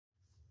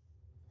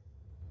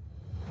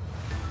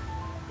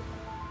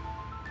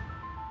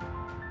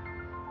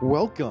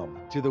Welcome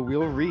to The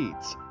Wheel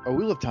Reads, a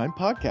Wheel of Time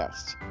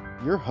podcast.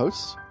 Your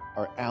hosts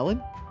are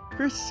Alan,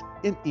 Chris,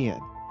 and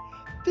Ian.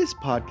 This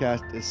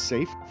podcast is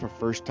safe for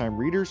first-time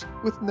readers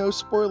with no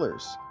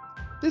spoilers.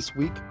 This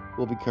week,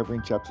 we'll be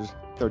covering chapters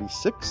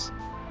 36,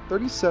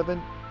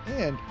 37,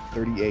 and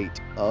 38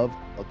 of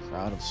A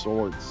Crown of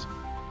Swords.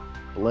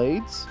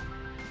 Blades,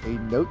 A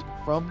Note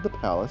from the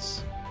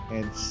Palace,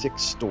 and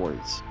 6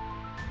 stories.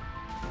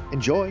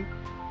 Enjoy!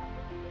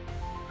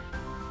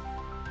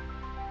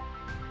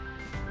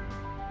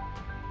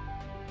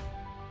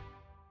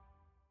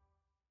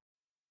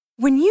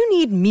 When you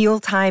need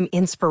mealtime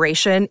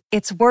inspiration,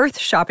 it's worth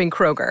shopping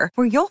Kroger,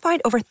 where you'll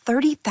find over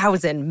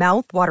 30,000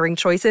 mouth-watering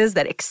choices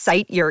that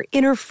excite your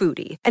inner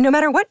foodie. And no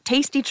matter what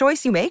tasty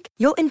choice you make,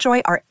 you'll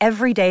enjoy our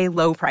everyday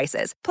low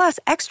prices, plus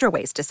extra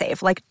ways to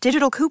save, like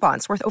digital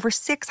coupons worth over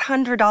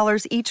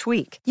 $600 each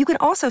week. You can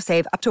also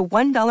save up to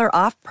 $1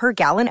 off per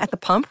gallon at the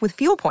pump with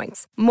fuel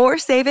points. More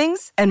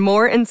savings and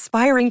more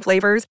inspiring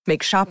flavors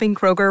make shopping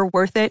Kroger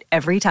worth it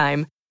every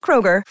time.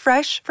 Kroger,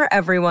 fresh for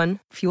everyone.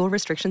 Fuel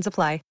restrictions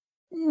apply.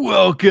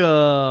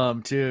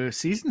 Welcome to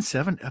Season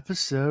 7,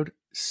 Episode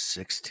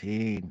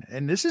 16.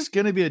 And this is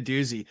going to be a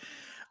doozy.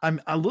 I'm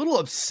a little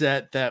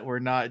upset that we're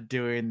not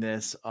doing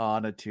this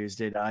on a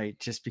Tuesday night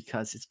just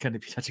because it's going to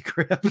be such a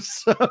great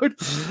episode.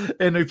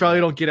 And we probably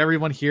don't get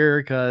everyone here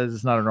because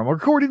it's not a normal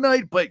recording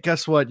night. But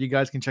guess what? You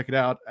guys can check it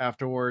out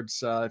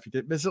afterwards if you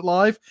didn't miss it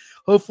live.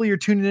 Hopefully you're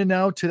tuning in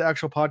now to the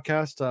actual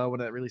podcast when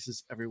it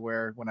releases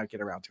everywhere when I get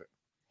around to it.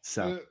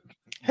 So,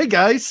 hey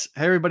guys.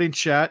 Hey, everybody in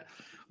chat.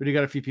 We do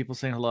got a few people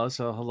saying hello,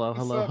 so hello.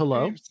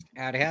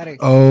 Howdy.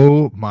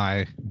 Oh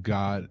my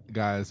God,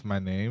 guys, my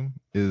name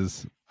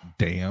is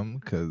Damn,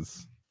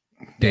 because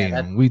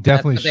we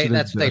definitely should.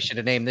 That's what they should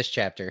have named this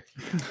chapter.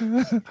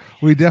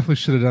 We definitely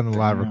should have done the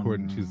live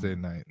recording Tuesday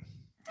night.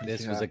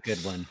 This was a good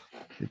one.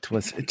 It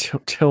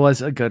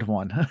was a good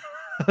one.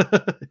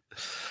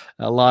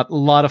 a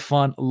lot of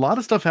fun, a lot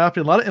of stuff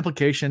happening, a lot of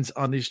implications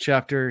on these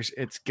chapters.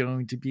 It's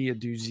going to be a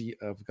doozy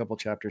of a couple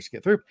chapters to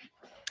get through.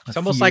 It's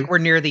almost like we're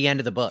near the end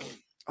of the book.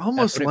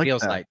 Almost like it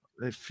feels that. Like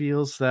it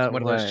feels that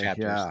one way. Of those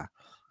chapters.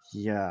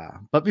 Yeah.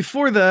 But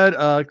before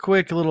that,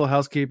 quick little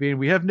housekeeping.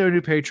 We have no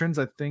new patrons.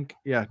 I think,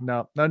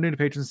 not new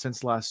patrons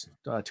since last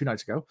 2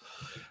 nights ago.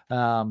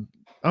 Oh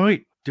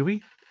wait, do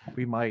we?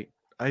 We might.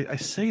 I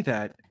say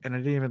that, and I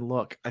didn't even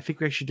look. I think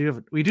we actually do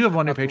have. We do have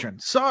one new patron.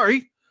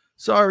 Sorry,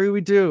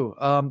 we do.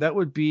 That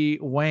would be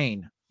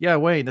Wayne. Yeah,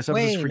 Wayne. This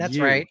episode's for that's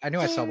you. Right. I knew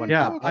I saw one.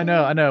 Yeah, I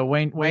know.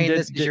 Wayne,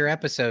 this is your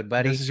episode,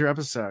 buddy. This is your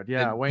episode.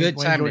 Yeah, Wayne. Good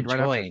time to right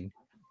join.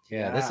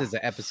 Yeah, this is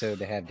an episode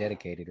to have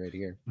dedicated right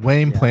here.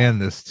 Wayne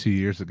planned this 2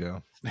 years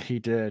ago. He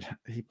did.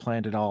 He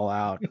planned it all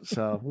out.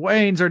 So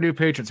Wayne's our new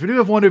patron. So we do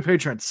have one new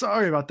patron.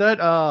 Sorry about that.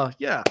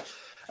 Yeah.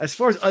 As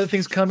far as other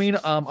things coming,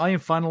 I am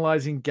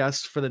finalizing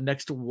guests for the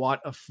next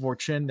Watt of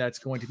Fortune. That's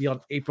going to be on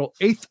April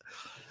 8th.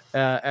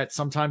 At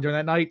some time during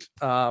that night.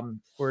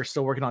 We're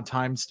still working on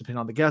times depending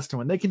on the guest and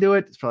when they can do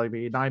it. It's probably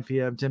be 9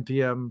 p.m., 10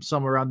 p.m.,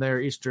 somewhere around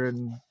there,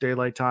 Eastern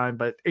Daylight Time.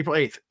 But April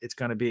 8th, it's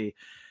going to be.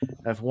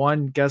 I have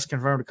one guest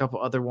confirmed, a couple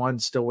other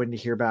ones still waiting to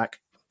hear back.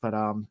 But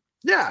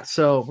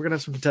so we're going to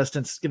have some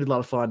contestants. It's going to be a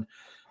lot of fun.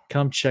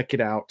 Come check it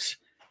out.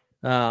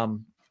 Gonna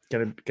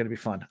be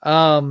fun.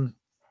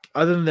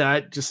 Other than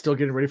that, just still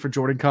getting ready for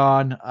Jordan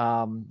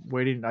Con.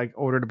 Waiting. I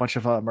ordered a bunch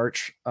of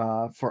merch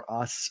for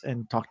us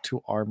and talked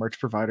to our merch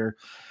provider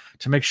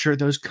to make sure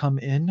those come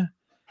in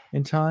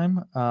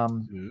time.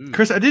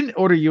 Chris, I didn't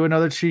order you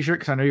another t-shirt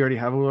because I know you already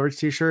have a Lord's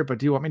t-shirt, but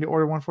do you want me to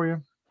order one for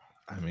you?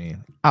 I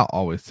mean, I'll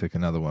always take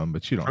another one,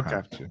 but you don't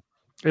have to.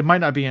 It might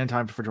not be in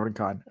time for Jordan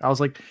Con. I was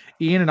like,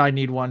 Ian and I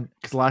need one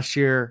because last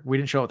year we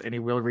didn't show up with any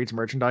Will Reads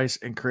merchandise,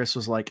 and Chris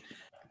was like,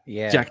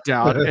 decked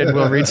out and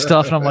will read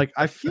stuff, and I'm like,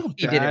 I feel bad.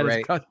 He did it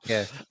right.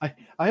 Yeah,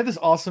 I have this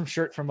awesome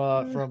shirt from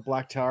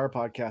Black Tower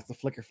podcast, the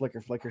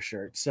Flicker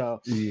shirt. So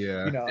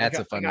that's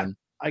a fun one.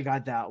 I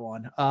got that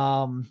one.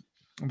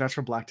 That's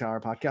from Black Tower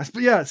podcast.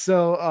 But yeah,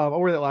 so I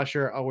wore that last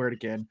year. I'll wear it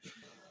again.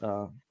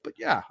 But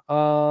yeah,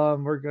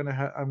 we're gonna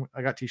have.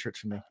 I got t-shirts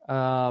from me.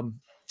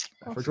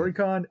 For Jordan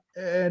Con,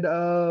 and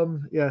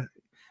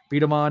beat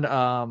them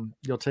on.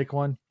 You'll take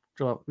one.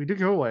 So we do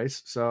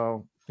giveaways,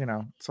 so at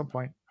some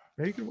point.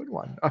 Maybe you can win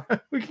one.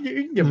 You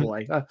can give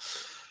away.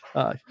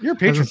 You're a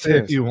patron too.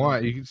 If you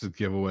want, you can just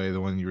give away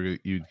the one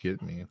you'd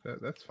get me.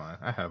 That's fine.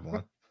 I have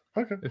one.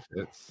 Okay, it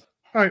fits.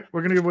 All right,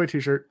 we're gonna give away a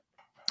t-shirt.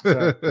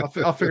 So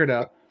I'll figure it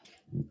out.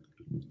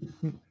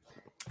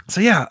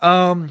 So yeah,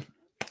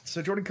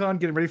 so Jordan Con,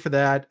 getting ready for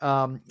that.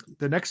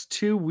 The next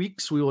 2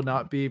 weeks we will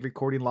not be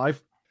recording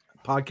live.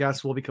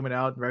 Podcasts will be coming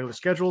out in regular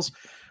schedules.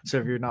 So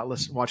if you're not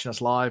watching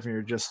us live and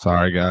you're just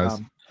sorry guys.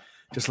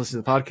 Just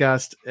listen to the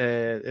podcast.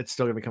 It's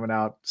still going to be coming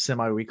out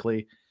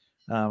semi-weekly.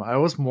 I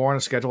was more on a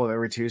schedule of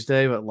every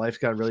Tuesday, but life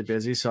got really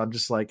busy. So I'm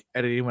just like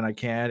editing when I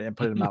can and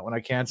putting them out when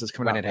I can. So it's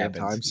coming out at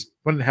times.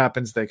 When it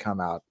happens, they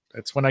come out.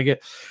 It's when I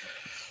get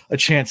a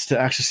chance to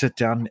actually sit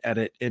down and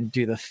edit and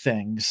do the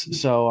things.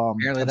 So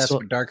apparently that's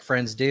what dark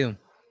friends do.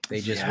 They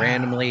just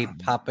randomly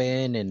pop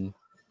in and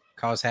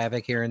cause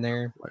havoc here and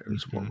there.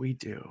 It's what we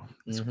do.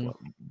 It's Mhm.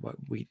 what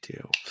we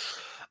do.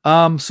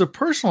 So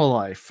personal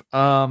life.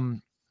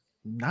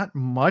 Not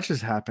much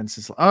has happened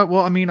since. Well,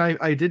 I mean,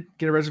 I did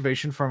get a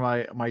reservation for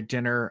my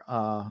dinner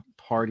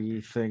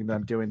party thing that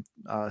I'm doing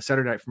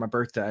Saturday night for my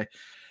birthday.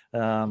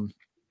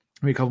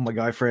 Me, a couple of my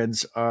guy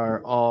friends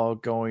are all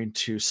going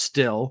to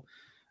Still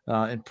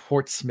in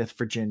Portsmouth,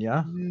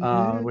 Virginia,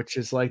 which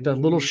is like the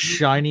little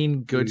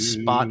shining good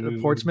spot of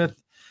Portsmouth.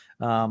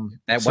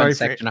 That one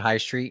section of High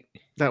Street.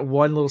 That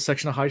one little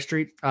section of High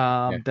Street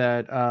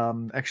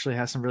that actually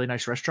has some really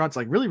nice restaurants,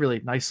 like really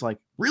nice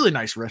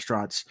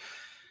restaurants.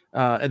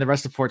 And the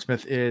rest of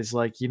Portsmouth is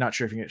like you're not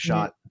sure if you get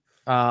shot.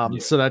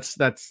 So that's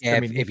yeah. I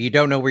mean, if you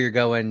don't know where you're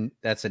going,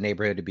 that's a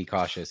neighborhood to be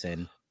cautious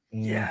in.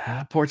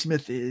 Yeah,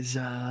 Portsmouth is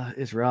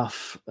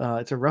rough.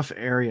 It's a rough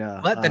area.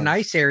 But the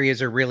nice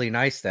areas are really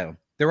nice, though.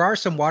 There are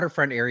some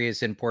waterfront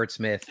areas in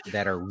Portsmouth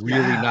that are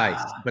really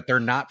nice, but they're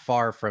not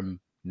far from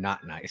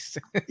not nice.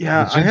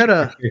 Yeah, I had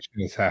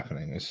it's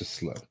happening. It's just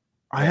slow.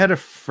 I had a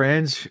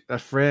friend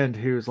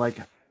who was like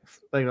a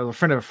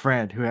friend of a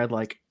friend who had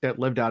that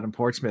lived out in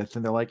Portsmouth,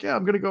 and they're like, yeah,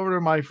 I'm gonna go over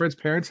to my friend's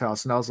parents'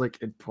 house, and I was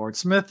like, in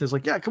Portsmouth? It's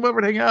like, yeah, come over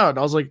and hang out. And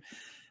I was like,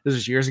 this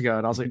was years ago,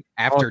 and I was like,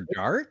 after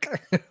dark?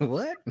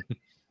 What?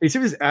 He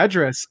sent me his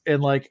address,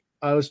 and like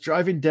I was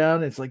driving down,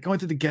 and it's like going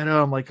through the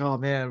ghetto. I'm like, oh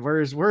man,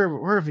 where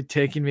have you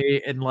taken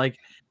me? And like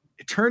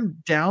it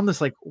turned down this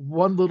like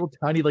one little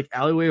tiny like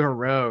alleyway or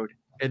road,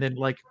 and then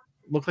like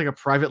looked like a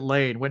private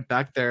lane, went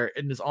back there,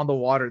 and is on the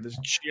water, this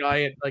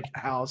giant like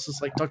house is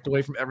like tucked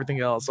away from everything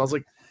else. So I was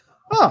like,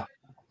 oh,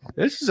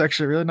 this is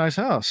actually a really nice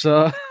house.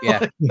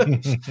 Yeah.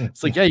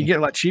 It's like, yeah, you get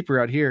a lot cheaper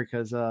out here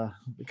because the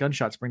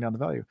gunshots bring down the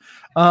value.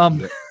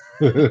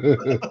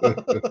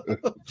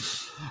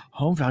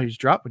 Home values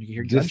drop when you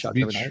hear gunshots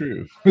every night.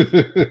 True.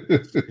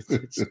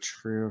 It's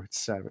true. It's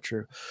sad but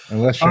true.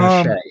 Unless you're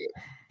in Charlotte.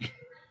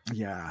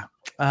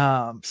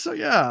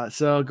 Yeah.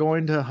 So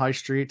going to High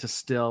Street to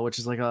Still, which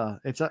is like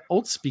it's an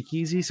old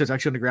speakeasy, so it's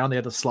actually underground. They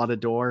have the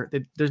slotted door.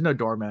 There's no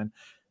doorman,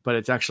 but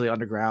it's actually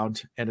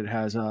underground, and it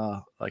has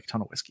like a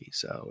ton of whiskey.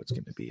 So it's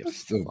going to be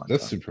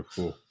that's super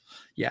cool.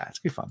 Yeah, it's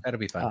gonna be fun. That'll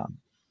be fun.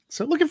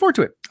 So looking forward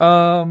to it.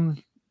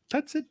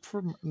 That's it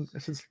for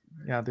since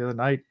the other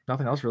night.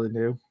 Nothing else really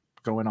new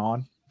going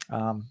on.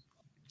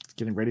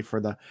 Getting ready for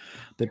the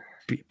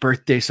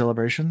birthday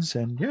celebrations,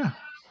 and yeah,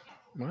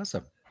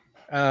 awesome.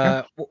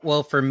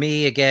 Well, for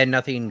me, again,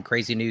 nothing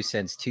crazy new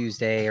since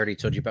Tuesday. I already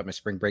told you about my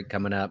spring break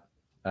coming up.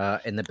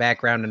 In the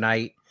background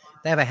tonight,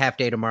 they have a half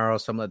day tomorrow,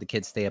 so I'm gonna let the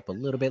kids stay up a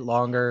little bit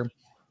longer.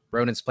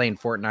 Ronan's playing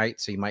Fortnite,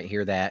 so you might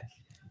hear that.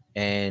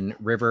 And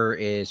River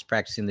is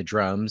practicing the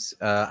drums.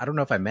 I don't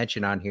know if I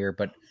mentioned on here,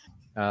 but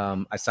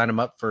I signed him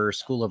up for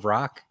School of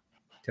Rock.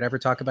 Did I ever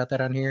talk about that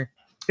on here?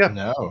 Yeah.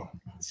 No.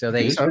 So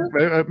they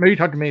maybe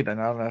talk to me then.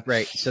 I don't know.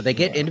 Right. So they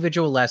get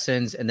individual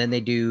lessons, and then they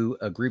do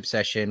a group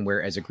session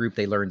where, as a group,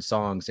 they learn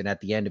songs. And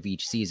at the end of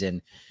each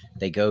season,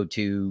 they go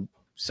to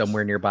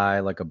somewhere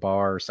nearby, like a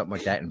bar or something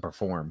like that, and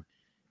perform.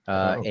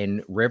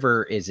 And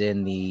River is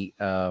in the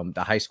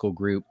high school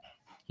group.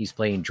 He's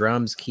playing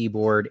drums,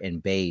 keyboard,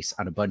 and bass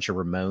on a bunch of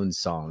Ramones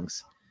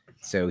songs.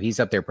 So he's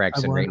up there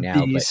practicing right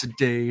now.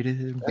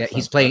 Yeah,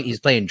 he's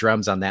playing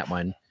drums on that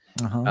one.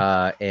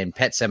 And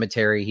Pet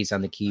Cemetery, he's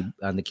on the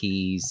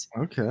keys.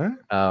 Okay.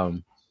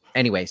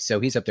 Anyway,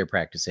 so he's up there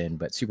practicing,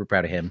 but super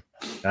proud of him.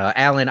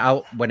 Alan,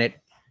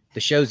 the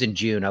show's in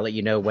June. I'll let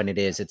you know when it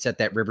is. It's at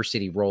that River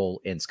City Roll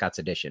in Scott's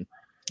Addition.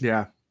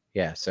 Yeah.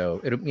 Yeah. So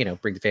it'll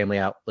bring the family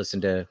out, listen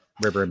to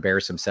River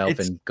embarrass himself,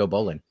 and go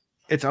bowling.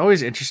 It's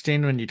always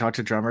interesting when you talk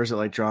to drummers that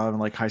like drum in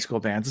like high school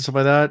bands and stuff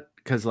like that,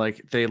 because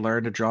like they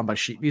learn to drum by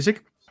sheet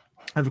music.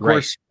 And of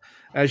course,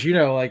 as you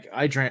know, like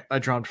I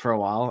drummed for a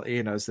while.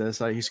 Ian knows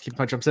this. I used to keep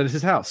my drum set at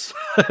his house,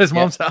 his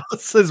mom's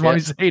house. His mom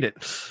used to hate it.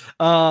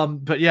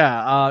 But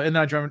yeah, and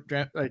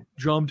then I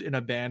drummed in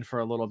a band for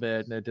a little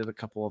bit, and I did a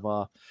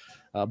couple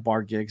of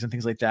bar gigs and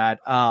things like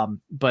that.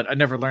 But I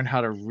never learned how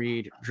to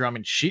read drum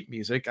and sheet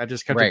music. I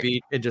just kept a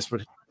beat and just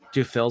would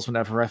do fills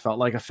whenever I felt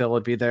like a fill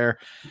would be there.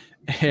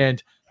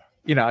 And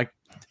I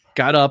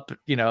got up,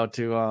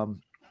 to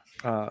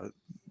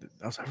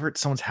I was over at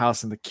someone's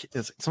house, and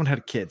someone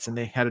had kids, and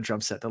they had a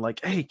drum set. They're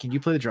like, "Hey, can you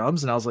play the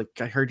drums?" And I was like,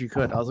 "I heard you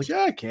could." I was like,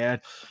 "Yeah, I can."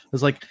 I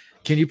was like,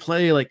 "Can you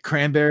play like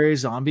Cranberry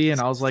Zombie?"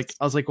 And I was like,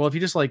 "Well, if you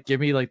just like give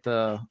me like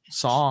the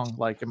song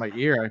like in my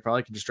ear, I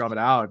probably can just drum it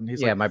out." And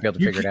he's like, I might be able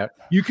to figure it out.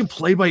 You can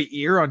play by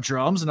ear on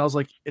drums, and I was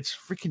like, "It's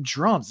freaking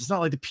drums. It's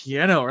not like the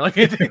piano or like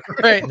anything."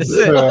 Right. That's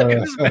it. Like, I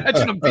can just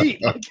imagine a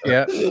beat.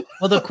 Yeah.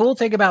 Well, the cool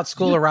thing about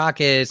School of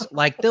Rock is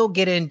like they'll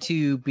get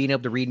into being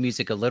able to read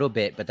music a little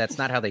bit, but that's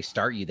not how they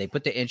start you. They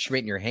put the instrument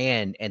in your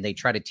hand, and they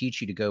try to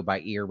teach you to go by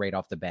ear right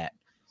off the bat.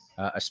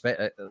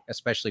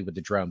 Especially with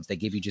the drums, they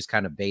give you just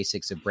kind of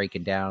basics of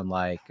breaking down,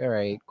 like, all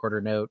right, quarter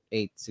note,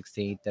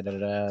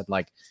 8/16,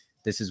 like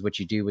this is what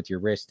you do with your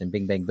wrist, and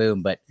bing bang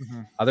boom. But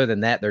other than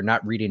that, they're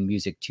not reading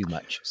music too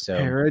much. So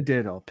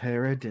paradiddle,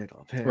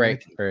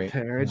 right.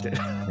 Paradiddle.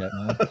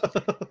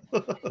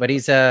 But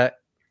he's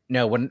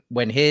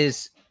when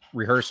his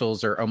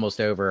rehearsals are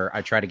almost over,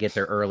 I try to get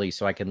there early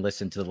so I can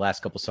listen to the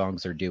last couple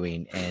songs they're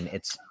doing, and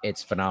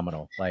it's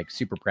phenomenal. Like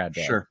super proud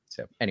dad. Sure.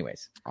 So,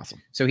 anyways,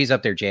 Awesome. so he's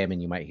up there jamming.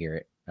 You might hear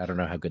it. I don't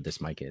know how good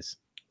this mic is.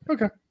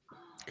 Okay.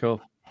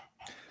 Cool.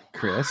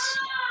 Chris,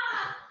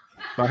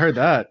 I heard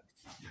that.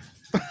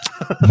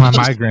 My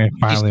migraine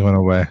finally went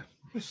away.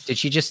 Did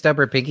she just stub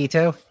her pinky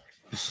toe?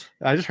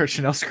 I just heard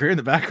Chanel scream in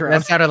the background.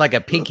 That sounded like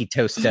a pinky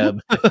toe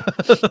stub.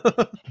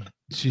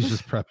 She's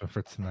just prepping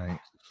for tonight.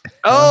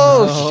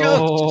 Oh,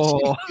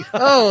 shoot.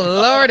 Oh,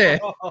 Lordy.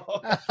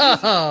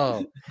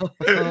 Oh.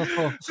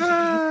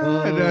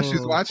 And now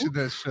she's watching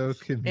that show.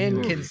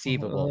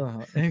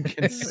 Inconceivable.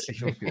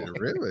 Inconceivable.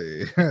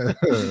 Really?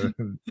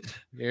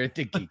 You're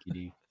the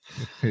geekity.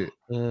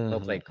 Well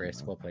played,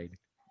 Chris. Well played.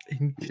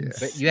 Inconceivable.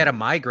 But you had a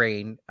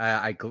migraine.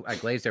 I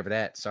glazed over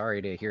that.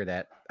 Sorry to hear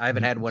that. I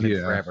haven't had one in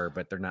forever,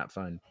 but they're not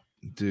fun.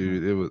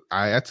 Dude, it was.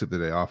 I took the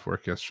day off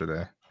work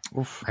yesterday.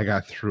 Oof. I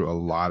got through a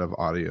lot of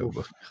audio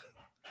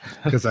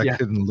because I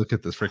couldn't look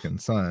at the freaking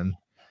sun,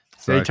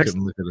 so I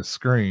couldn't look at a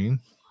screen.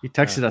 You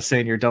texted us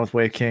saying you're done with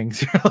Wave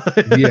Kings.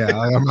 Yeah,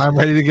 I'm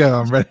ready to go.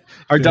 I'm ready.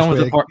 Are done with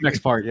the next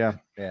part. Yeah.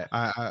 Yeah.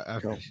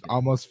 I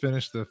almost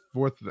finished the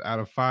 4th out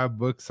of 5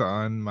 books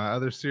on my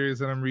other series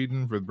that I'm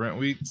reading for Brent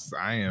Weeks.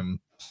 I am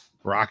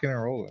rocking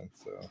and rolling.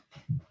 So.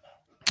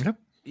 Yep.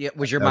 Yeah,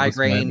 was your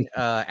migraine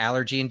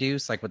allergy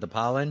induced, like with the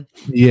pollen?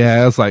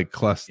 Yeah, it was like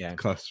cluster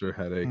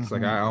headaches. Mm-hmm.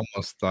 Like I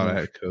almost thought I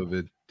had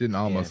COVID. Didn't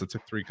almost. I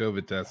took 3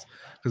 COVID tests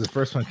because the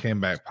first one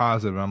came back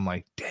positive. And I'm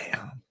like,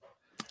 damn.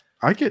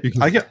 I get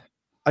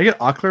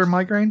ocular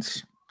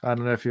migraines. I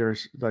don't know if you're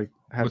like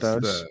had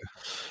those.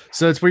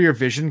 So it's where your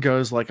vision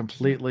goes like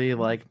completely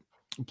like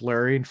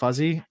blurry and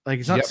fuzzy. Like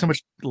it's not so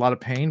much a lot of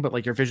pain, but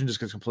like your vision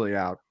just goes completely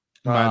out.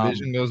 My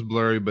vision goes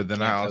blurry, but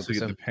then I also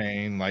get the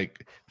pain.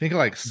 Like think of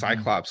like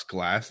Cyclops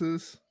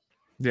glasses.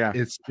 Yeah,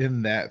 it's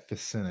in that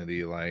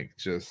vicinity, like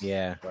just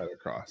right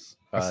across.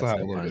 I still have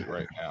a little bit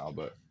right now,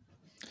 but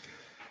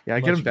yeah, I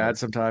get them bad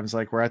sometimes.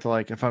 Like where I have to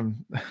like if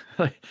I'm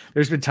like,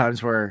 there's been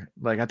times where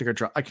like I have to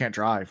go I can't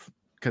drive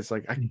because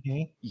like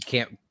you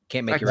can't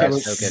make your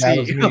eyes focus. That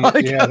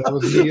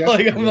was me.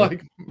 Like I'm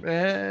like,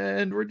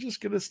 man, we're just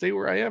gonna stay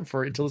where I am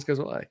until this goes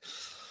away.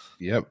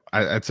 Yep,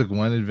 I took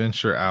one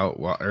adventure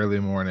out early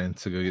morning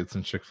to go get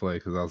some Chick-fil-A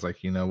because I was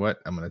like, you know what,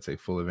 I'm gonna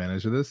take full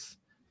advantage of this.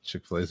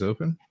 Chick-fil-A's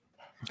open,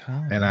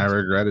 and I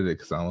regretted it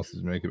because I almost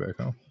didn't make it back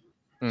home.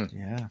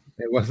 Yeah,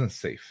 it wasn't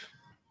safe.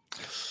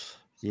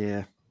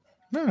 Yeah.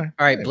 All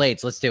right,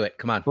 Blades, let's do it.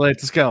 Come on,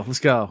 Blades, let's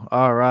go.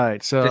 All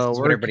right, so this is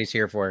what everybody's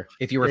here for.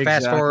 If you were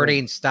fast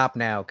forwarding, stop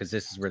now because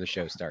this is where the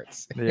show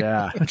starts.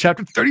 Yeah,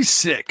 chapter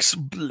 36,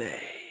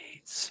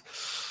 Blades.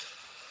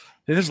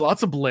 There's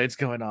lots of blades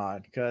going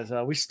on because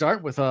we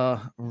start with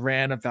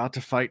Rand about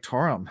to fight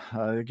Torum.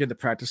 They get the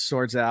practice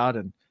swords out,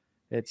 and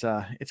it's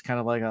kind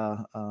of like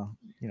a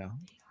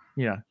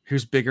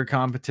who's bigger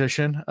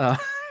competition.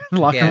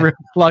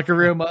 Locker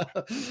room.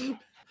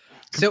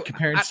 So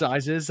comparing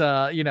sizes.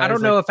 I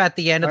don't know if at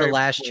the end of the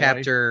last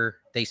chapter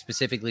they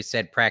specifically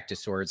said practice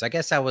swords. I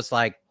guess I was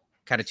like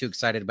kind of too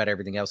excited about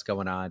everything else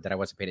going on that I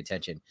wasn't paying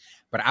attention.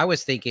 But I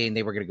was thinking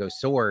they were going to go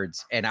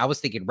swords, and I was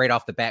thinking right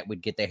off the bat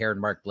we'd get the Heron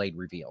Mark blade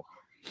reveal.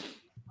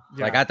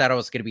 Yeah. Like I thought it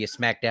was going to be a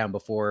smackdown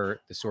before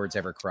the swords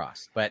ever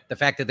crossed. But the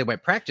fact that they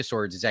went practice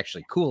swords is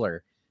actually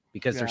cooler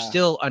because they're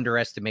still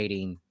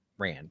underestimating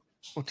Rand.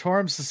 Well,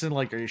 Torum's just in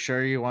like, are you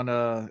sure you want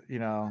to,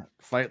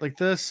 fight like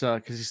this?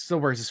 Because he still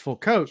wears his full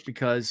coat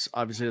because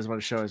obviously he doesn't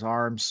want to show his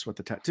arms with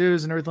the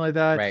tattoos and everything like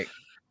that. Right.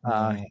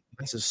 He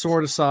puts his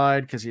sword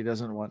aside because he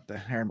doesn't want the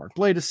Heron Mark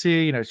blade to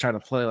see. He's trying to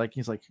play like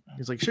he's like,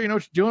 sure, you know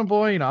what you're doing,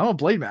 boy. I'm a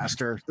blade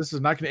master. This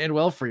is not going to end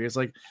well for you. It's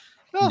like,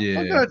 no,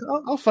 I'm good.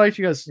 I'll fight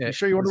you guys. You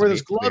sure you want to wear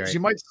those gloves? Right. You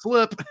might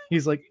slip.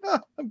 He's like,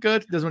 I'm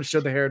good. He doesn't want to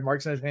show the Heron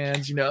marks in his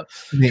hands.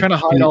 Trying to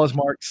hide all his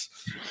marks.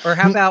 Or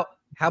how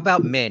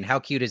about Min? How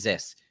cute is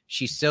this?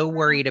 She's so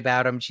worried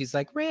about him. She's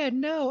like, Rand,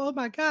 no, oh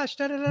my gosh,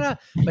 da da da da.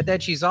 But then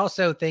she's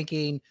also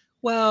thinking,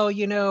 well,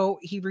 he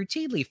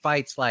routinely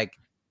fights like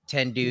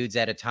 10 dudes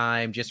at a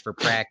time just for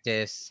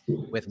practice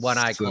with one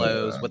eye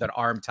closed, with an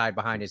arm tied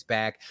behind his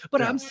back.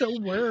 But I'm so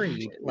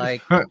worried.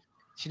 Like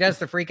she does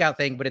the freak out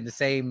thing, but in the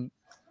same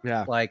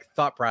like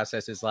thought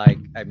process is like,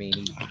 I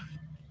mean,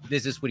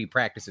 this is what he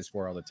practices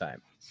for all the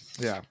time.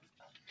 Yeah.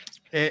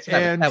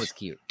 And that was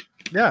cute.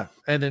 Yeah,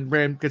 and then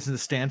Rand gets in the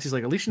stance. He's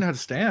like, at least you know how to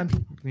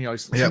stand. He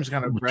seems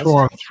kind of aggressive.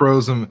 Torum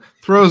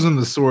throws him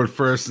the sword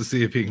first to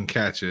see if he can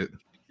catch it.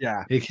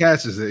 Yeah, he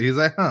catches it. He's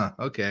like,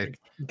 okay.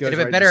 It'd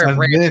have been better if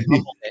Rand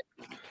it.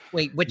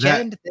 Wait, which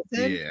end?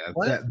 Yeah,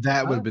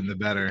 that would have been the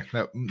better.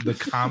 The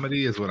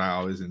comedy is what I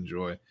always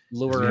enjoy.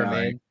 Lure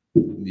him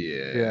in.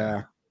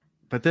 Yeah.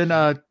 But then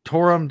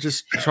Torum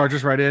just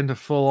charges right into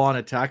full on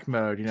attack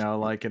mode.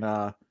 Like in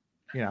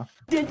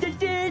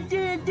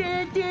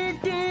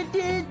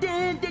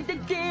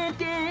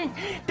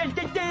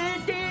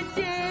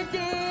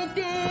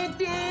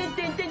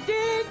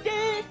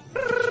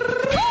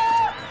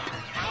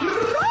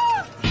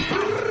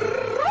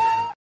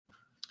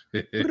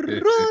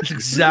That's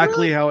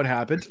exactly how it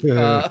happened.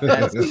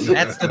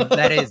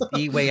 That is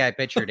the way I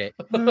pictured it.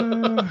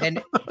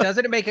 And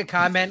doesn't it make a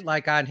comment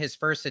like on his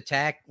first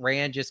attack,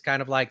 Rand just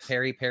kind of like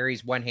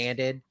parries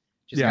one-handed,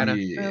 just kind of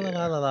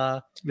la la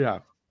la. Yeah.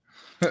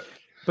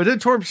 But then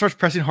Torb starts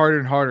pressing harder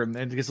and harder, and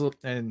it gets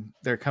and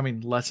they're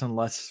coming less and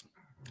less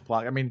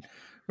block. I mean,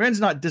 Rand's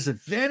not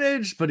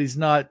disadvantaged, but he's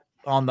not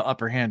on the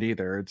upper hand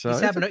either. It's he's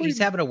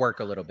having to work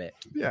a little bit.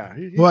 Yeah.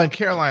 Well, and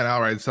Caroline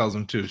outright tells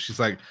him too. She's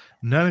like,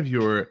 none of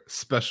your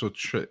special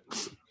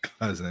tricks,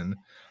 cousin.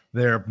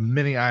 There are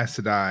many eyes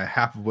to die,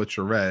 half of which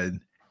are red,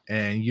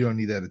 and you don't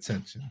need that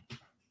attention.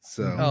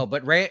 So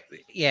but Rand,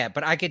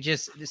 but I could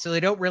just so they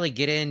don't really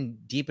get in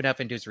deep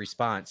enough into his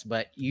response.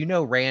 But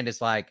Rand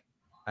is like,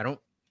 I don't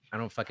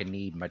fucking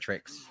need my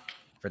tricks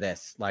for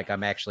this. Like,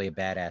 I'm actually a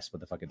badass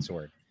with a fucking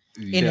sword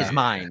in his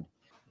mind.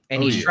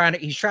 And he's trying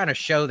to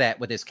show that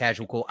with his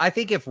casual cool. I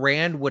think if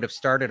Rand would have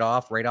started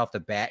off right off the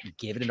bat and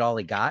given it all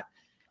he got,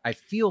 I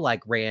feel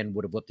like Rand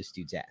would have whooped this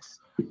dude's ass.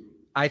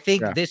 I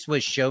think this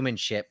was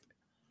showmanship.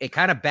 It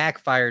kind of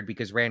backfired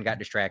because Rand got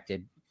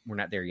distracted. We're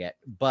not there yet.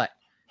 But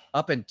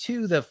up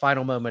into the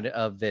final moment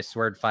of this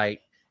sword fight,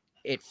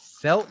 it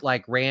felt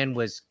like Rand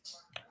was,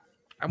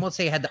 I won't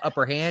say had the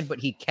upper hand, but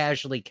he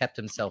casually kept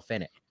himself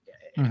in it.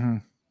 Mm-hmm.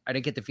 I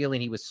didn't get the feeling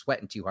he was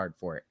sweating too hard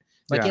for it.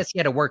 Like, yes, he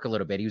had to work a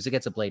little bit. He was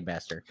against a Blade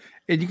Master.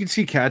 And you can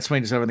see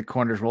Catswain just over in the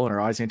corners rolling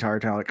her eyes the entire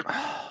time, like,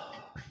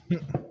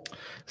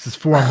 this is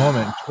for a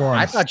moment.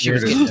 I thought she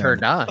was getting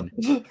turned on.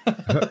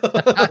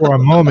 For a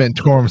moment,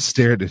 Torm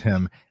stared at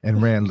him,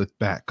 and Rand looked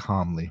back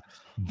calmly.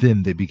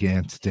 Then they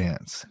began to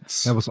dance.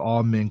 That was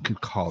all men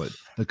could call it.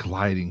 The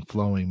gliding,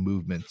 flowing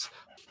movements.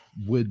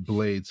 Wood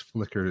blades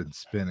flickered and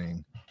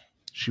spinning.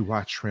 She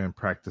watched Rand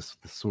practice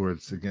with the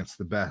swords against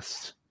the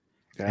best.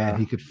 And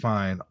he could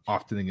find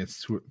often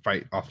against two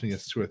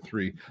or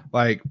three.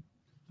 Like,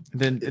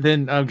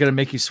 then I'm gonna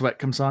make you sweat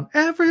comes on.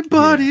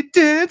 Everybody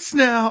dance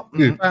now.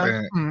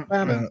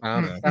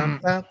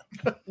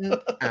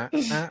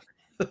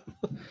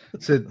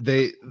 So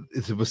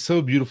it was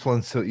so beautiful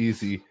and so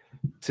easy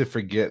to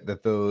forget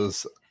that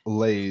those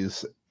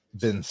lays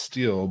been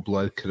steel,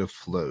 blood could have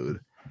flowed,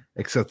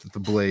 except that the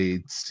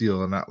blade,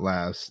 steel and not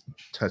laths,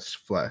 touched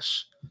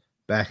flesh.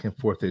 Back and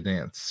forth they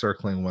danced,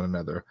 circling one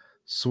another.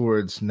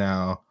 Swords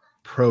now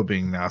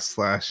probing, now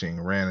slashing,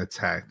 Rand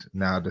attacked,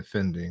 now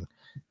defending,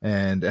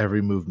 and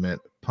every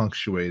movement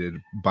punctuated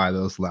by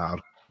those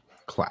loud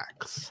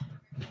clacks.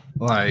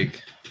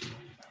 Like,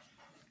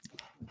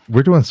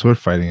 we're doing sword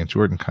fighting at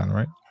JordanCon,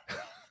 right?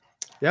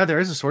 Yeah, there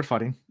is a sword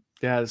fighting.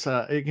 Yeah,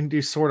 it can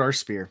do sword or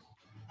spear.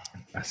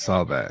 I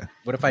saw that.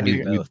 What if I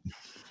do both?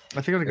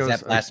 I think I'm gonna go. Is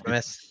that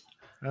blasphemous?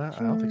 I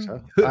don't think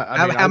so.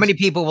 How many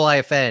people will I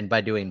offend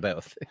by doing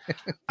both?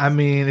 I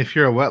mean, if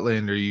you're a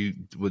wetlander, you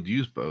would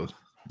use both.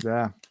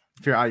 Yeah.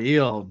 If you're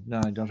Aiel,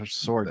 no, don't touch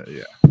the sword.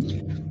 Yeah.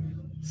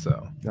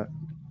 So.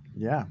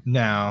 Yeah.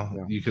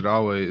 Now you could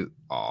always.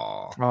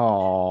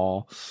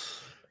 Oh.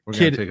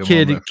 Kid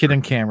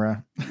in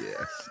camera.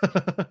 Yes.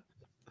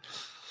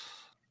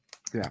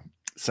 Yeah.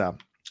 So.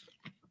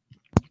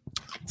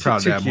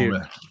 Proud dad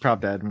moment.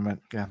 Proud dad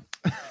moment. Yeah.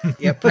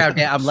 Yeah, proud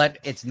dad.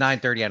 It's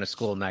 9:30 on a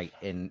school night,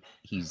 and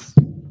he's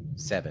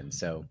 7.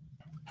 So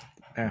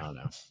I don't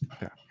know.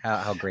 Yeah.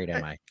 How great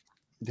am I?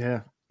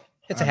 Yeah.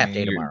 It's a half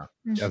day tomorrow.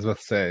 I was about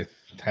to say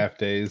half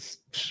days.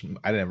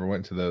 I never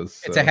went to those.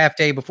 So. It's a half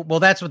day before. Well,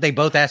 that's what they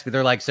both asked me.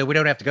 They're like, so we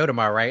don't have to go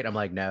tomorrow, right? I'm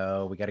like,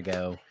 no, we got to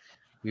go.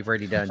 We've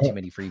already done too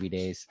many freebie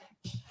days.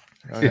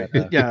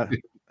 Yeah.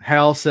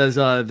 Hal says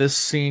this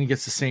scene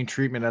gets the same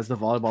treatment as the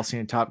volleyball scene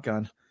in Top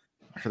Gun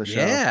for the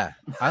show. Yeah,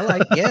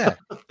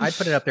 I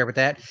put it up there with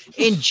that.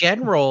 In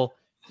general,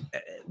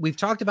 we've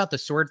talked about the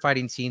sword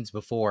fighting scenes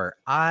before.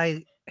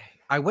 I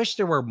wish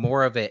there were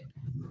more of it,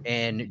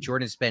 and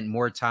Jordan spent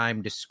more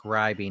time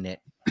describing it.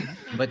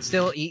 But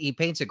still, he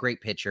paints a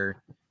great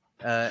picture.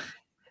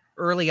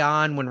 Early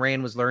on, when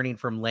Rand was learning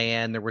from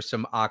Lan, there was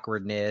some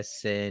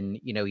awkwardness, and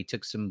he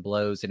took some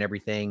blows and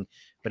everything.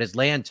 But as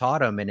Lan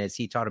taught him, and as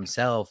he taught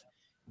himself,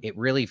 it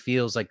really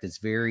feels like this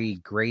very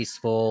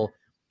graceful,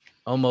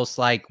 almost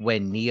like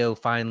when Neo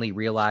finally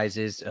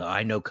realizes,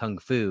 I know Kung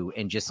Fu,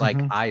 and just like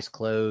eyes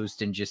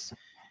closed and just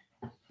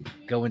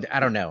going.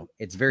 I don't know.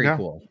 It's very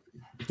cool.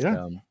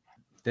 Yeah.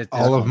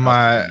 All of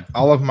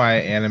my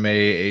anime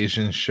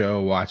Asian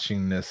show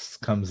watching this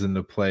comes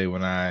into play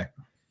when I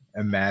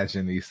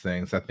imagine these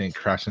things. I think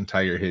Crouching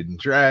Tiger, Hidden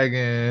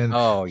Dragon.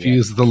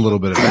 Fused with a little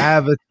bit of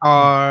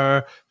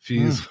Avatar.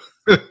 Fused.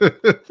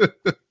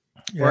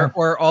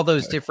 Or all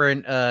those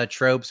different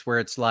tropes where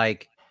it's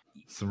like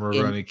some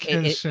Rurouni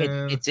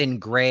Kenshin. It's in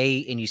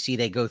gray, and you see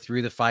they go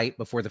through the fight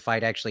before the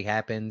fight actually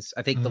happens.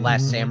 I think The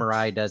Last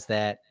Samurai does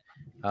that.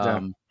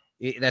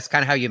 That's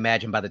kind of how you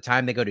imagine by the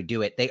time they go to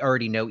do it, they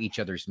already know each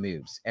other's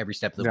moves every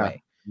step of the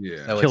way.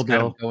 Yeah. So Kill it's Bill.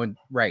 kind of going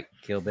right.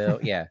 Kill Bill.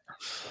 Yeah.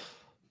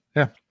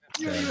 Yeah,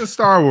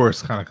 Star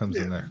Wars kind of comes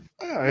in there.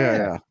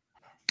 Yeah.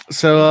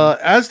 So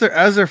as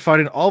they're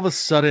fighting, all of a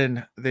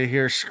sudden they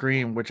hear a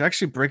scream, which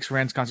actually breaks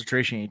Rand's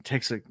concentration. He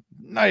takes a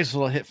nice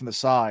little hit from the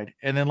side,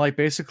 and then like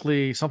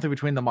basically something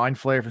between the Mind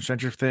Flayer from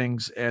Stranger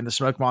Things and the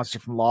Smoke Monster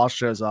from Lost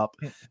shows up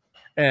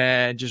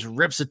and just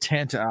rips a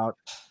tent out,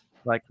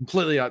 like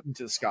completely up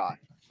into the sky.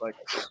 Like,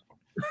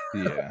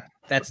 Yeah.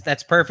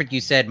 That's perfect.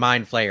 You said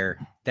Mind Flayer.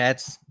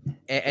 That's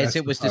as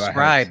it was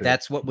described.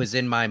 That's what was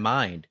in my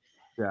mind.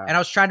 yeah. And I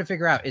was trying to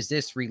figure out, is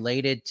this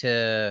related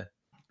to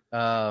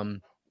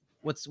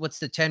what's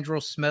the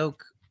tendril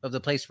smoke of the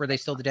place where they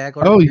stole the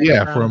dagger? Oh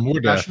yeah, from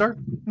Mordeath.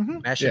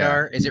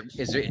 Mashadar. Is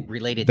it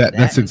related to that?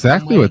 That's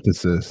exactly what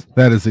this is.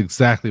 That is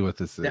exactly what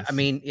this is. I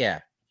mean, yeah.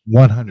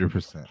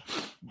 100%.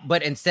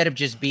 But instead of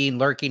just being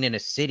lurking in a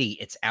city,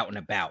 it's out and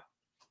about,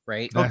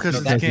 right? Oh,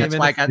 because that's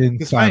why I got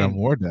inside of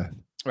Mordeath.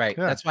 Right.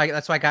 Yeah. That's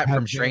why I got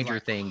from Stranger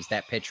Things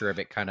that picture of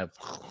it kind of.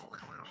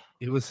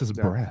 It was his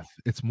breath.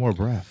 It's more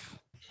breath.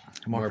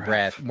 More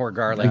breath. More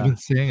garlic. I've been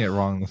saying it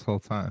wrong this whole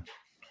time.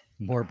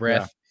 More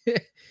breath.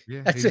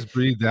 Yeah, he just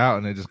breathed out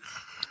and it just.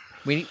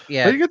 But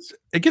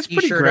it gets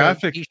pretty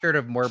graphic. T-shirt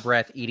of more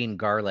breath, eating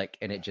garlic,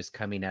 and it just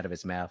coming out of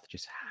his mouth.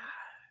 Just.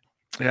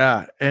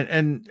 Yeah,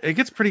 and it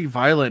gets pretty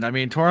violent. I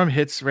mean, Torum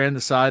hits Rand in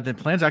the side, then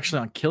plans actually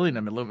on killing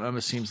him. It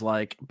almost seems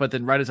like, but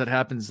then right as that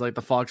happens, like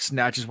the fox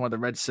snatches one of the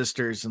Red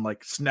Sisters and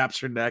like snaps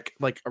her neck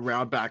like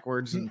around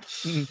backwards, and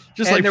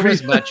just like there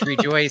was much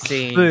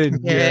rejoicing.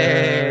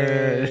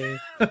 Yay!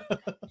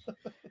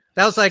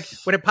 That was like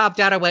when it popped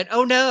out. I went,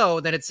 "Oh no!"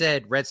 Then it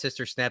said Red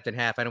Sister snapped in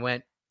half, and I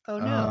went, "Oh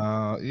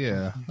no!"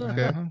 Yeah.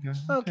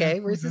 Okay.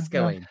 Where's this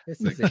going?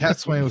 Cat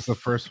Swain was the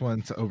first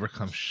one to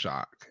overcome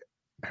shock.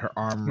 Her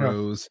arm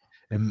rose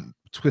and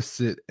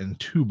twisted, and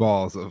 2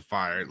 balls of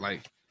fire.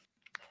 Like,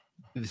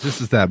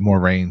 this is that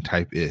Moraine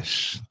type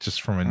ish,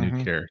 just from a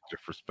new character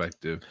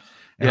perspective.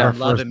 And yeah, our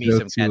loving me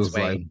some Cat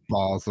Swain. Like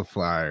balls of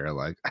fire.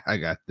 Like, I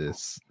got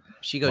this.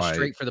 She goes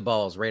straight for the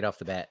balls right off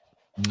the bat.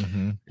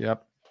 Mm-hmm.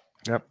 Yep.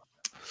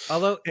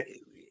 Although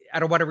I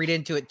don't want to read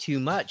into it too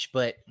much,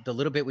 but the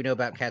little bit we know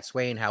about Cat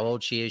Swain, how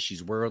old she is,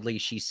 she's worldly,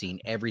 she's seen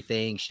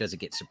everything, she doesn't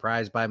get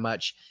surprised by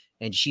much.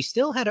 And she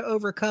still had to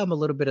overcome a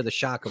little bit of the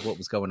shock of what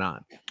was going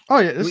on. Oh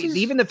yeah,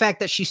 even the fact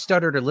that she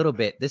stuttered a little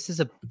bit. This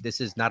is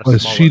not a.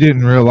 She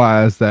didn't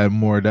realize that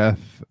Mordeath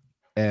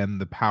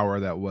and the power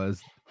that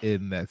was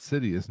in that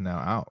city is now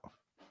out.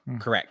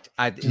 Correct.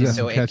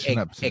 So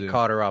it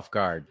caught her off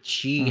guard.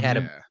 She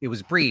had it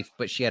was brief,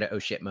 but she had a oh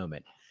shit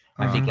moment.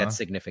 I think that's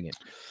significant.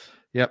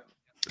 Yep.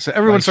 So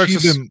everyone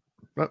starts to.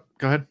 Go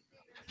ahead.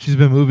 She's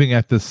been moving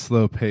at this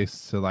slow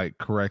pace to like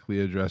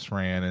correctly address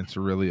Rand and to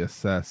really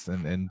assess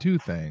and do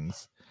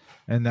things.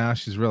 And now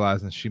she's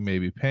realizing she may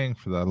be paying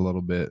for that a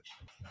little bit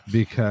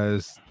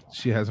because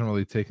she hasn't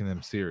really taken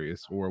them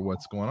serious or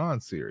what's going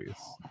on serious.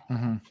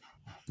 Mm-hmm.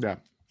 Yeah.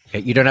 Okay,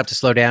 you don't have to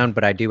slow down,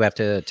 but I do have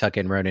to tuck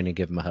in Ronan and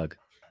give him a hug.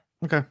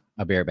 Okay.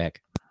 I'll be right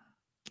back.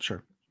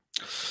 Sure.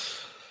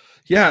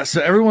 Yeah.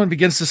 So everyone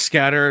begins to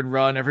scatter and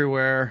run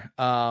everywhere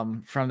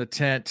from the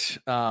tent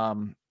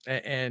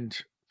and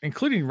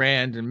including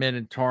Rand and Min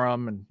and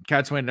Torum and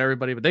Cat Swain and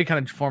everybody, but they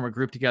kind of form a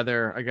group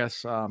together, I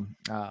guess, a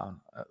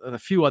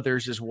few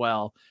others as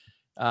well.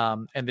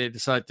 And they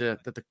decide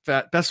that the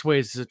best way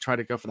is to try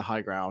to go for the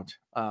high ground.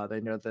 They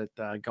know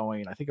that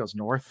going, I think it was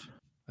north,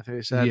 I think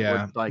they said.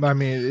 Yeah. I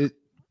mean,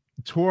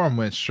 Torum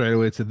went straight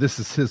away to this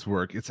is his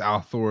work. It's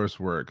Althor's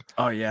work.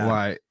 Oh, yeah.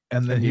 Like,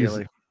 and then he's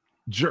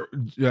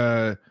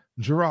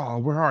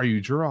Gerald, where are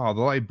you? Gerald,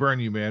 the light burn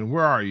you, man.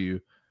 Where are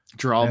you?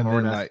 Gerald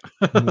Mordeath.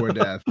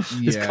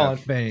 Yeah,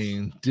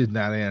 Fane did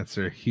not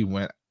answer. He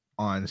went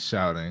on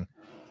shouting.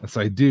 It's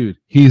like, dude,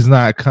 he's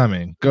not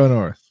coming. Go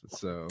north.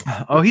 So,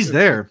 he's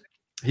there.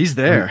 He's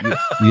there.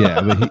 Yeah,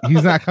 but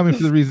he's not coming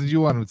for the reasons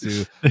you want him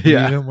to.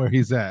 Yeah, meet him where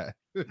he's at.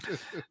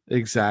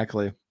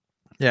 Exactly.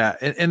 Yeah,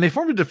 and they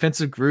formed a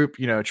defensive group,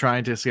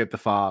 trying to escape the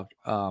fog.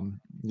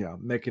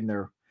 Making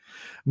their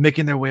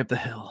way up the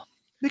hill,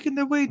 making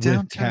their way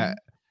downtown.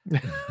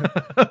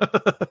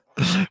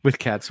 With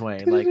Cat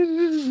Swain, like,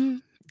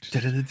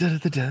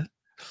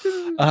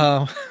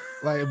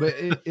 but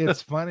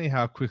it's funny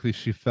how quickly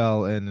she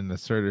fell in and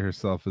asserted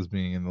herself as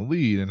being in the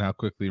lead, and how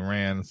quickly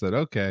ran and said,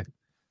 "Okay,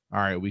 all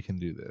right, we can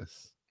do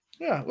this."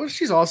 Yeah, well,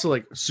 she's also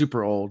like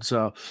super old,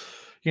 so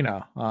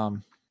the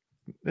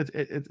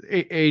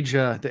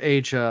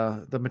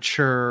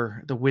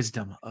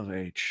wisdom of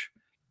age,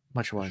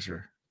 much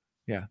wiser.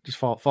 Yeah, just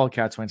follow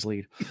Cat Swain's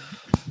lead,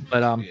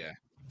 but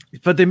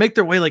But they make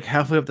their way like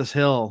halfway up this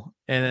hill,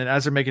 and then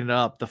as they're making it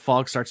up, the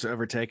fog starts to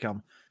overtake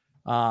them.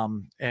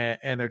 And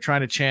they're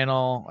trying to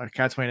channel.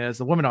 Cat Swain is,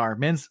 the women are,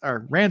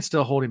 Rand's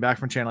still holding back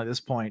from channeling at this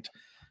point,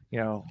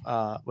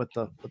 with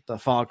the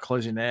fog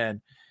closing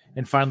in.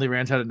 And finally,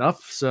 Rand's had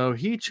enough, so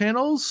he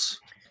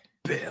channels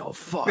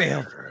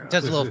Balefire.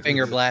 Does a little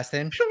finger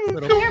blasting.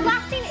 Finger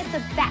blasting is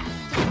the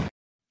best.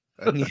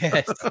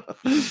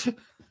 Yes.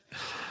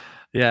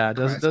 Yeah,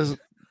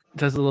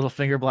 does a little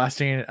finger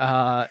blasting,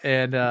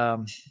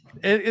 and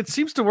it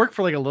seems to work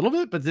for like a little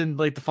bit, but then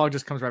like the fog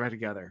just comes right back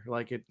together,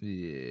 like it.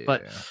 Yeah.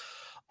 But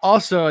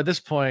also at this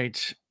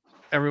point,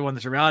 everyone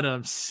that's around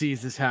him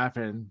sees this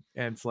happen,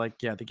 and it's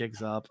like, yeah, the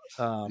gig's up.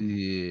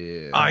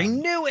 Yeah. I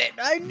knew it.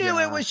 I knew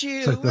Yeah. it was you.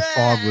 It's like the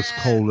fog was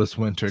cold as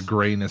winter,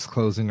 grayness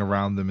closing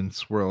around them in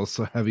swirls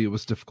so heavy it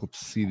was difficult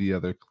to see the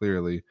other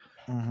clearly.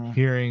 Mhm.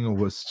 Hearing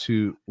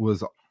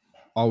was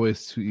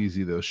always too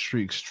easy, though.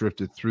 Shrieks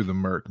drifted through the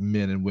murk,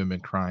 men and women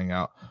crying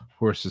out,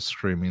 horses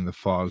screaming. The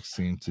fog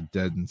seemed to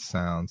deaden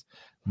sounds,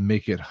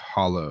 make it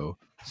hollow,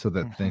 so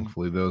that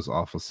thankfully those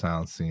awful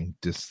sounds seemed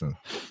distant.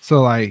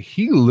 So like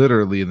he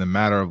literally in the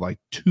matter of like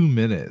 2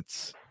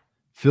 minutes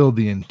filled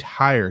the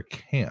entire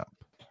camp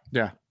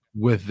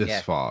with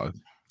this fog.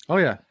 Oh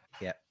yeah.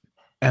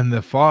 And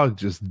the fog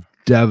just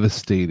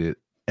devastated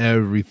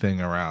everything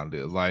around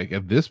it. Like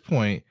at this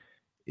point,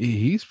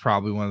 he's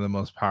probably one of the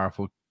most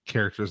powerful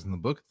characters in the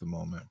book at the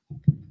moment.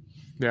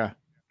 Yeah.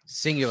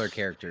 Singular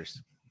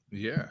characters.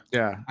 Yeah.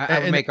 Yeah. I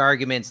would make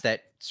arguments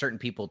that certain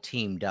people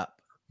teamed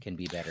up can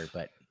be better,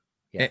 but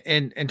yeah.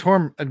 And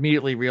Torm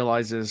immediately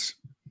realizes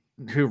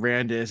who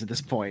Rand is at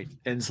this point,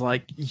 and it's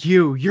like,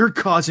 you're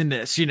causing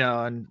this,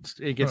 and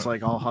it gets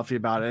like all huffy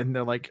about it, and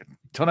they're like,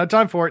 don't have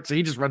time for it, so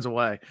he just runs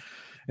away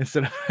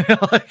instead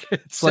of like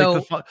it's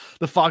so, like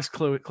the fog's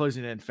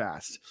closing in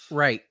fast.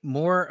 Right.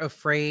 More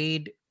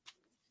afraid,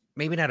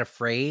 maybe not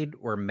afraid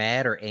or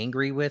mad or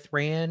angry with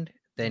Rand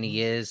than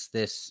he is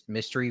this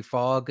mystery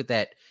fog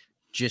that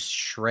just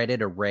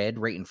shredded a red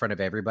right in front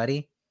of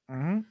everybody.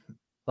 Mm-hmm.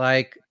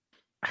 Like,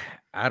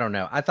 I don't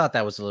know. I thought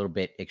that was a little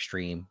bit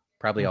extreme,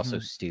 probably also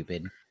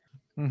stupid.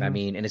 I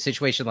mean, in a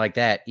situation like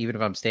that, even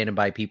if I'm standing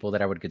by people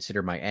that I would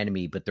consider my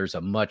enemy, but there's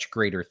a much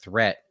greater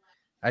threat,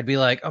 I'd be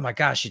like, oh my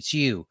gosh, it's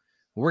you.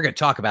 We're going to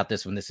talk about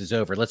this when this is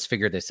over. Let's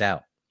figure this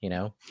out,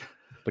 But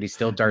he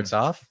still darts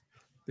off.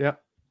 Yep.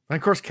 And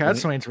of course,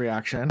 Cadsuane's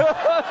reaction.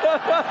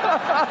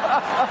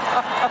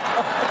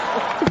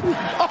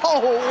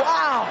 Oh,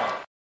 wow.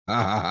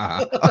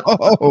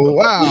 Oh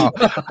wow.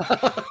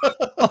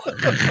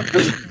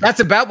 That's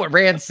about what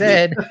Rand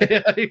said.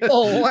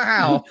 Oh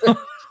wow.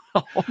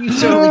 You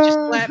totally just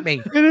slapped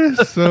me. It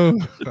is so.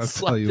 I'll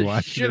Slap tell you the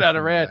why. shit out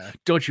of Rand.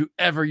 Don't you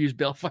ever use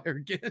Balefire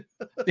again.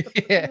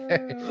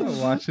 I'm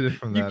watching it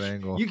from that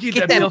angle. You keep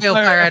Get that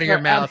Balefire out of your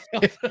mouth.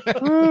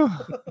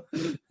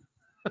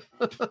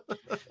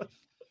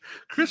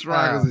 Chris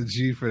Rock was a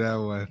G for that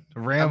one.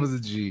 Rand was a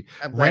G.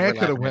 Rand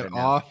could have went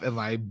off and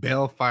like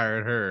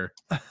Balefired her.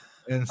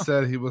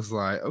 Instead, he was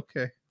like,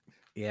 okay.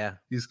 Yeah.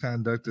 He's kind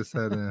of ducked his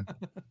head in.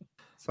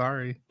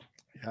 Sorry.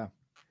 Yeah.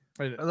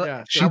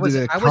 Yeah. She I was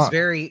did it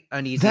very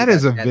uneasy. That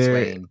is a about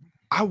very. Swain.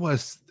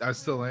 I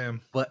still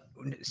am. But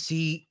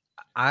see,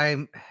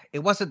 it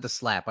wasn't the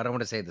slap. I don't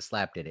want to say the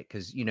slap did it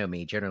because you know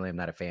me. Generally, I'm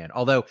not a fan.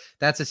 Although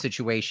that's a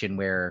situation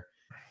where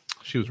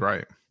She was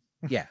right.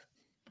 yeah,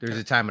 there's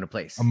a time and a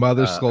place. A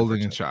mother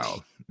scolding a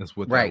child is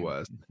what that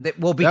was.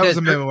 Well, That because was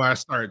the moment where I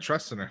started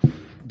trusting her.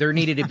 there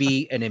needed to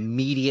be an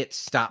immediate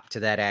stop to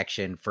that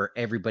action for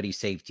everybody's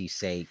safety's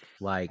sake.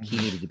 Like he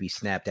needed to be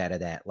snapped out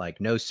of that.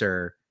 Like, no,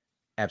 sir,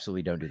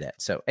 absolutely don't do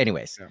that. So,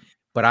 anyways,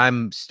 but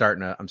I'm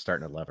starting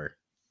to love her.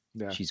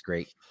 Yeah, she's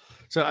great.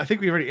 So I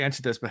think we already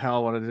answered this, but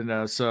Hal wanted to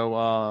know.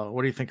 So,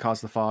 what do you think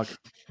caused the fog?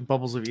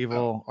 Bubbles of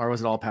evil, or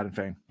was it all Pat and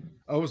Fane?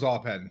 Oh, it was all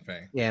Pat and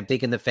Fane. Yeah, I'm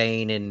thinking the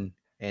Fane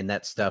and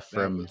that stuff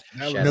from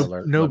Shadow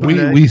Alert.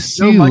 We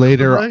see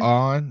later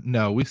on.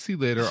 No, we see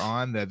later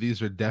on that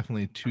these are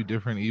definitely two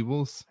different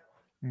evils.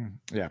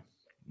 Yeah,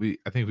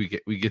 I think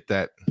we get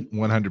that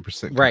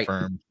 100% right.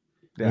 confirmed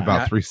in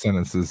about 3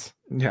 sentences.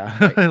 Yeah,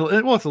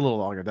 well, it's a little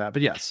longer than that,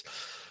 but yes.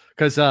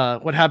 Because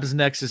what happens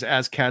next is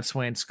as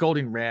Cadsuane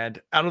scolding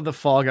Rand out of the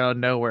fog, out of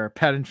nowhere,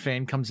 Pat and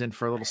Fane comes in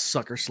for a little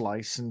sucker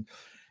slice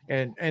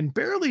and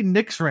barely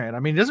nicks Rand. I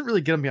mean, it doesn't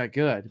really get him that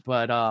good,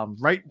 but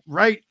right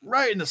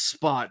in the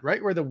spot,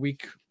 right where the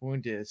weak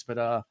wound is.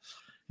 But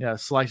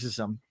slices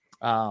him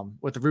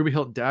with the Ruby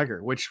Hilt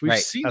dagger, which we've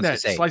seen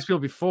that slice people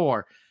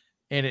before,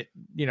 and it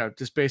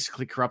just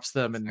basically corrupts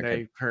them, and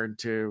they turn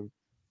to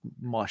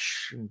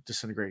mush and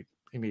disintegrate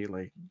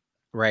immediately.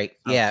 Right.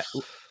 Yeah.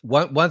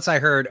 Once I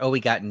heard, he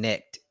got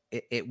nicked.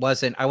 I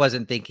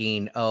wasn't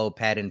thinking,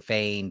 Pat and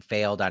Fane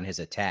failed on his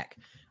attack.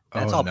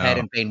 That's all Pat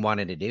and Fane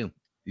wanted to do.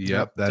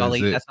 Yep.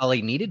 That's all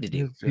he needed to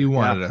do. He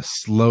wanted a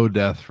slow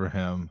death for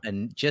him.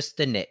 And just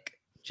the nick,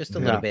 just a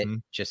little bit,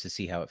 just to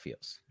see how it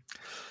feels.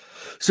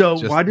 So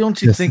why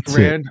don't you think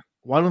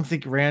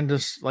Rand,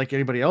 just like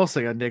anybody else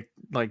that got nicked,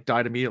 like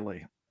died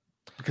immediately?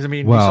 Because I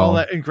mean, we saw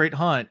that in Great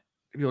Hunt,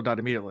 people died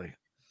immediately.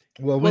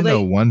 Well, we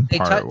know one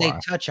part. They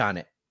touch on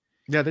it.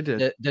 Yeah, they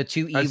did. The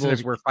two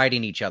evils were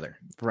fighting each other.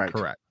 Right.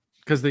 Correct.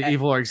 Because the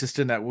evil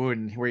existed in that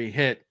wound where he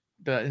hit.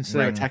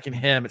 Instead of attacking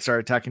him, it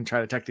started trying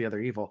to attack the other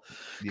evil.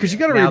 Because you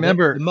got to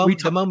remember,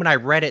 the moment I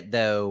read it,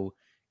 though,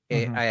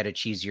 I had a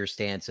cheesier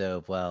stance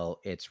of, well,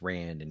 it's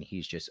Rand and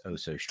he's just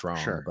so strong.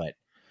 Sure. But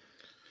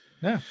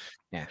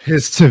yeah,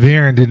 his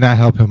ta'veren did not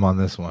help him on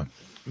this one.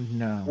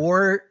 No.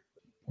 Or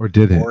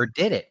did it? Or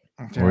did it?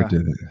 Or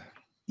did it?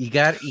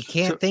 You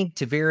can't think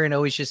Ta'Veren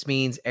always just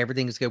means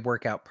everything's going to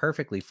work out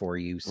perfectly for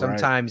you.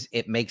 Sometimes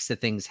it makes the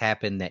things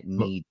happen that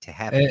need to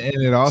happen.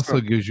 And it also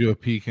gives you a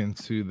peek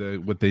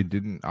into what they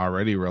didn't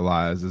already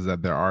realize is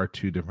that there are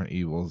two different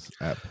evils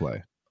at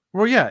play.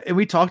 Well, yeah, and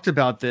we talked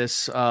about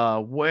this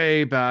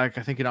way back,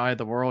 I think in Eye of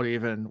the World,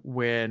 even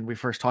when we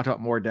first talked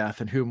about Mordeth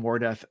and who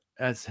Mordeth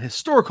as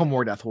historical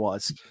Mordeth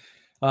was.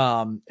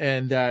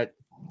 And that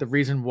the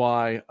reason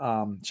why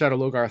Shadow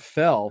Logarth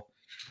fell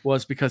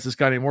was because this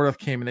guy named Mordeth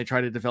came and they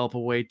tried to develop a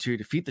way to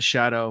defeat the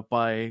Shadow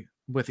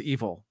with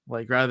evil.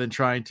 Like rather than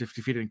trying to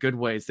defeat it in good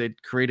ways, they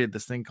created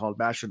this thing called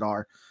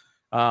Bashadar,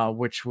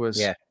 which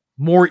was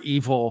more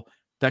evil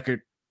that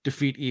could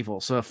defeat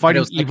evil. So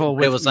fighting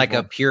evil it was like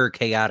a pure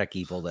chaotic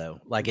evil though.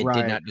 Like it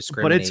did not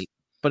discriminate.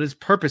 But its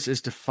purpose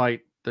is to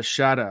fight the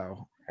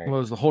Shadow. Right.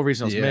 Was the whole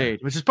reason it was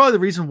made, which is probably the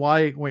reason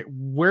why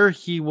where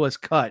he was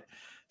cut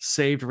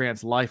saved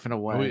Rand's life in a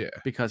way,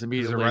 because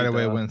immediately right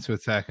away went to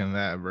attacking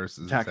that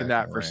versus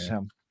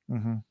him.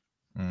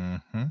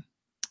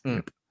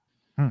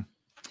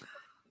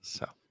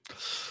 So,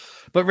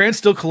 but Rand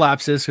still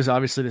collapses because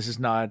obviously this is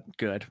not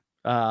good.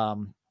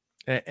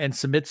 And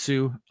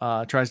Samitsu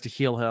tries to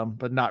heal him,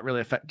 but not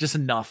really just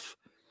enough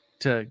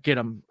to get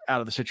him out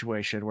of the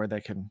situation where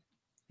they can,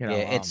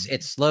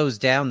 it slows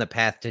down the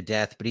path to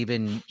death. But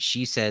even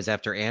she says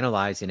after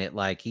analyzing it,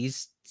 like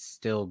he's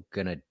still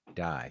gonna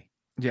die.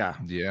 Yeah.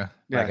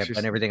 Like I've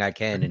done everything I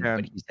can,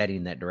 but he's heading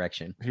in that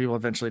direction. He will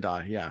eventually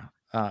die. Yeah.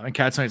 And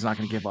Cadsuane's not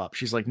going to give up.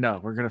 She's like, no,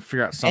 we're going to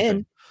figure out something.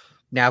 And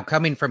now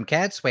coming from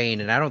Cadsuane,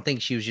 and I don't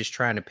think she was just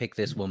trying to pick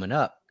this woman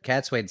up.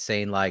 Cadsuane's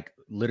saying like,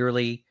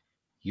 literally,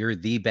 you're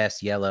the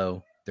best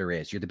yellow there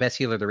is. You're the best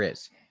healer there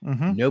is.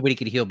 Mm-hmm. Nobody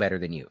could heal better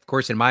than you. Of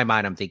course, in my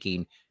mind, I'm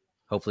thinking,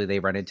 hopefully they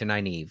run into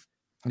Nynaeve.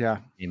 Yeah.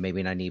 And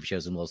maybe Nynaeve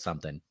shows them a little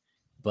something.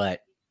 But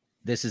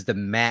this is the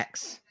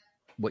max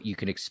what you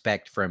can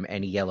expect from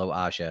any yellow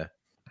Asha.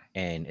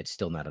 And it's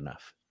still not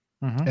enough.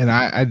 Mm-hmm. And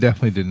I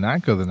definitely did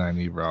not go the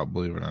Nynaeve route,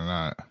 believe it or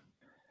not.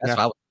 That's what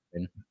I was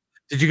thinking.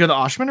 Did you go the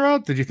Ashman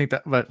route? Did you think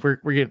that? But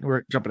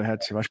we're jumping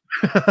ahead too much.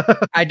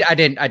 I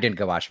didn't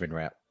go Ashman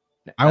route.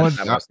 I went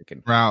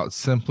the route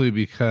simply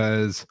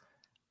because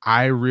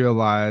I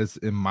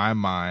realized in my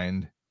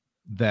mind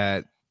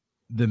that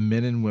the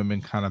men and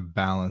women kind of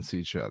balance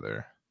each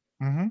other,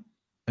 and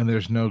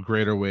there's no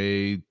greater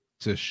way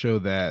to show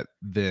that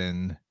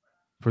than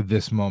for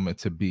this moment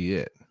to be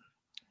it.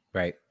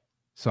 Right.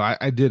 So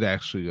I did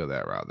actually go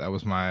that route. That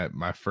was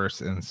my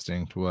first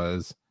instinct,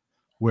 was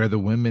where the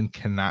women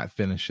cannot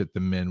finish it,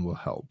 the men will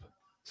help.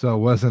 So it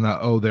wasn't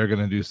they're going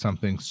to do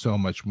something so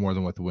much more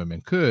than what the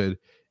women could.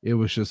 It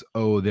was just,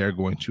 they're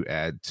going to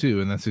add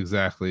too. And that's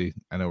exactly,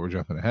 I know we're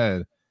jumping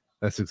ahead.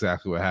 That's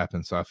exactly what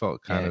happened. So I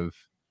felt kind of,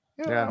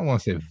 I don't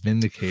want to say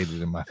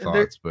vindicated in my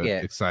thoughts, but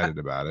excited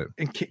about it.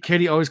 And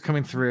Katie always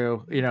coming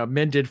through,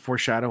 men did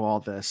foreshadow all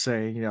this,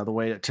 saying, the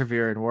way that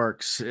Ta'Veren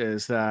works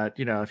is that,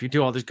 if you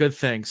do all these good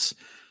things,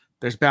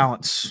 there's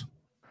balance.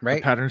 Right.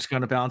 The pattern's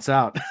going to balance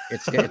out.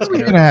 It's going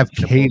to have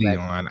Katie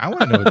on. I want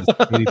to know what this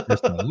Katie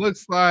person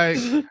looks like.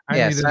 Sign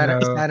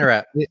her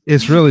up.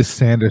 It's really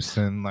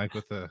Sanderson, like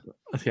with the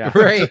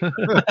right.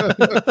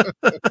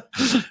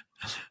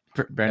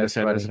 Brandon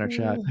Sanders in our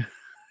chat.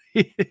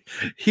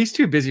 He's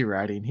too busy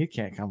writing. He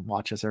can't come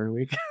watch us every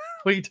week.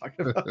 What are you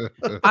talking about?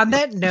 On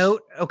that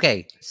note,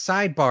 okay,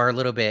 sidebar a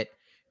little bit.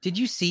 Did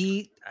you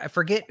see, I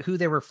forget who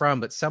they were from,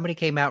 but somebody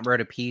came out and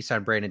wrote a piece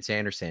on Brandon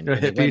Sanderson. And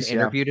they went and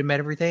interviewed him and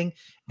everything.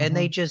 And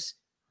they just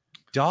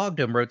dogged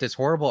him, wrote this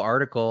horrible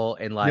article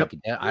and like,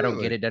 I don't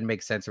get it, doesn't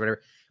make sense or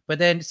whatever. But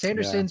then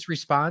Sanderson's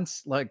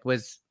response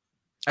was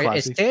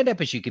as stand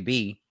up as you could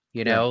be,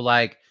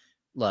 like,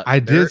 look. I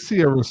did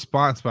see a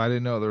response, but I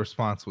didn't know the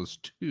response was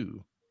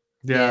two.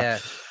 Yeah.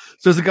 So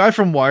there's a guy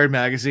from Wired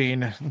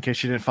magazine, in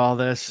case you didn't follow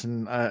this,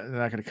 and I'm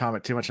not going to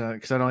comment too much on it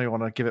because I don't even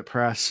want to give it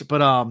press.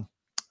 But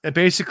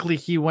basically,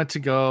 he went to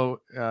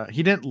go.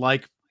 He didn't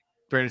like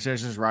Brandon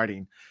Sanderson's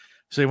writing,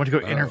 so he went to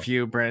go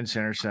interview Brandon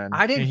Sanderson.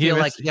 I didn't feel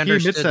like he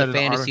understood the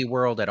fantasy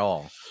world at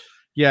all.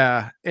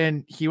 Yeah,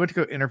 and he went to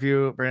go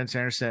interview Brandon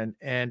Sanderson,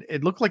 and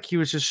it looked like he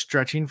was just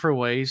stretching for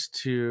ways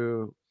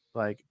to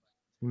like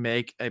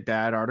make a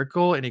bad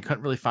article, and he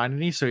couldn't really find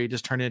any, so he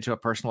just turned it into a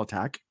personal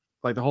attack.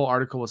 Like the whole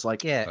article was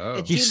like,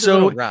 he's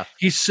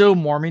so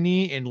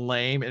Mormon-y and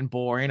lame and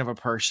boring of a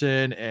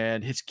person,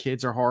 and his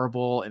kids are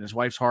horrible, and his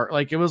wife's hard.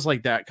 Like it was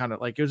like that kind of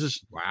like it was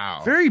just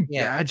very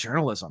bad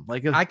journalism.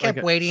 Like I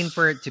kept waiting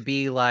for it to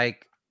be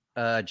like,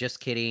 just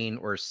kidding,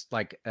 or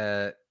like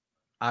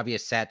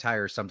obvious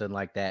satire or something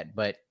like that.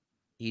 But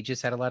he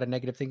just had a lot of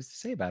negative things to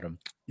say about him.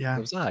 Yeah,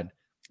 it was odd.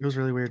 It was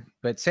really weird.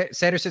 But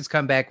Sanderson's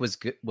comeback was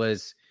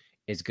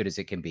as good as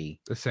it can be.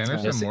 The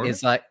Sanderson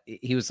is like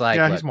he was like,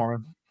 he's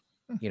Mormon.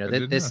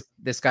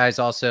 This guy's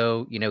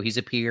also, he's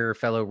a peer,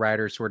 fellow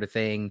writer sort of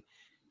thing.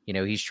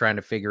 He's trying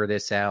to figure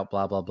this out,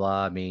 blah, blah,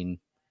 blah. I mean,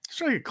 he's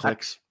trying to get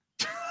clicks.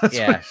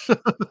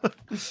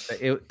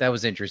 That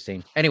was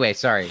interesting. Anyway,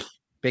 sorry.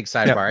 Big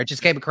sidebar. I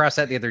just came across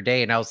that the other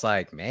day and I was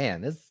like,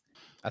 man,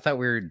 I thought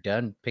we were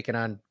done picking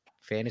on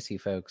fantasy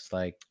folks.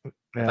 Like,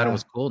 I thought it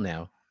was cool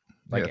now.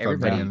 Like I thought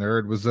being everybody. a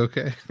nerd was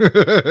okay.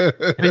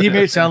 And he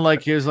made it sound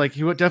like he was like,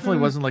 he definitely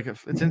wasn't like, it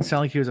didn't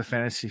sound like he was a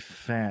fantasy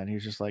fan. He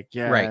was just like,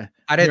 yeah, Right.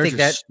 I didn't nerds think are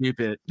that.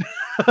 stupid.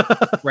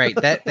 Right.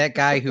 That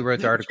guy who wrote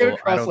the Came article,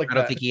 across I like don't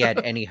that. think he had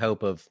any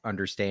hope of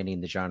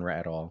understanding the genre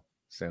at all.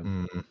 So,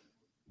 Mm,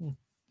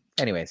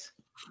 anyways,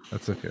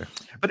 that's okay.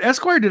 But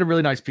Esquire did a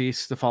really nice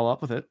piece to follow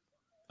up with it.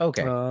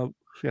 okay.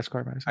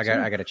 Esquire magazine. I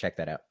So, got to check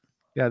that out.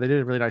 yeah, they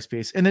did a really nice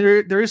piece, and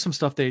there is some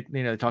stuff they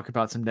talk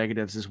about some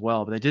negatives as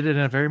well, but they did it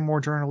in a very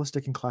more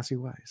journalistic and classy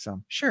way.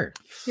 So Sure.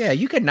 Yeah,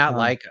 you could not Um,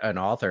 like an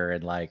author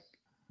and like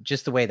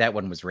just the way that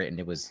one was written.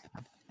 It was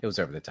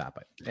over the top.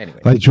 But anyway,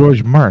 Like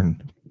George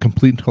Martin,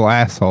 complete total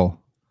asshole.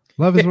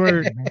 Love his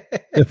word.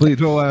 Complete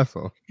total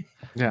asshole.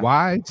 Yeah.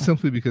 Why?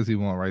 Simply because he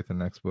won't write the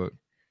next book.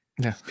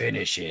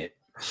 finish it.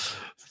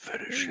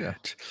 finish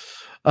it.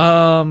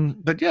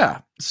 But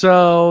yeah,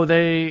 so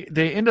they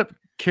end up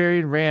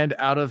carrying Rand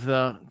out of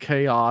the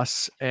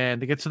chaos,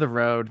 and they get to the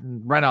road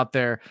and run out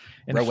there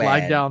and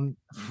flag Rowan. down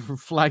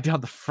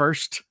the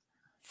first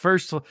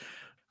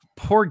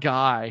poor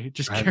guy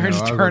just I carrying know,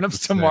 his I was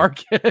turnips about to to say.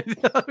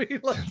 market. I mean,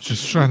 like,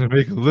 Just trying to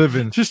make a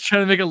living. just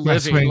trying to make a Matt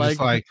living. Swain Like, just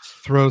like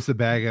throws the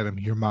bag at him.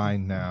 You're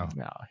mine now.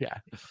 no, yeah.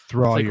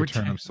 Throw all It's like, your we're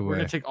ta- turnips We're away.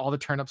 gonna take all the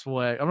turnips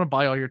away. I'm gonna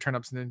buy all your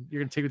turnips, and then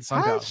you're gonna take me to Sun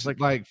I Palace. actually- Like,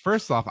 like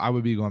first off, I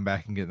would be going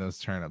back and getting those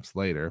turnips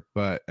later,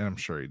 but and I'm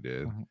sure he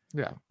did.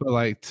 yeah, But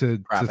like to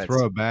Profits.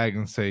 throw a bag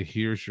and say,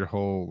 here's your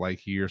whole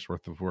like year's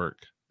worth of work,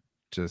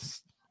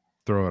 just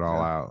throw it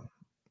all Yeah. out.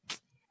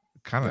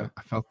 Kind of, Yeah.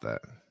 I felt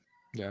that.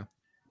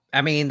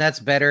 I mean, that's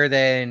better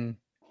than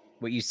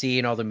what you see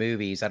in all the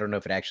movies. I don't know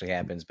if it actually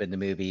happens, but in the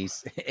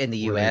movies in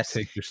the Where they US,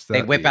 take your they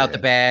stuff- whip out the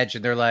yeah. badge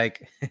and they're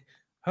like,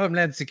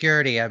 Homeland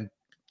Security, I'm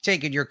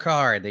taking your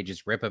car. And they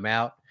just rip them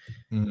out.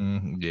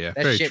 Yeah,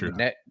 That very shit true.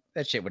 that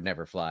shit would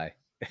never fly.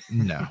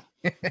 No,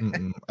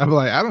 I'm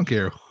like, I don't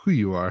care who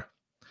you are.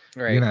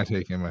 Right. You're not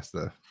taking my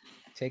stuff.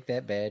 Take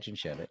that badge and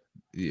shove it.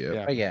 Yeah.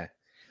 Yeah. But yeah.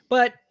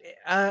 But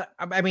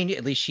I mean,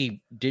 at least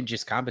she didn't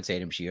just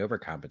compensate him, she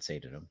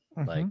overcompensated him.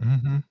 Like,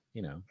 Mm-hmm.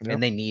 you know, Yep.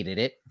 and they needed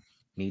it.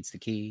 Needs the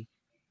key.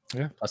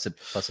 Yeah. Plus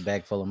a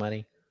bag full of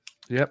money.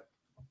 Yep.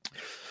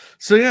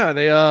 So yeah,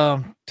 they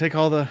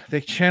they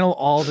channel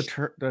all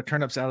the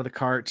turnips out of the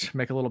cart,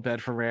 make a little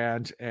bed for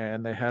Rand,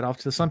 and they head off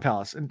to the Sun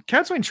Palace. And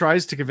Catswain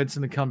tries to convince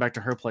him to come back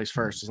to her place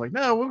first. It's like,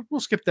 no, we'll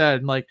skip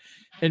that.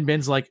 And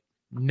Ben's like,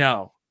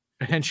 no.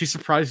 And she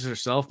surprises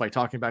herself by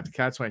talking back to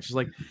Catswain. She's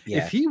like,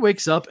 Yeah. if he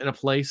wakes up in a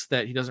place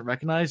that he doesn't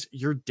recognize,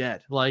 you're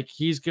dead. Like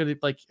he's gonna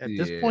at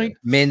this Yeah. point.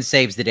 Min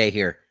saves the day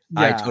here.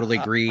 I Yeah, totally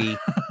agree.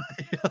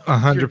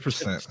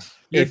 100%.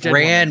 You're If dead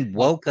Rand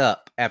woke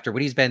up after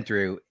what he's been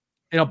through,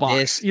 in a box,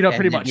 this pretty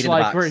and much in a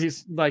like where box.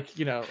 he's like,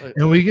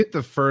 And we get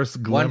the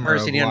first glimmer. one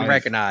person of, he didn't like,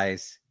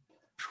 recognize.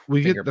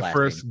 We finger get the blasting.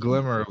 first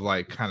glimmer of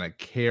like kind of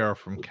care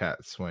from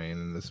Cat Swain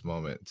in this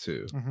moment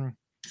too. Mhm.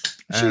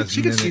 As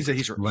She Min concedes that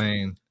he's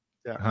explained-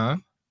 Yeah. Huh?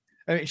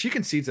 I mean, she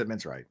concedes that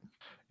Min's right.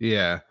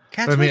 Yeah.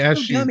 Cat's I mean, as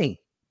so she's-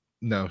 dummy.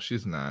 No,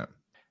 she's not.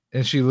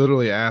 And she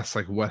literally asks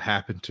like what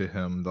happened to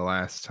him the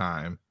last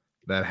time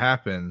that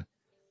happened.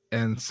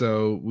 And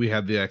so we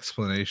had the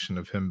explanation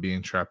of him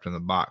being trapped in the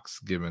box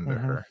given to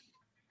Mhm. her.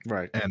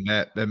 Right. And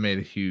that made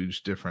a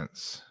huge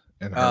difference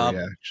in her Um,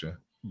 reaction.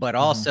 But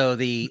also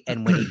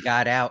and when he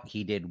got out,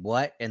 he did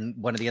what? And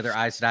one of the other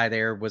Aes Sedai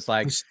there was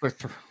like,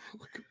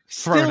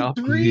 Throwing still up.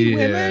 3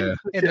 women,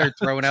 Yeah. and they're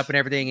throwing up and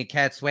everything. And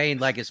Cat Swain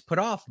like is put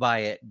off by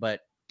it,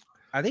 but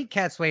I think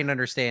Cat Swain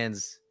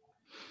understands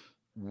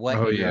what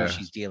Oh, yeah.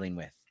 she's dealing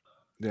with.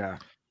 Yeah.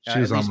 She At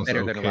was least almost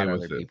better than a okay lot of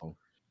with other it. people.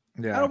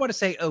 Yeah. I don't want to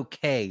say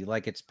okay,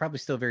 like it's probably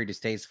still very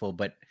distasteful,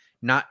 but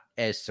not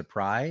as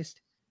surprised.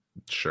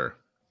 Sure.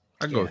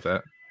 I go Yeah. with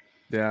that.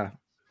 Yeah.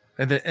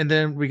 And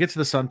then we get to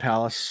the Sun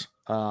Palace.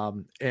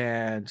 And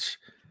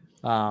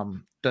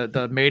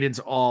the maidens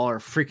all are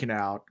freaking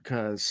out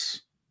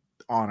because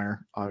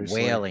honor,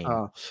 obviously. Wailing.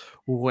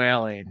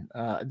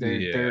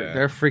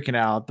 They're freaking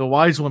out. The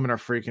wise women are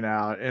freaking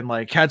out, and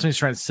like Catswain's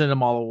trying to send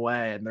them all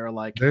away, and they're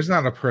like, There's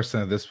not a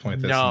person at this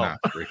point that's No. not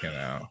freaking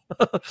out.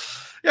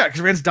 yeah,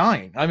 because Rand's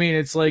dying. I mean,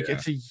 it's like Yeah.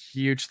 it's a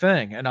huge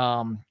thing, and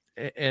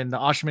the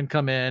Ashmen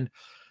come in.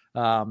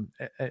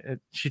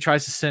 She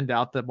tries to send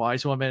out the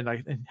wise woman,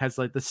 and has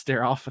like the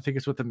stare off. I think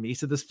it's with the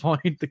Mies at this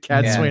point. The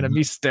Catswain and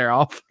Mies stare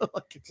off.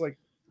 It's like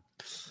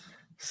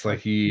It's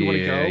like, You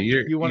wanna go?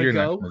 you're, You wanna you're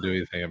go? not going to do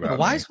anything about The it.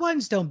 wise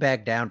ones don't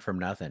back down from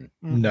nothing.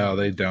 No,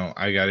 they don't.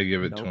 I got to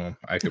give it to Nope. them.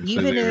 I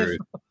completely Even agree.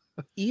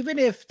 Even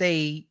if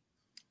they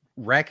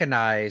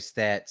recognize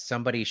that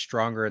somebody's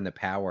stronger in the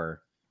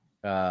power,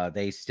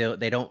 they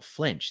don't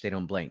flinch. They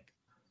don't blink.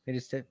 They're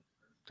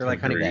like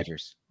honey Agreed.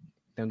 badgers.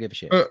 They don't give a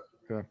shit.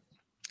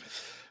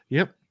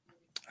 Yep.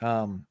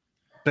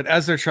 But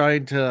as they're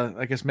trying to,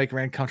 I guess, make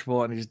Rand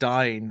comfortable and he's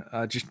dying,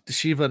 just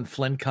Shiva and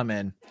Flynn come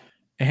in,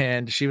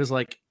 and she was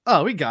like,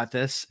 "Oh, we got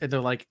this," and they're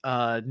like,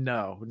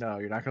 no,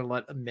 you're not gonna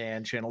let a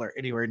man channel her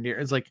anywhere near."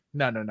 It's like,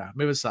 no,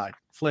 move aside.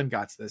 Flynn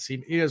got this.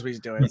 He knows what he's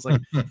doing. It's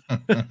like,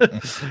 and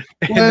then-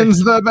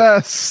 Flynn's the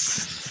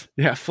best.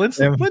 yeah, Flynn's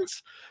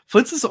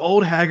Flint's this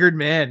old haggard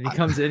man. He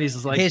comes in, he's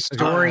just like His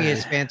story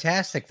is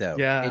fantastic, though.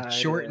 Yeah, it's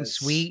short and is.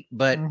 sweet,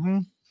 but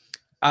Mhm.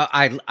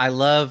 I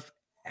love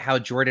how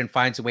Jordan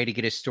finds a way to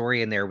get his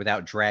story in there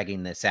without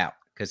dragging this out,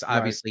 because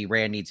obviously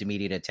Rand needs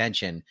immediate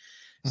attention.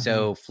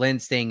 So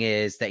Flynn's thing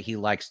is that he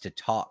likes to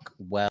talk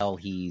while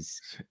he's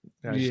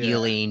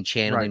healing,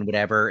 channeling,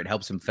 whatever. It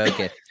helps him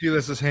focus. He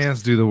lets his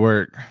hands do the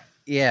work.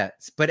 Yeah,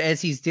 but as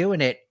he's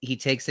doing it, he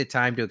takes the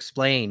time to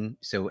explain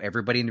so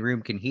everybody in the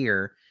room can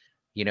hear,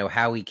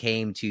 how he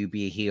came to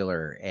be a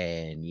healer,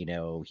 and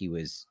he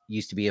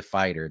used to be a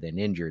fighter, then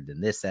injured,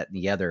 then this, that, and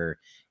the other,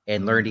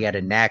 and learned he had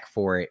a knack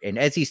for it. And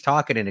as he's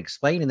talking and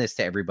explaining this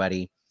to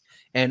everybody,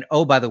 and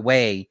oh, by the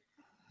way,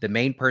 the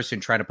main person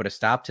trying to put a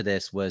stop to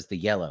this was the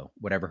Yellow,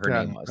 whatever her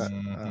name was.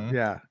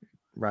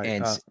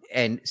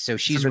 And so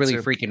she's really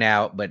freaking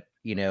out, but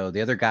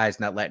the other guy's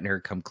not letting her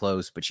come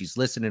close, but she's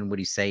listening to what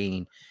he's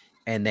saying.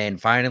 And then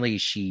finally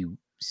she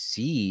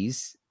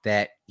sees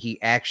that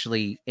he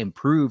actually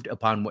improved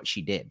upon what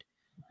she did.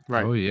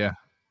 Right. Oh yeah.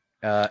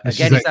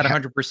 Again, he's not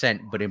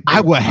 100%, but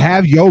I will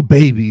have your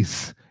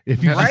babies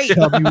if you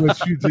tell me what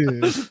you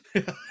did.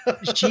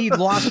 She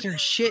lost her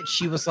shit.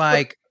 She was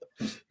like,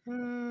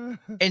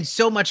 and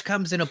so much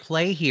comes into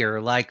play here.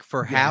 Like,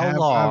 for how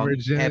long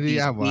have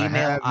these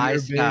female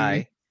Ice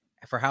Guy,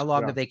 for how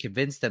long have they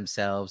convinced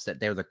themselves that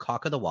they're the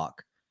cock of the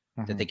walk,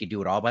 that they can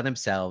do it all by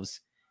themselves,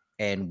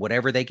 and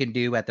whatever they can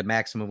do at the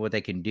maximum of what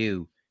they can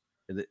do,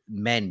 the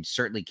men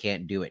certainly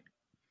can't do it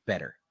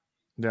better.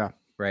 Yeah.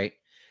 Right.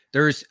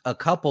 There's a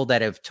couple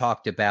that have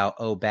talked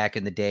about, back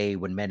in the day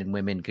when men and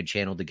women could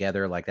channel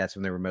together, like that's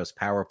when they were most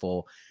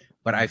powerful.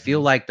 But I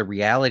feel like the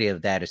reality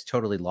of that is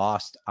totally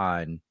lost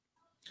on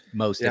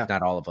most, if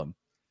not all of them.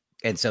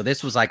 And so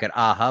this was like an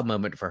aha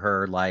moment for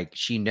her. Like,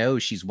 she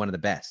knows she's one of the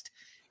best,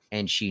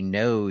 and she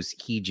knows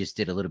he just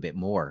did a little bit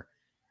more.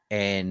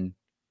 And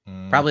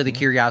probably the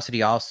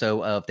curiosity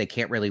also of they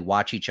can't really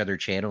watch each other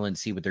channel and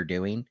see what they're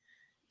doing.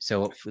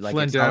 So like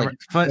Flynn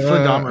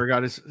Dahmer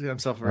got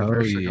himself a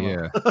reverse.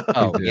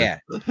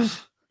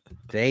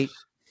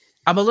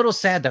 I'm a little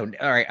sad though.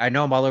 All right, I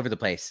know I'm all over the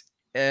place.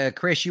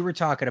 Chris, you were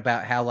talking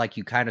about how like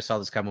you kind of saw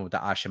this coming with the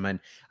Ashaman.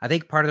 I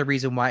think part of the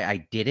reason why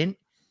I didn't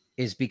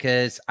is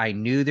because I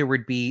knew there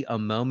would be a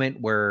moment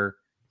where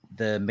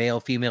the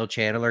male-female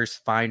channelers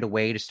find a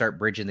way to start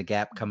bridging the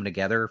gap, coming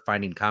together,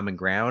 finding common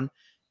ground,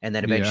 and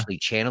then eventually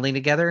channeling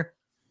together.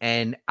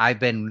 And I've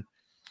been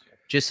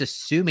just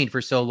assuming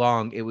for so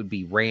long it would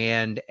be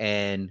Rand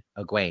and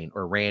Egwene,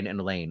 or Rand and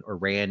Elaine, or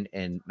Rand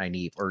and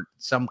Nynaeve, or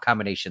some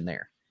combination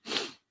there.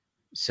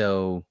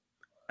 So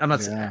I'm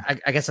not. Yeah.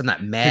 I guess I'm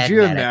not mad.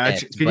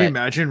 Could you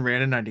imagine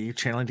Rand and Nynaeve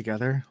channeling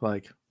together?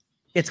 Like,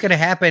 it's going to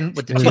happen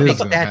with the two big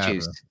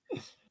statues.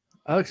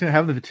 Oh, it's going to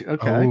happen.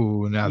 Okay.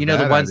 Oh, now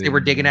the ones they were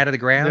digging out of the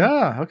ground.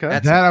 Yeah. Okay.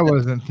 That I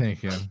wasn't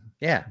thinking.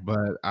 Yeah,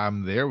 but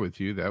I'm there with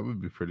you. That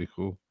would be pretty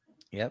cool.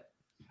 Yep.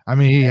 I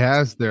mean, he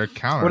has their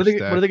counter. What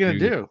are they going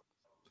to do?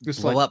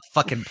 Just blow up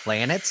fucking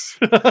planets?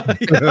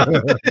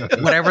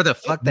 Whatever the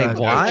fuck they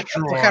want?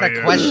 What kind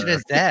of question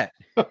is that?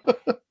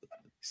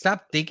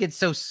 Stop thinking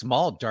so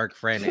small, dark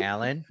friend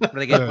Alan. What are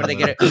they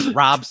going to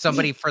rob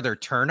somebody for their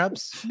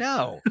turnips?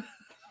 No.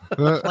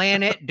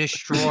 Planet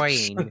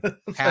destroying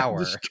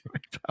power.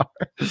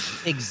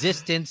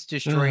 Existence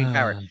destroying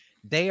power.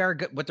 They are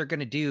what they're going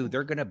to do.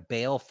 They're going to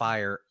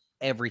balefire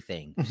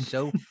everything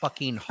so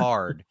fucking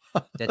hard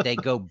that they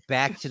go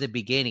back to the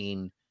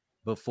beginning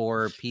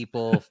before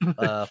people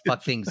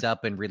fuck things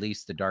up and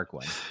release the Dark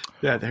One.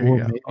 Yeah, there you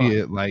go. Maybe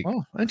it like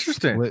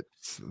interesting.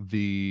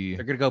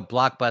 They're gonna go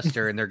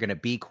blockbuster and they're gonna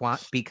be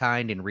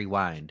kind and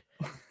rewind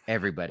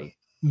everybody.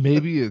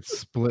 Maybe it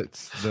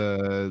splits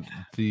the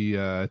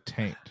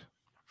taint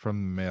from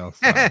the male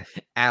side.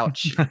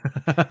 Ouch.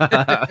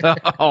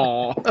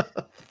 Oh,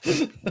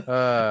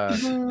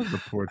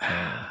 the poor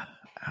taint.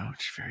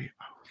 Ouch, very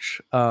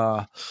ouch.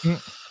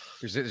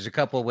 There's a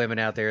couple of women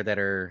out there that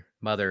are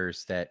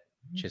mothers that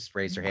just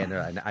raise their hand.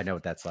 I know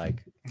what that's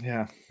like.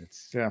 Yeah.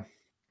 Yeah.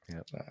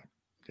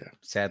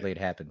 Sadly, it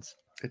happens.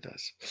 It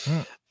does.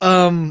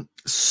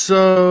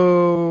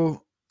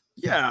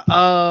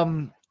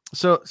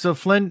 So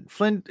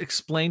Flynn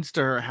explains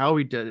to her how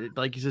he did it.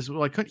 Like, he says,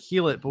 well, I couldn't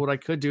heal it, but what I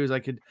could do is I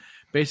could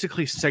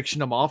basically section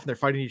them off, and they're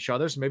fighting each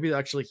other. So maybe they'll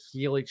actually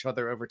heal each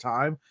other over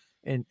time,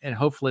 and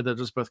hopefully they'll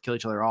just both kill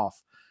each other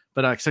off.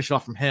 But I section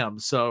off from him,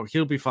 so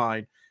he'll be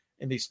fine.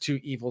 And these two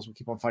evils will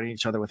keep on fighting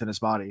each other within his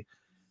body.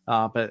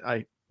 But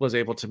I was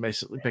able to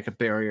basically make a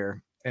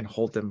barrier and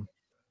hold them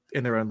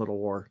in their own little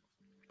war,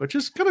 which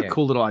is kind of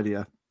cool little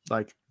idea.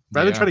 Like,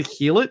 rather than try to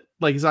heal it,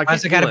 like, he's like,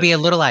 it's got to be a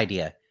little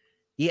idea.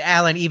 Yeah,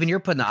 Alan, even you're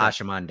putting the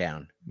Ashaman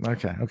down.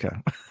 Okay.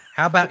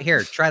 How about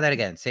here? Try that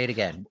again. Say it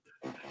again.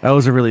 That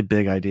was a really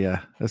big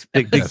idea. That's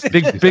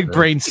big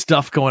brain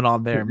stuff going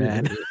on there,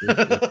 man.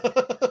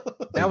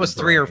 That was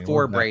 3 or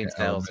 4 brain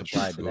cells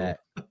applied to that.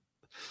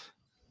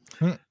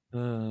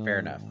 Fair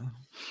enough.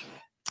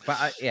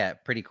 But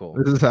pretty cool.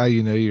 This is how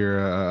you know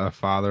you're a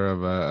father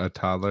of a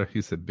toddler. He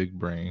said big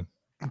brain.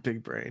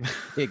 Big brain.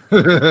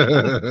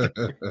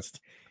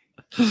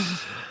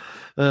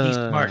 He's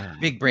smart.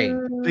 Big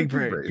brain. Big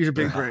brain. He's a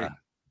big brain.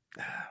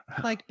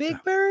 Like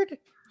Big Bird?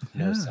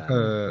 No,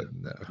 son.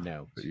 No,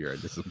 No. you're a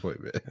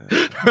disappointment.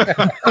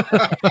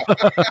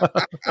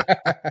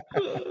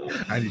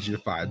 I need you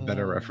to find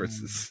better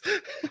references.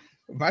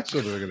 My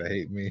children are gonna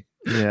hate me.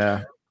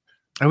 Yeah.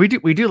 And we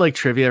do like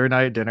trivia every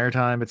night at dinner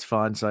time. It's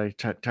fun. So I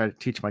try to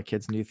teach my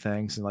kids new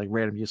things and like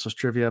random useless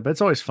trivia, but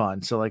it's always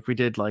fun. So like we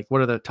did like,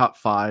 what are the top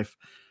 5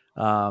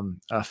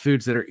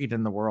 foods that are eaten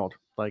in the world?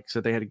 Like,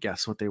 so they had to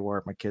guess what they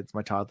were. My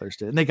toddlers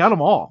did, and they got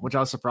them all, which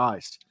I was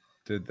surprised.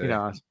 Did they? You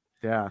know,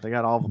 yeah, they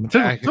got all of them. It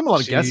took them a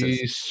lot of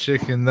guesses.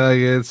 Chicken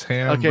nuggets,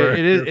 hamburger.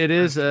 Okay, it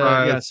is.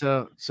 Yeah,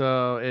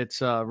 so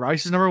it's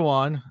rice is number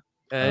 1,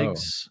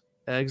 eggs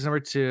number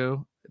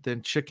 2,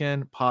 then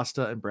chicken,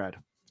 pasta, and bread.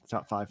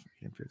 Top 5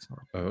 Indian foods in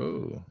the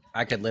world. Oh,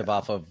 I could live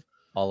off of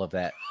all of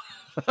that.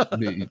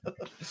 Yeah,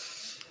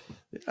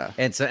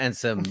 And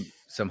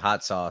some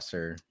hot sauce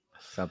or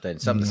something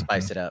to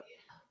spice it up.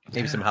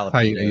 Maybe some how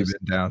you jalapenos.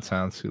 been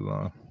downtown too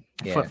long?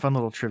 Yeah. fun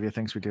little trivia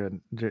things we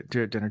do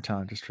at dinner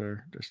time, just to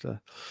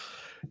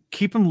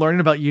keep them learning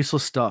about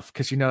useless stuff.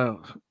 Because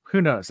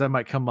who knows, that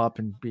might come up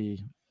and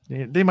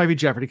they might be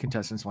Jeopardy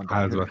contestants one day.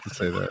 I was about to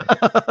say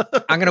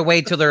that. I'm gonna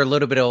wait till they're a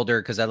little bit older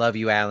because I love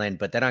you, Alan.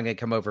 But then I'm gonna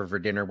come over for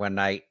dinner one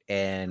night,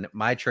 and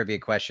my trivia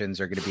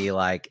questions are gonna be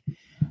like,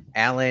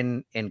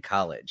 Alan in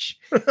college,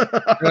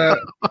 or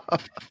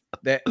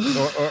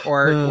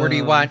do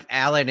you want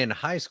Alan in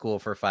high school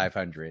for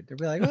 500? They'll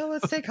be like, well,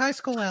 let's take high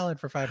school Alan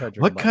for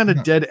 500. What kind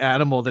of dead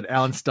animal did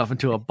Alan stuff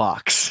into a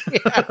box?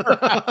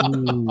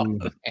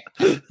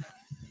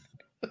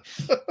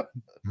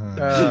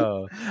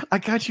 Oh, I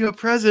got you a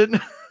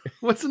present.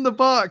 What's in the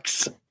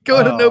box? Go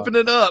ahead and open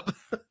it up.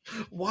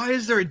 Why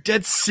is there a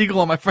dead seagull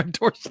on my front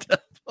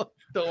doorstep?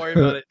 Don't worry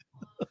about it.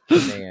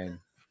 man.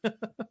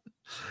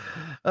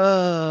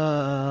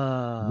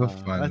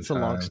 That's a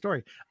long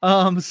story.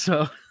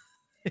 So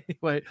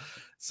anyway,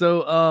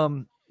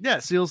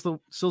 seals the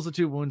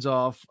 2 wounds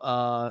off.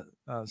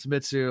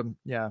 Zenitsu,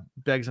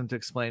 begs him to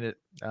explain it.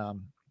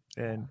 It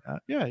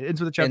ends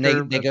with a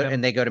chapter.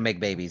 And they go to make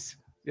babies.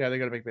 Yeah, they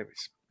got to make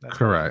babies. That's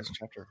correct.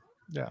 Chapter.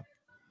 Yeah.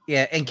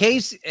 Yeah, in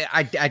case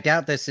I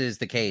doubt this is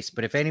the case,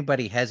 but if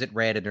anybody hasn't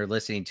read and they're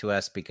listening to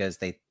us because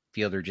they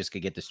feel they're just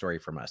gonna get the story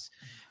from us,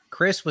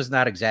 Chris was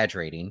not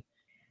exaggerating.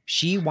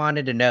 She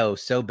wanted to know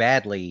so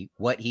badly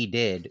what he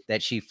did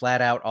that she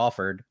flat out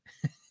offered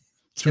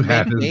to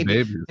make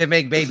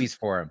babies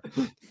for him.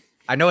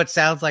 I know it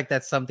sounds like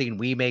that's something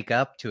we make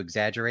up to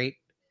exaggerate,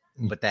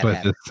 but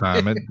happened. This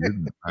time it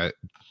didn't.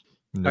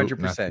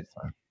 100%.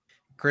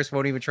 Chris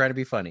won't even try to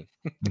be funny.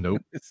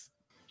 Nope.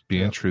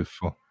 Being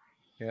truthful.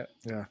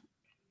 Yeah.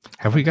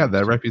 Have we got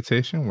that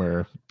reputation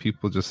where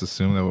people just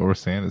assume that what we're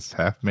saying is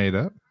half made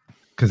up?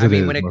 Because I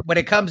mean, when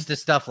it comes to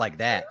stuff like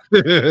that,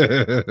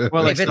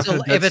 well,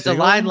 if it's a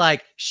line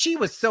like she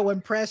was so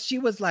impressed, she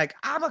was like,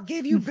 "I'm gonna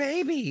give you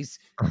babies."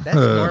 That's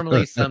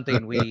normally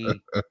something we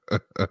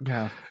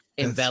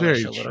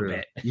embellish a little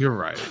bit. You're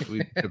right.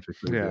 We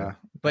typically do.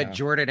 But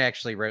Jordan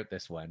actually wrote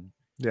this one.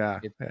 Yeah.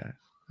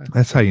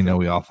 That's how you know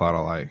we all thought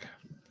alike.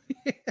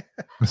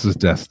 This is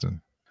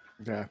destined.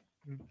 Yeah.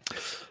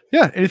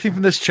 Anything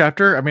from this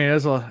chapter? I mean,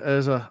 there's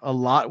a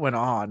lot went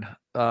on,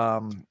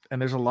 and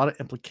there's a lot of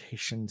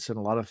implications and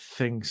a lot of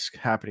things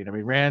happening. I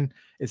mean, Rand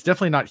is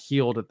definitely not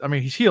healed. I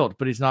mean, he's healed,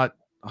 but he's not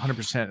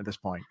 100% at this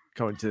point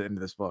going to the end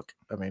of this book.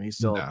 I mean, he's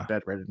still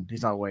bedridden.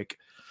 He's not awake.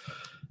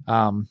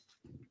 I'm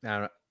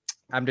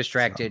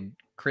distracted.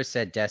 Chris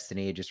said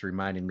Destiny. It just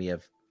reminded me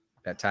of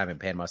that time in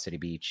Panama City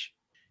Beach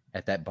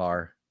at that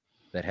bar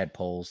that had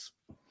poles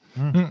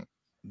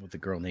with a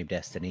girl named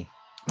Destiny.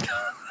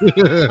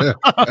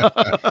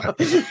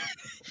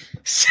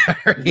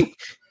 Sorry.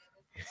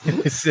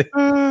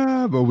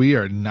 But we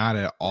are not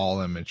at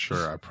all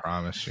immature, I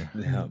promise you.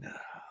 No,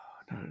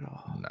 not at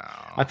all. No.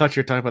 I thought you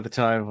were talking about the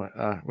time.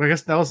 Well, I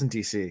guess that was in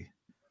DC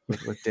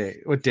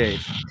with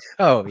Dave.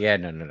 Oh yeah,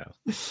 no.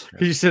 Because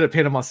you said at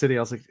Panama City,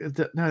 I was like,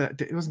 no,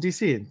 it was in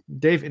DC. And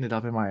Dave ended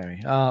up in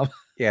Miami.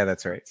 Yeah,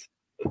 that's right.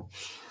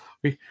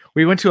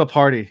 We went to a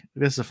party.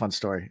 This is a fun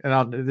story,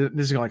 and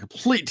this is going like a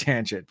complete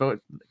tangent. But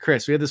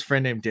Chris, we had this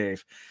friend named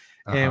Dave,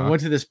 and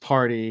went to this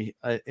party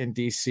in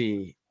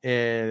DC.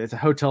 And it's a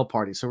hotel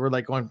party, so we're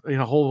like going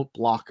a whole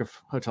block of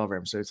hotel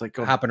rooms. So it's like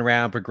hopping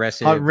around,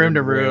 progressive, room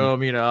to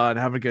room, and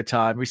having a good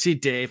time. We see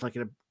Dave like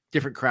in a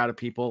different crowd of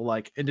people,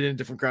 and in a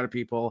different crowd of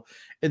people,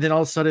 and then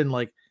all of a sudden,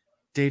 like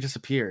Dave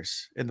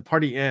disappears, and the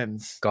party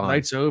ends. Gone.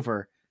 Night's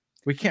over.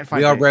 We can't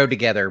find. We all Dave. rode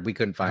together. We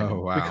couldn't find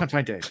him. Wow. We couldn't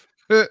find Dave.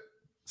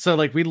 So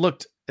we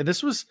looked, and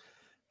this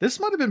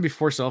might have been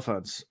before cell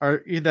phones.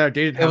 Or either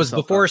Dave didn't have it was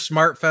before phone.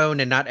 Smartphone,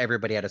 and not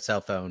everybody had a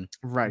cell phone.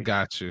 Right.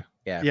 Got you.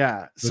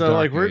 Yeah. So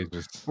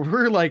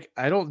we're like,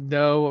 I don't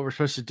know what we're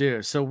supposed to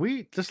do. So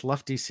we just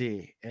left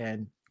DC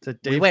and Dave,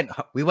 we went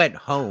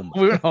home.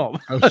 We went home.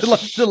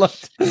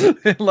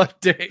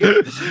 left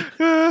Dave.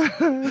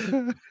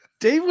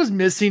 Dave was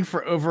missing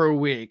for over a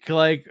week.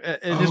 And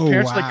his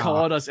parents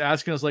called us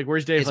asking us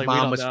where's Dave? His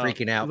mom was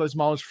freaking out. His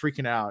mom was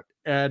freaking out.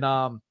 And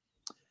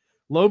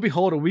Lo and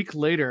behold, a week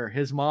later,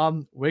 his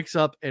mom wakes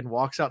up and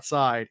walks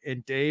outside,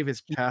 and Dave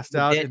is passed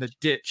out in the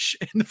ditch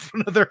in the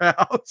front of their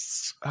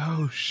house.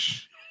 Oh,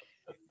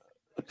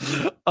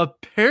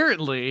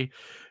 Apparently,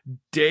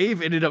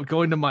 Dave ended up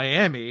going to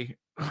Miami.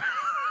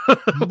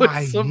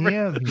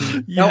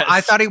 Miami. No, I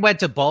thought he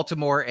went to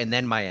Baltimore and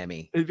then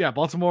Miami. Yeah,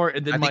 Baltimore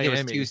and then I think Miami.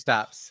 it was 2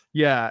 stops.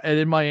 Yeah, and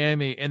then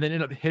Miami, and then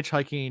ended up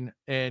hitchhiking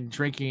and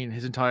drinking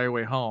his entire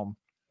way home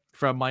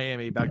from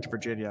Miami back to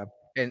Virginia.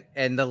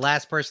 And the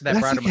last person that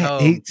brought him like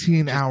home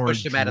 18 just hours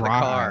pushed him out of the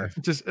car.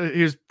 Just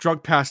he was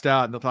drunk, passed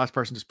out, and the last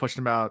person just pushed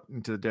him out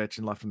into the ditch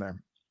and left him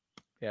there.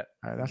 Yeah,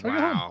 all right, that's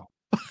wow.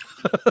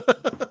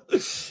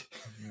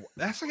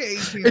 That's like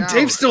 18 and hours.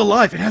 Dave's still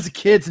alive and has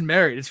kids and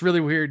married. It's really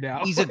weird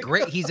now. He's a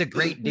great dude. He's a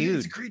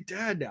great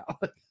dad now.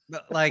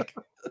 Like,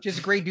 just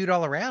a great dude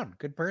all around.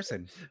 Good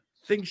person.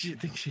 Think you.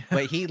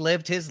 But he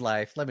lived his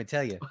life. Let me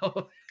tell you.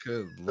 Oh,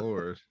 good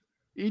Lord,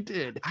 he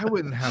did. I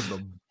wouldn't have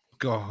the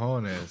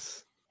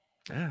cojones.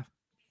 Yeah.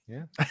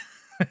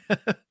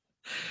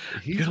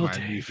 He's my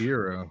new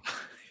hero.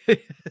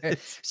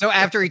 So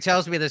after he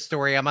tells me this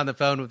story, I'm on the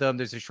phone with him.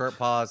 There's a short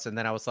pause, and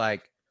then I was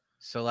like,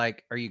 "So,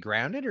 like, are you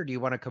grounded, or do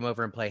you want to come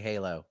over and play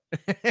Halo?"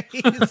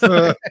 He's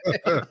like,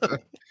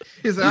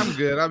 "I'm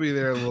good. I'll be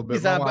there a little bit.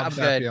 He's like, I'm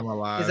good. I'm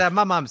alive." He's like,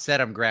 "My mom said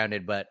I'm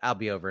grounded, but I'll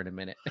be over in a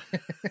minute."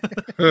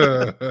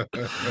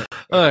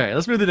 All right,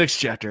 let's move to the next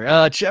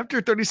chapter. Chapter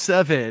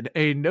 37,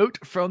 A Note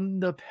from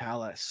the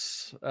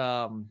Palace.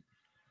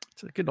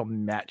 It's a good old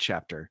Matt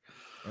chapter.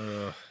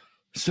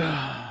 So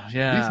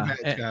yeah, these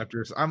Matt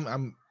chapters. I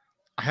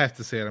have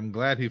to say it. I'm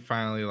glad he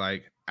finally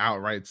like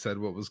outright said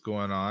what was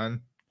going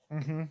on,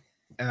 and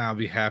I'll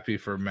be happy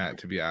for Matt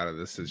to be out of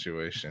this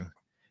situation.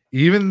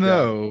 Even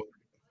though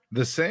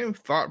the same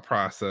thought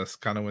process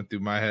kind of went through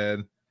my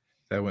head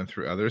that went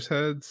through others'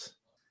 heads,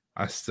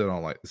 I still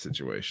don't like the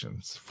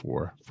situations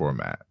for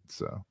Matt.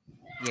 So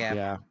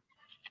yeah.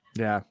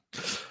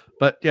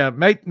 But yeah,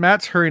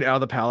 Matt's hurried out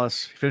of the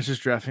palace. He finishes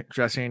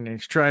dressing, and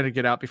he's trying to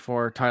get out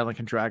before Tylan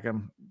can drag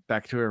him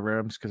back to her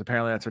rooms, because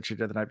apparently that's what she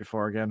did the night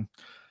before again.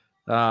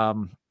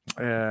 And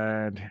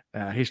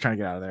he's trying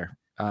to get out of there.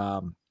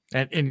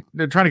 And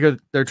they're trying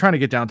to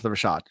get down to the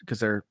Rashad,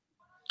 because they're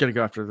going to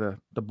go after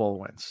the bull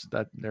wins.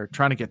 That they're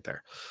trying to get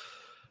there.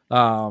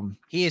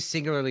 He is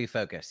singularly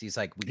focused. He's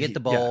like, we get the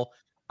bowl.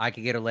 I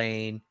could get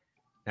Elaine,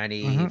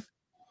 Nynaeve,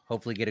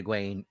 hopefully get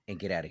Egwene, and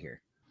get out of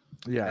here.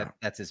 Yeah,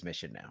 that's his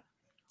mission now.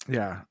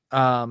 Yeah.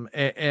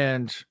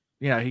 And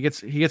he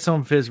gets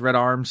some of his red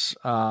arms,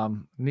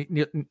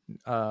 Nielsen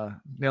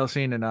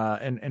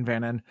and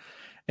Vannon,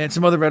 and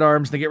some other red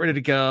arms. They get ready to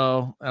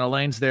go, and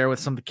Elaine's there with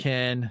some of the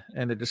kin,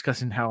 and they're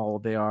discussing how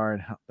old they are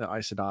and how the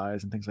Aes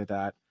Sedais and things like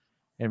that,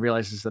 and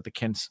realizes that the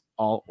kin's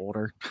all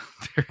older.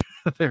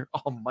 they're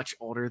all much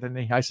older than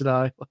the Aes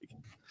Sedai.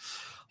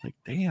 Like,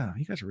 damn,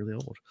 you guys are really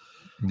old.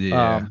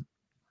 Yeah.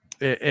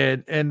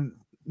 And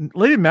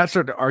Lady and Matt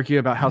started to argue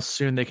about how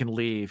soon they can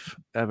leave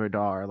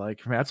Eberdar.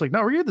 Like, Matt's like,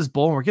 no, we're getting this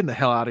bull and we're getting the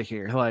hell out of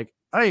here. Like,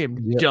 I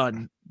am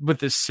done with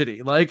this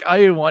city. Like,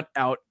 I want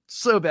out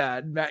so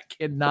bad. Matt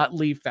cannot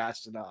leave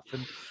fast enough.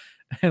 And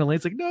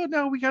Elaine's like,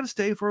 no, we got to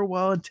stay for a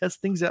while and test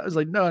things out. I was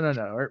like, no.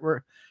 We're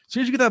as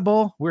soon as you get that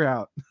bull, we're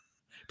out.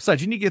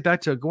 Besides, you need to get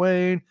back to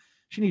Egwene.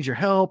 She needs your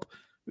help.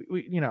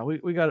 We got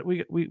to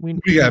move.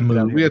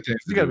 We got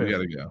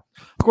to go.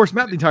 Of course,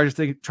 Matt the entire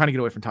thing trying to get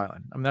away from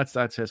Tylan. I mean,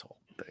 that's his whole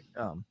thing.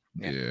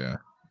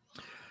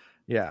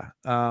 Yeah.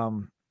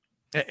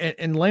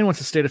 And Lane wants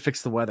to stay to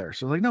fix the weather.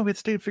 So like, no, we have to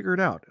stay to figure it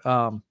out.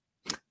 And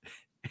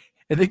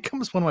then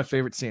comes one of my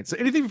favorite scenes. So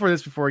anything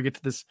before I get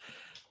to this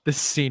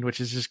scene, which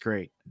is just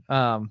great.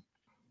 Now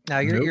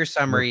your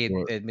summary,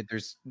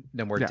 there's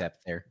no more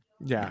depth there.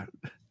 Yeah.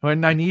 When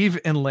Nynaeve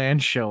and Lan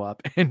show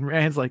up, and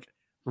Matt's like,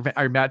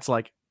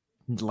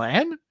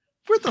 Lan?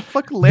 Where the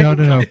fuck Lan?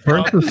 No.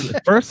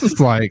 First it's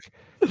like,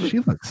 she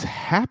looks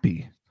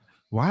happy.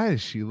 Why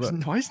is she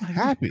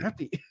happy?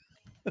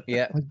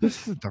 Yeah, like,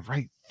 this is the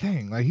right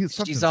thing. Like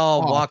she's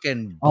all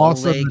walking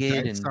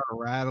bow-legged and start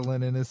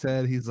rattling in his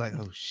head. He's like,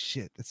 oh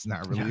shit, that's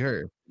not really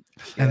her.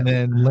 Yeah. And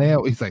then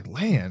Lan, he's like,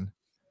 Lan,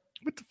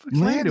 what the fuck?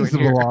 Lan doesn't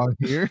belong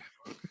here.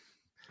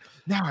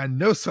 Now I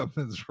know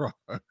something's wrong.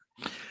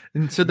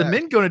 And so the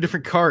men go in a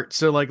different cart.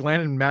 So like Lan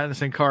and Matt in the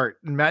same cart,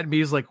 and Matt and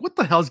me is like, what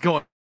the hell's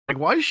going on? Like,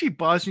 why is she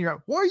bossing you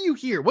around? Why are you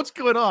here? What's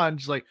going on?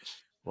 She's like,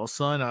 well,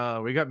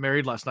 son, we got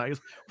married last night.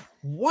 Goes,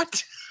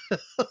 what?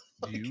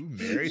 You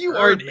married? You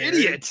are an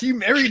idiot. You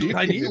married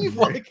Nynaeve.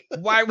 Like,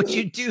 why would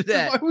you do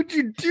that? Why would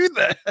you do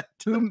that?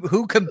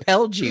 Who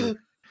compelled you?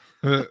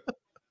 The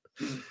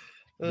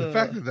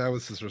fact that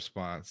was his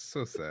response,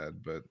 so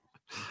sad, but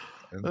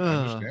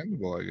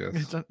understandable, I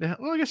guess.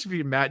 Well, I guess if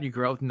you're Matt and you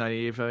grow up with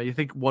Nynaeve, you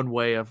think one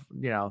way of,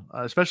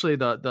 especially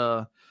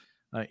the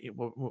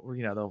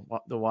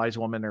wise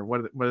woman, or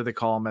what do they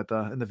call them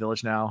in the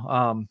village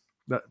now?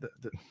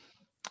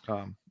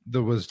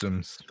 The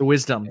wisdoms. The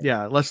wisdom,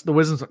 yeah. The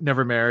wisdoms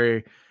never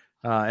marry,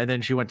 and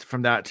then she went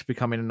from that to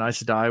becoming an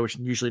Aes Sedai, which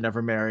usually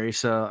never marry.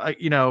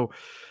 So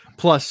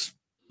plus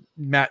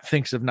Matt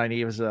thinks of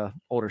Nynaeve as a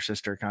older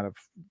sister, kind of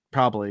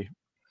probably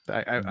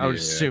I would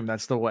assume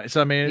that's the way.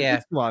 So I mean, Yeah.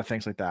 it's a lot of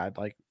things like that.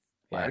 Like,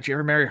 why Yeah. would you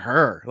ever marry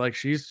her? Like,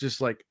 she's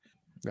just like,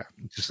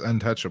 Just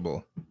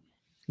untouchable.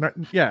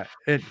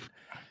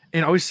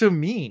 and always so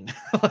mean.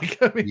 Like,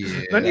 I mean,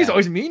 Yeah. he's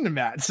always mean to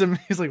Matt. So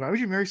he's like, why would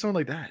you marry someone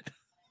like that?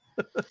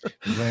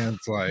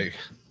 Lance like,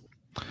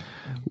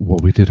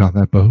 what we did on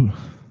that boat.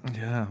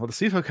 Yeah. Well, the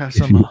Sea Folk has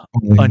If some you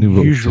only knew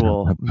what we did on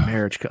unusual that boat.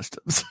 marriage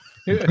customs.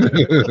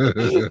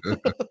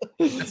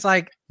 It's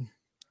like,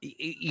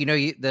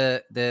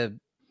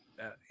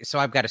 so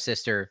I've got a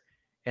sister,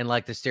 and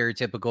like the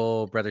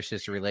stereotypical brother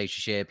sister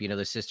relationship,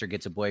 the sister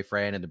gets a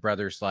boyfriend and the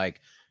brother's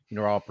like,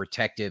 all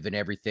protective and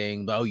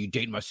everything. Oh, you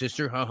dating my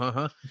sister?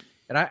 Huh.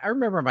 And I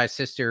remember my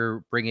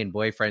sister bringing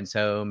boyfriends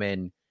home,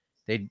 and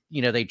they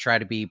try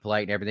to be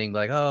polite and everything,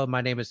 like, oh,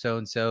 my name is so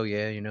and so.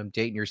 Yeah, I'm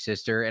dating your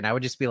sister. And I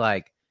would just be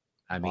like,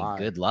 I mean, Why?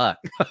 good luck.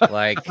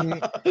 Like,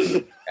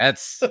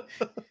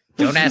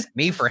 don't ask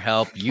me for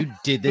help. You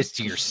did this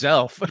to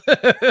yourself.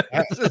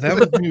 That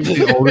was me with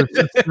the older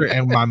sister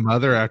and my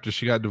mother after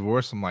she got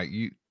divorced. I'm like,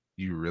 you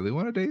really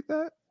want to date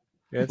that?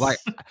 Like,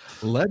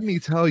 let me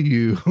tell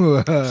you,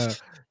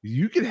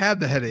 you can have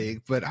the headache,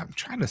 but I'm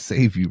trying to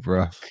save you,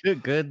 bro.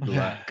 Good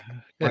luck.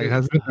 Like,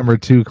 husband number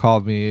 2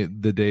 called me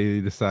the day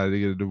he decided to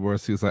get a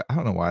divorce. He was like, I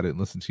don't know why I didn't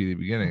listen to you at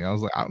the beginning. I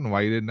was like, I don't know why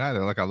you didn't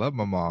either. Like, I love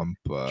my mom,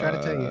 but Try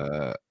to tell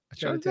you. I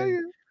try to tell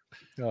you.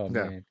 Oh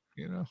Yeah. man.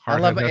 I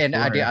hard love head, and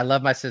that's I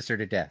love my sister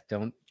to death.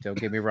 Don't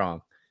get me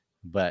wrong.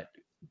 But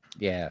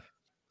yeah,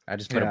 I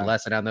just put a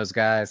blessing on those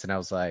guys, and I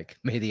was like,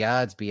 may the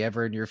odds be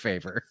ever in your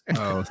favor.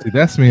 Oh, see,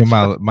 that's me and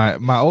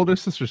my older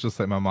sister's just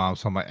like my mom,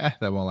 so I'm like,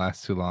 that won't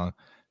last too long.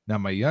 Now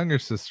my younger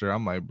sister,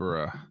 I'm like,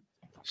 bruh,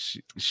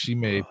 she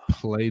may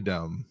play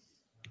dumb,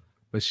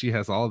 but she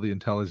has all the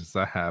intelligence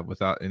I have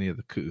without any of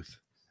the couth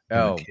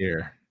and the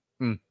care.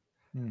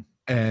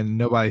 And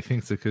nobody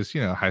thinks it because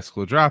high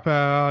school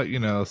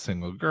dropout,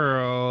 single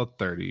girl,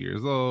 30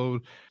 years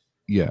old.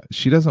 Yeah,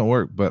 she doesn't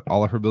work, but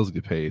all of her bills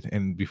get paid.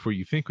 And before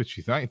you think what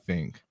you might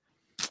think,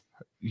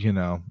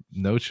 no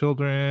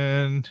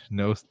children,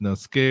 no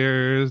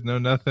scares, no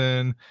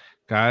nothing.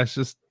 Guys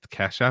just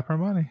cash out her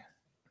money.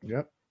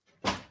 Yep.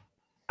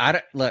 I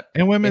don't look,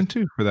 and women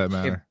too, for that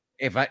matter.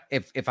 If I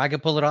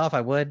could pull it off,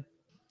 I would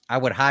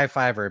high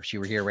five her if she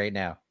were here right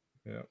now.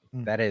 Yeah,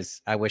 that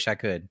is. I wish I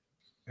could.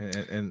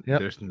 And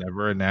there's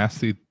never a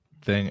nasty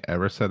thing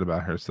ever said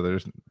about her. So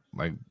there's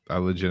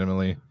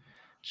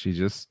she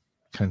just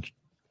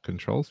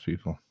controls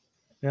people.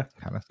 Yeah,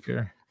 kind of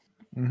scary.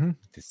 Mm-hmm.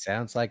 It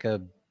sounds like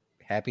a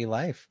happy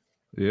life.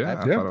 Yeah, I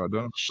thought about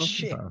doing it.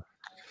 Shit.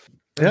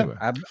 Anyway.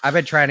 Yeah, I've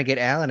been trying to get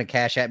Alan to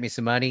cash at me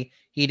some money.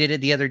 He did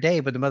it the other day,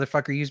 but the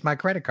motherfucker used my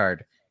credit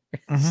card.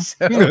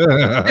 So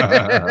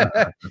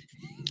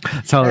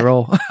that's how they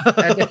roll.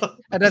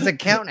 that doesn't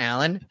count,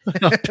 Alan.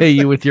 I'll pay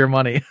you with your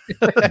money.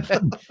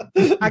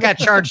 I got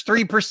charged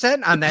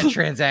 3% on that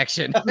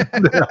transaction.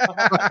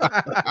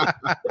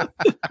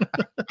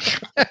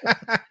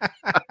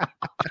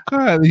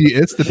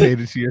 It's the pay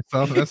to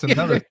yourself. That's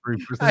another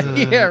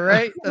 3%. Yeah,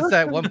 right. That's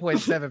that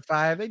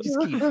 1.75. They just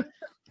keep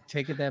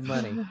taking that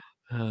money.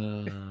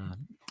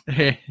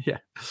 Yeah.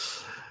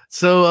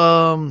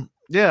 So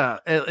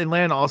and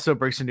Lan also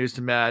breaks the news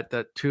to Matt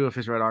that 2 of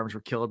his Red Arms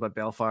were killed by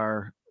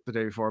Balefire the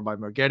day before by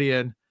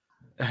Moghedien.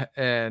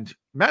 And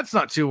Matt's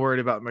not too worried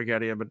about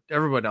Moghedien, but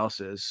everyone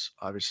else is,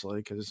 obviously,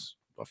 because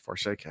of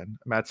Forsaken.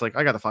 Matt's like,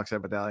 I got the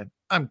Foxhead Battalion.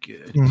 I'm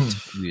good.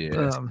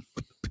 Yeah.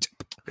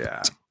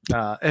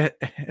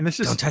 And this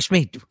is don't touch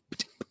me.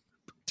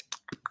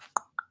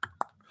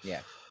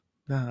 Yeah.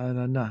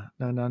 No.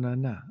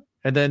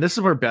 And then this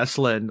is where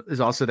Beslin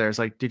is also there. It's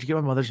like, did you get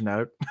my mother's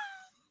note?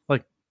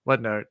 Like,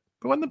 what note?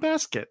 The one in the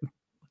basket.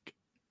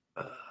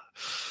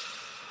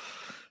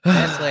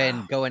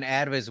 Beslin going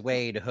out of his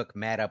way to hook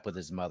Matt up with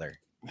his mother.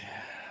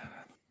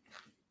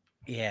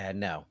 Yeah,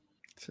 no.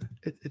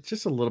 It's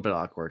just a little bit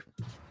awkward.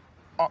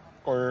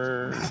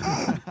 Look,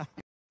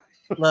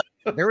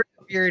 there was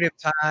a period of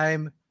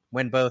time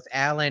when both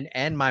Alan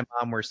and my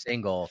mom were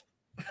single.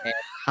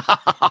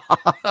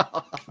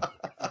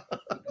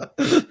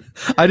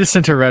 I just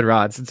sent her red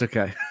rods. It's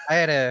okay. I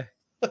had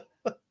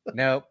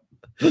nope.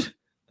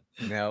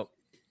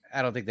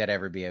 I don't think that'd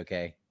ever be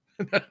okay.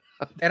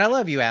 And I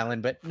love you,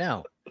 Alan, but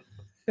no.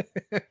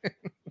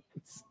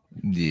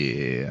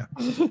 Yeah.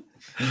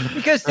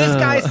 Because this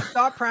guy's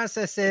thought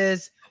process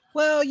is,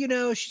 well,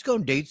 she's going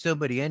to date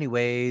somebody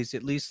anyways.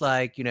 At least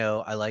I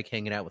like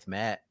hanging out with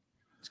Matt.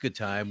 It's a good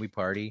time. We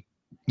party.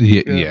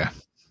 Yeah.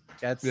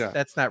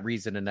 That's not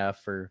reason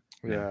enough for.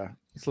 Yeah.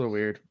 It's a little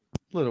weird.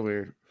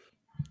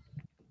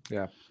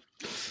 Yeah.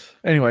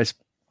 Anyways.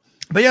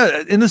 But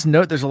yeah, in this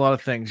note, there's a lot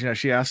of things.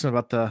 She asked him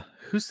about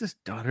who's this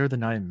daughter of the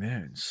 9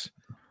 moons?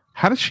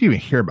 How did she even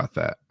hear about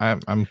that?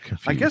 I'm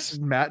confused. I guess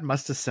Matt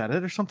must have said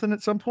it or something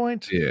at some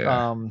point.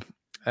 Yeah.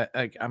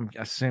 I'm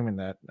assuming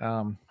that.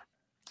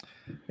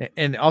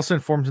 And also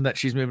informs him that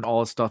she's moving all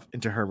his stuff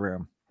into her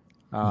room.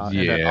 This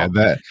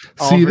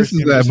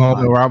is that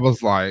moment where I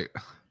was like,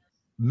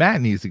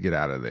 Matt needs to get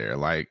out of there.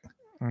 Like,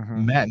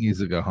 Matt needs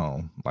to go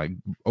home. Like,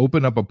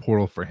 open up a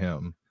portal for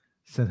him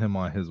send him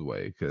on his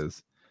way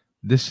because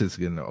this shit's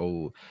getting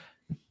old.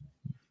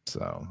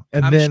 So,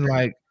 and I'm then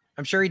sure,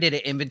 I'm sure he did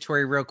an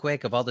inventory real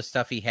quick of all the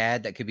stuff he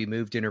had that could be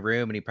moved in a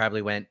room, and he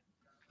probably went,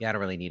 "Yeah, I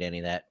don't really need any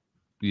of that."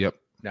 Yep.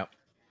 No,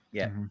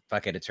 yeah,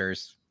 fuck it, it's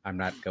hers. I'm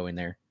not going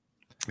there.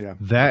 Yeah,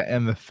 that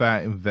and the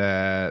fact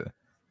that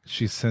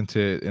she sent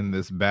it in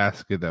this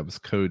basket that was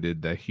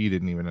coded that he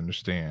didn't even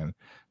understand.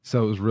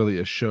 So it was really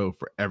a show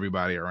for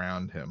everybody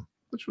around him,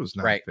 which was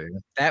not fair.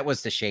 That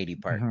was the shady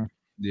part.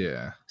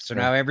 Yeah. So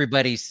now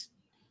everybody's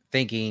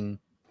thinking,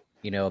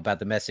 about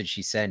the message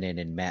she's sending,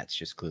 and Matt's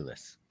just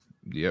clueless.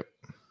 Yep.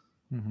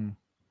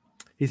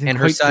 And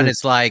her son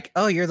is like,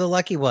 "Oh, you're the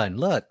lucky one.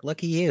 Look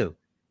at you."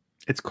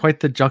 It's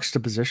quite the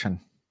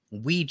juxtaposition.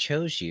 We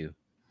chose you.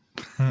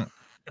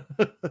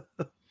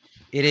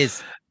 It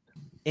is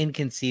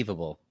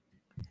inconceivable.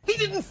 He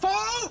didn't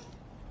fall?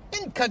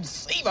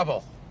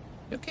 Inconceivable.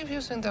 You keep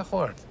using the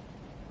word.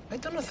 I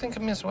don't think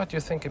it means what you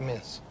think it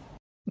means.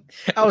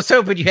 I was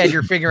hoping you had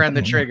your finger on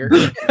the trigger.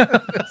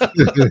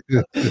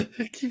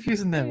 Keep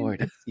using that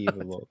word.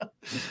 Inconceivable.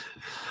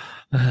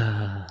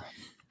 But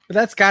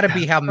that's got to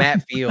be how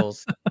Matt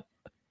feels.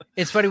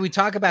 It's funny, we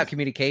talk about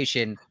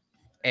communication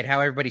and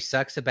how everybody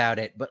sucks about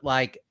it, but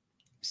like,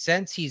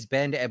 since he's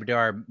been to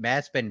Ebadar,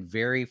 Matt's been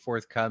very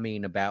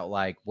forthcoming about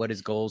like what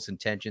his goals,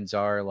 intentions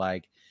are.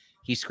 Like,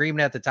 he's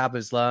screaming at the top of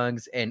his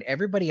lungs, and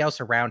everybody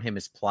else around him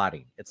is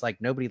plotting. It's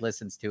like nobody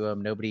listens to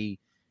him. Nobody,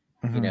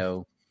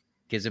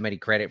 gives him any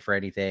credit for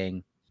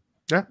anything.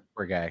 Yeah,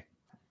 poor guy.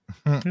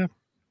 Yeah.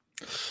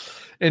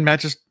 And Matt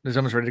just is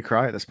almost ready to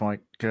cry at this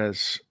point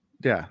because,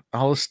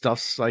 all this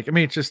stuff's like, I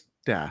mean, it's just,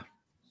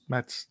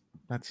 Matt's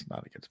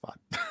not a good spot.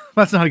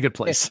 That's not a good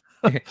place.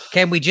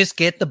 Can we just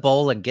get the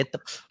bowl and get the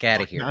fuck out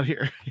of here? Not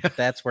here. Yeah.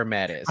 That's where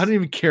Matt is. I don't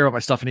even care about my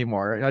stuff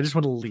anymore. I just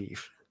want to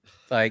leave.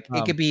 Like,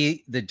 it could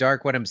be the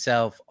Dark One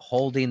himself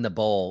holding the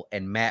bowl,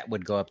 and Matt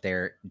would go up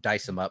there,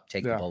 dice him up,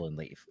 take the bowl, and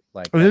leave.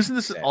 Like, isn't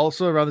this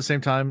also around the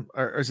same time,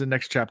 or is the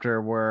next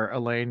chapter where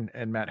Elaine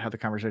and Matt have the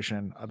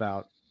conversation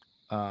about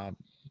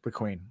the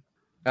Queen?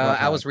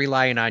 I was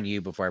relying on you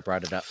before I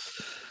brought it up.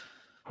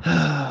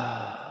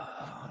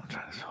 I'm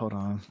trying to hold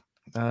on.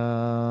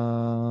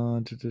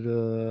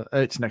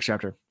 It's next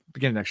chapter.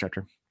 Beginning next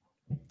chapter.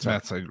 So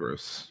that's like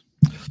gross.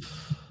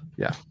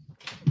 Yeah.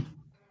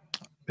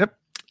 Yep.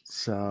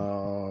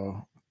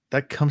 So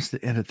that comes to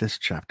the end of this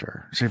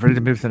chapter. So you're ready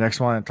to move to the next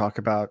one and talk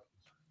about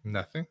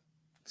nothing?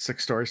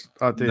 6 stories.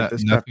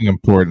 Nothing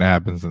important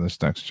happens in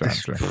this next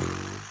chapter.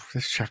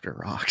 This chapter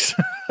rocks.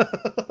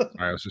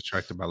 I was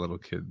distracted by little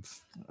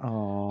kids.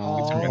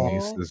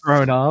 Oh,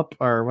 grown up,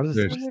 or what is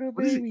this?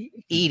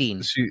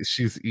 Eating.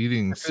 She's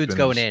eating. Food's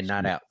going in,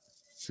 not out.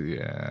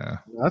 Yeah,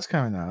 that's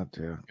coming out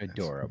too.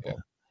 Adorable. Yeah.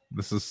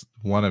 This is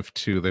one of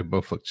 2. They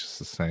both look just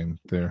the same.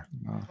 They're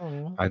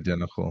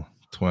identical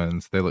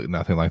twins. They look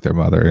nothing like their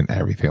mother and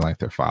everything like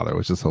their father,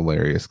 which is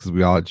hilarious because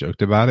we all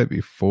joked about it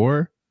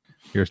before.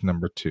 Here's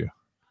number 2.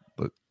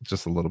 Look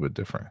just a little bit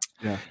different.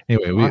 Yeah.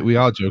 Anyway, we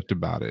all joked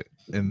about it,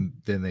 and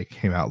then they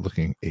came out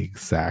looking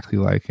exactly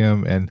like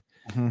him, and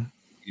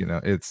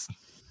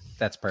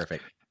that's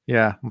perfect.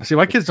 Yeah. See,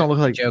 my kids don't look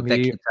like joke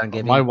me.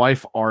 That my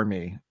wife or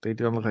me. They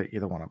don't look like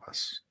either one of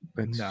us.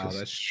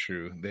 That's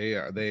true. They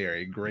are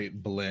a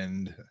great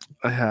blend.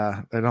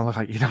 Yeah, they don't look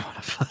like either one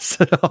of us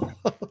at all.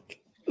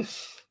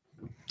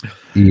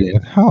 Yeah.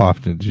 How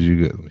often did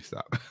you get? Let me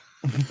stop.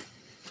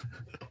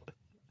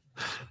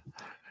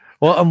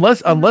 Well,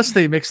 unless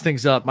they mix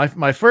things up,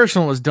 my first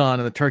one was done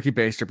in the turkey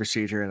baster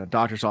procedure in a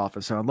doctor's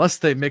office. So unless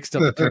they mixed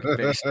up the turkey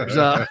basters,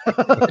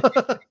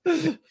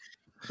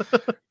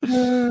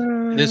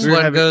 this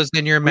one goes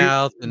in your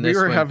mouth, and this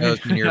one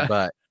goes in your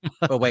butt.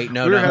 Oh wait,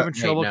 no, we were having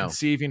trouble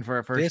conceiving for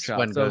our first this child.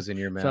 One goes in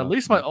your mouth. So at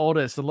least my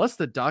oldest, unless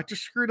the doctor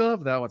screwed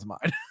up, that one's mine.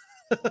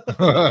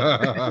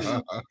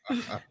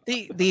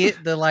 the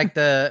like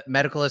the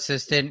medical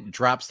assistant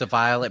drops the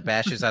vial, it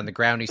bashes on the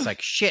ground. He's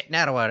like, "Shit!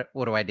 Now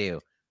what do I do?"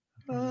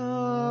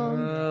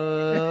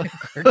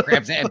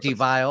 Grabs an empty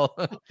vial.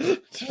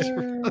 That's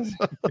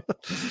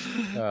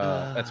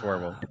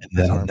horrible.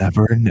 They'll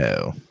never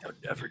know. They'll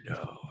never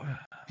know.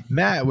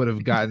 Matt would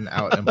have gotten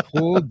out and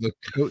pulled the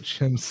coach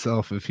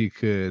himself if he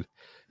could.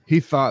 He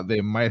thought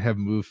they might have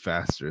moved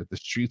faster. The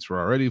streets were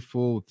already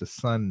full with the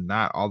sun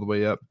not all the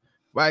way up.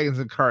 Wagons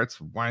and carts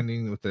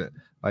winding with it.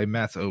 Like,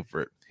 Matt's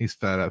over it. He's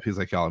fed up. He's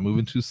like, y'all are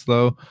moving too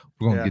slow.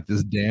 We're going to get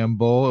this damn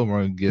bowl and we're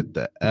going to get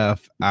the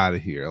F out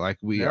of here. Like,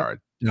 we are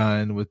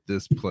done with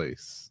this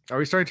place. Are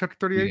we starting chapter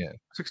 38? Yeah.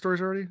 6 stories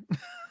already?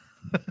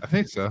 I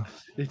think so.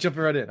 You're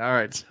jumping right in. All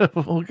right. So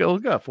we'll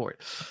go for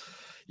it.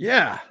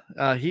 Yeah.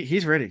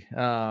 He's ready.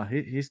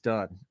 He's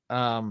done.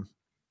 Yeah,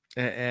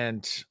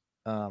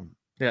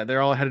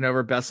 they're all heading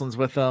over. Beslin's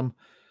with them.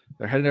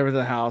 They're heading over to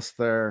the house.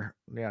 They're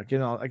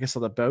getting on, I guess,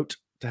 on the boat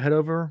to head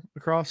over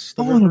across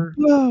the river.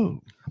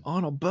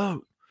 On a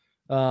boat.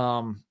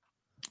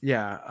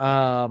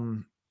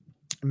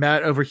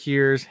 Matt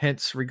overhears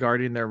hints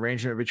regarding their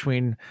arrangement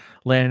between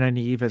Lan and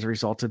Nynaeve as a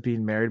result of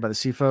being married by the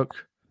sea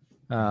folk,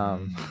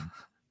 having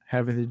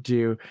to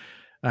do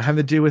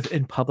with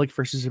in public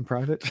versus in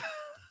private.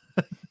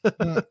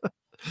 I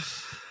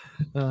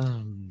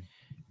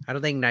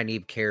don't think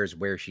Nynaeve cares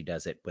where she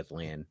does it with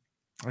Lan.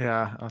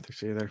 Yeah, I don't think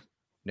so either.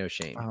 No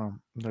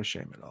shame. No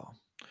shame at all.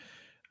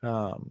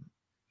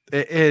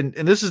 And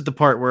this is the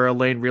part where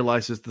Elaine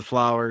realizes the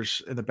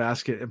flowers in the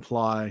basket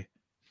imply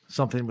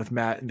something with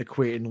Matt and the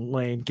queen, and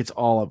Elaine gets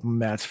all up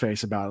Matt's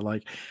face about it.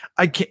 Like,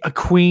 I can't, a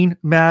queen,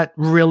 Matt,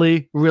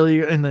 really?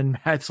 And then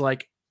Matt's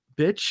like,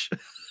 bitch.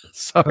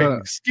 Sorry,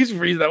 excuse me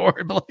for using that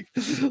word, but like,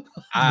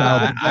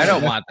 I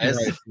don't want this.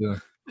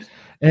 And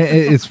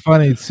it's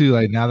funny too.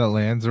 Like now that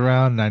Lan's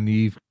around,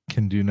 Nynaeve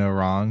can do no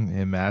wrong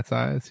in Matt's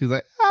eyes. He's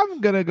like,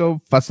 I'm gonna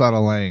go fuss out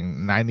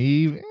Elaine.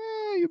 Nynaeve,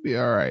 you'll be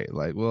all right.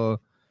 Like, we'll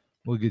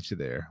get you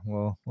there.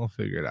 We'll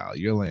figure it out.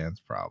 You're Lan's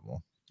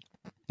problem.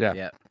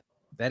 Yeah,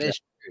 that is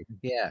true.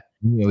 Yeah,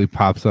 he really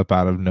pops up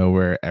out of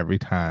nowhere every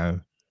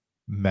time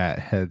Matt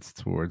heads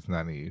towards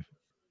Nynaeve.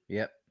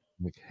 Yep.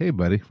 Like, hey,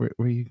 buddy, where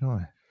are you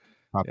going?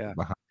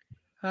 Behind.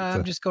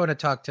 I'm just going to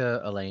talk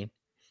to Elaine.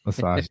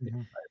 Massage.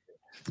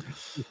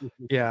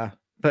 Yeah,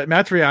 but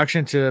Matt's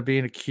reaction to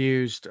being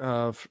accused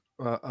of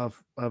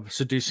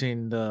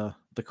seducing the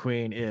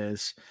queen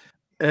is,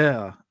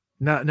 no,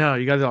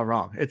 you got it all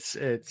wrong. It's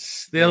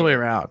the other way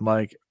around.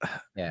 Like,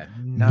 yeah,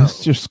 no.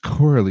 Mr.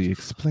 Corley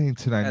explained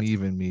to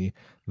Nynaeve and me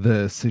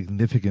the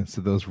significance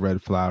of those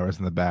red flowers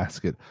in the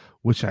basket,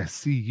 which I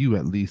see you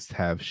at least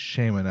have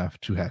shame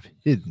enough to have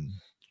hidden.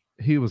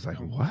 He was like,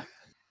 what?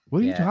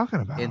 What are you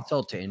talking about?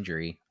 Insult to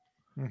injury.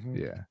 Mm-hmm.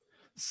 Yeah.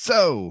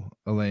 So,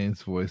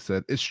 Elaine's voice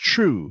said, it's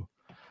true.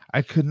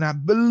 I could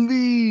not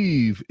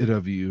believe it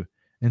of you,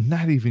 and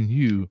not even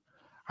you.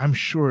 I'm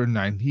sure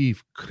Nynaeve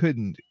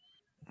couldn't.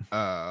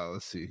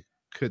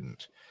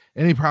 Couldn't.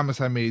 Any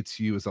promise I made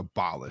to you is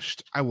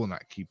abolished. I will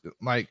not keep it.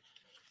 Like,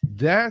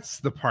 that's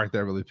the part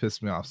that really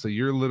pissed me off. So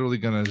you're literally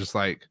gonna just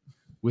like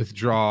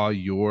withdraw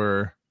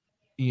your,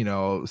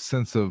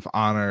 sense of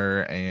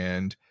honor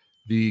and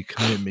the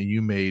commitment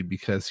you made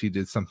because he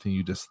did something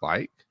you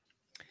dislike.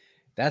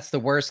 That's the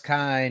worst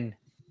kind.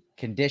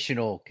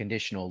 Conditional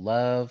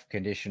love,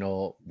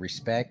 conditional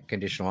respect,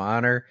 conditional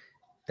honor.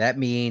 That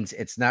means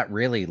it's not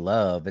really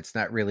love. It's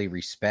not really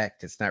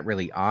respect. It's not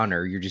really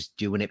honor. You're just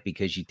doing it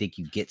because you think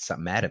you get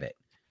something out of it.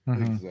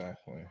 Mm-hmm.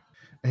 Exactly.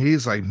 And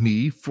he's like,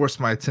 me, force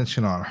my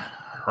attention on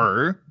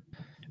her.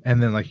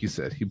 And then, like you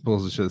said, he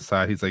pulls it to the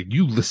side. He's like,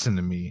 you listen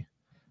to me.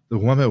 The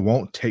woman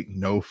won't take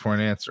no for an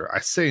answer. I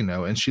say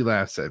no, and she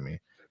laughs at me.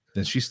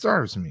 Then she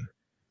starves me.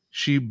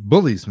 She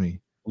bullies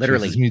me.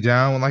 Literally. Chases me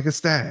down like a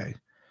stag.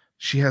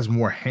 She has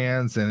more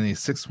hands than any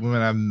 6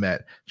 women I've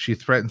met. She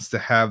threatens to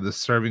have the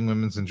serving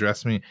women's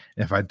undress me.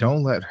 And if I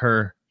don't let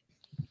her,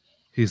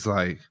 he's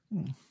like,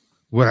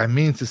 what I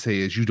mean to say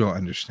is you don't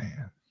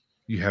understand.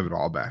 You have it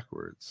all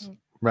backwards.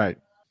 Right.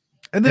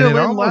 And then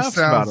Elaine laughs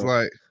about it.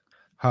 Like,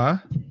 huh?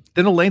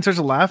 Then Elaine starts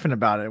laughing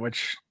about it,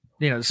 which,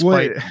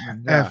 despite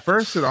at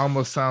first it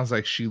almost sounds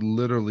like she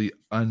literally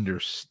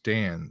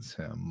understands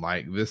him.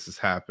 Like this has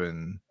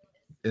happened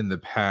in the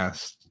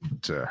past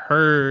to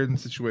her in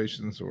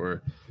situations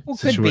or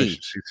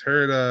situations she's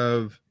heard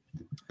of.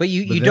 But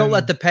you don't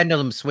let the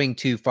pendulum swing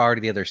too far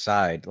to the other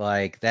side.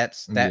 Like that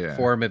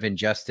form of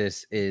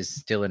injustice is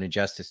still an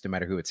injustice no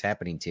matter who it's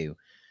happening to.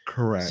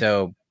 Correct.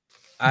 So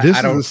this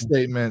is a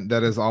statement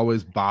that has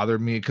always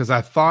bothered me because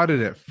I thought it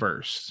at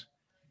first.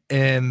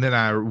 And then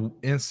I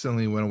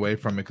instantly went away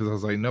from it because I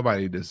was like,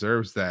 nobody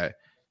deserves that.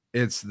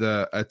 It's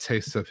a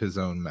taste of his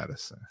own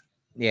medicine.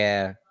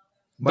 Yeah.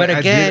 But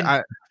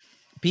again,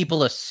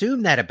 people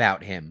assume that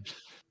about him.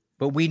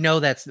 But we know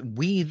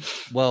we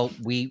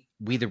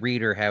the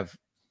reader have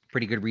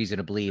pretty good reason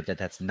to believe that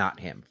that's not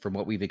him. From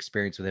what we've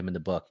experienced with him in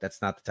the book,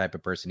 that's not the type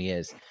of person he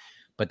is.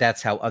 But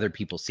that's how other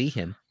people see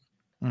him.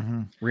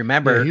 Mm-hmm.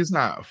 Remember, he's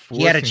not.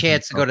 He had a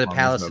chance to go to the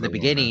palace in the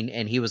beginning,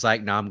 and he was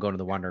like, "No, I'm going to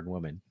the Wandering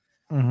Woman."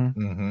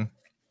 Mm-hmm. Mm-hmm.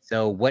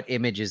 So, what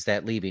image is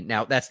that leaving?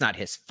 Now, that's not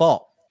his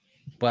fault,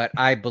 but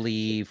I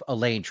believe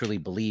Elaine truly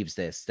believes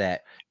this.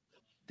 That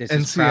this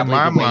and is see, in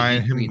my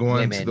mind, him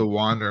going women. to the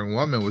Wandering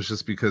Woman was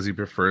just because he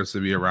prefers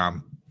to be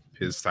around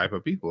his type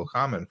of people,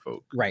 common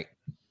folk. Right.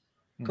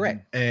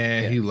 Correct.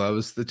 And he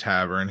loves the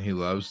tavern. He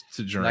loves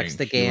to drink. Likes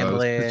the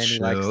gambling. He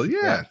likes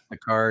the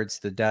cards,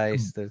 the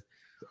dice.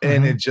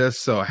 And it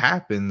just so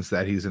happens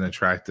that he's an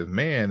attractive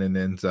man and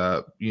ends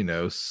up,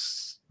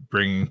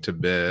 bringing to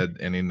bed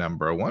any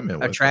number of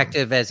women.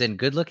 Attractive as in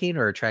good looking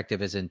or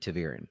attractive as in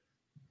Taviran?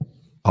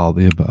 All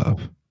the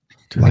above.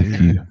 Like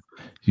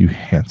you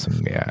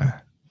handsome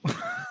guy.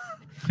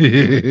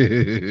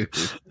 He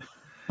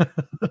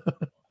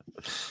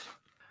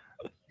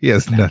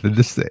has nothing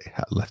to say.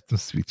 I left him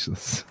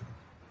speechless.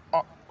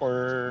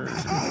 Awkward.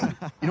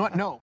 You know what?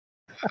 No.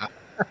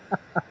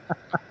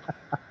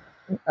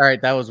 All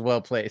right, that was well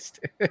placed.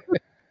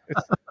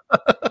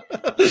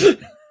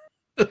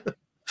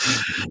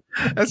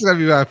 And That's gonna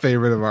be my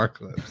favorite of our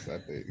clips. I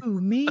think.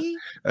 Who, me?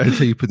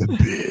 Until you put the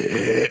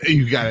bit,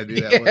 you gotta do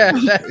that Yeah,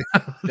 one.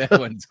 that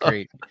one's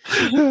great.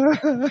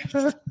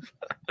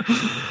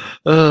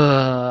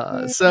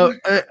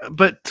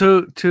 But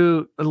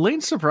to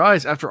Elaine's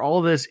surprise, after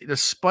all this,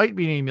 despite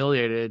being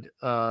humiliated,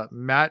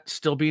 Matt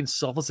still being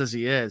selfless as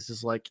he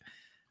is like,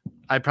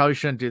 I probably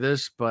shouldn't do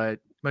this, but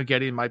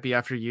Moghedien might be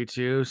after you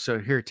too. So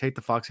here, take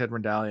the Foxhead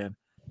medallion.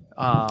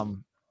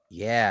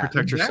 Yeah,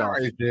 protect yourself.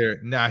 Right there.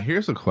 Now,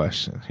 here's a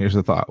question. Here's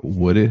a thought.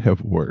 Would it have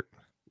worked?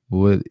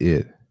 Would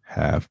it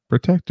have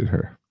protected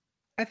her?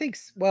 I think.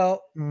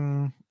 Well,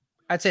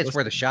 I'd say it's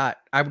worth a shot.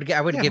 I would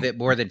give it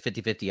more than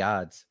 50-50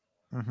 odds.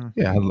 Mm-hmm.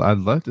 Yeah, I'd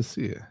love to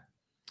see it.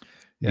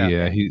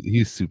 Yeah,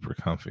 he's super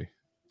comfy.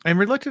 And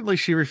reluctantly,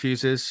 she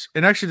refuses,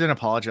 and actually then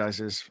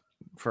apologizes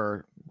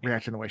for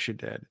reacting the way she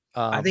did.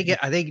 I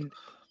think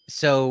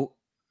so.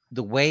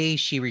 The way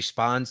she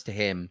responds to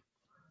him,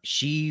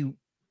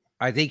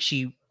 I think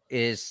she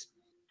is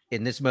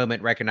in this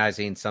moment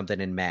recognizing something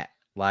in Matt.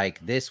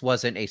 Like, this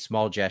wasn't a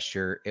small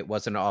gesture. It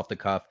wasn't off the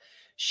cuff.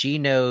 She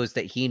knows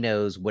that he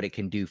knows what it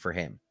can do for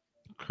him.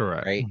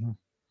 Correct. Right. Mm-hmm.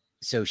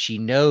 So she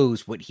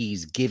knows what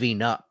he's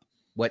giving up,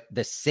 what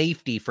the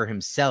safety for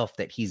himself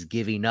that he's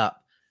giving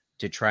up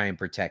to try and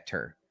protect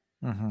her.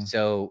 Mm-hmm.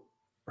 So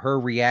her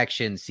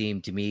reaction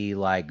seemed to me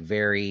like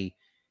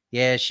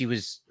she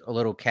was a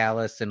little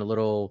callous and a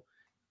little,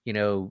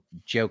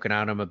 joking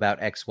on him about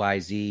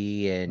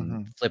XYZ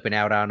and flipping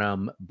out on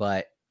him.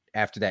 But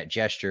after that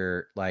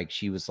gesture, like,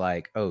 she was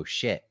like, oh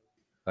shit.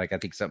 Like, I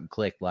think something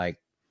clicked. Like,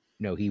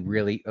 no, he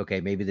really,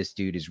 okay, maybe this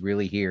dude is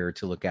really here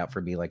to look out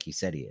for me like he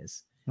said he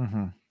is.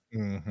 Mm-hmm.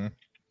 Mm-hmm.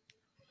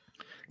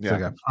 Yeah.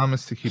 Like, I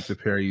promise to keep the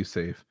pair of you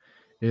safe.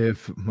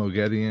 If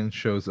Moghedien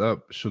shows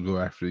up, she'll go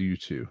after you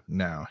two.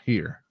 Now,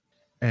 here.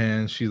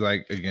 And she,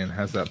 like, again,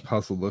 has that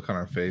puzzled look on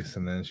her face.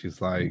 And then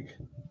she's like,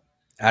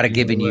 I'd have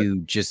given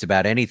you just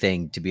about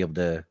anything to be able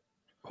to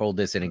hold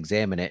this and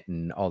examine it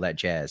and all that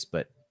jazz.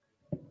 But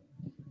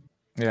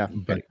yeah,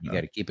 you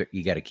got to keep it.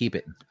 You got to keep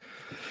it.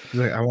 She's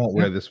like, I won't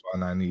wear this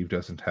while Nynaeve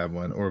doesn't have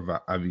one, or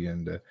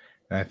Avienda.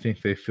 And I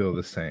think they feel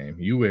the same.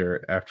 You wear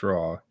it. After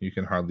all, you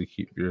can hardly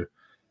keep your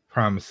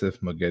promise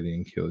if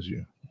Moghedien kills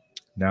you.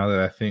 Now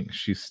that I think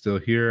she's still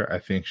here, I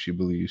think she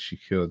believes she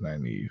killed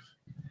Nynaeve.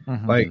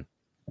 Mm-hmm. Like,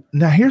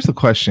 now here's the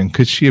question.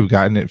 Could she have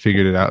gotten it,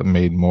 figured it out, and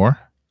made more?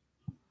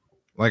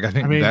 Like, I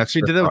think that's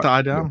she did it with the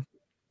eye down.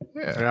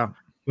 Yeah.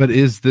 But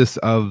is this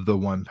of the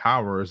one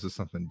power, or is this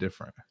something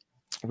different?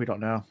 We don't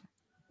know.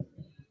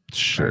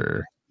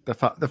 Sure. The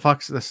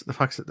foxes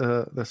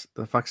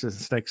and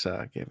snakes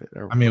gave it.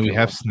 I mean, we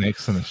have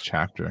snakes in this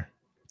chapter.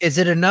 Is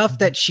it enough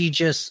that she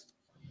just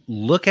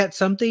look at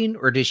something,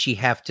 or does she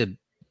have to,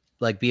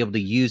 like, be able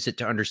to use it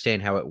to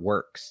understand how it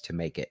works to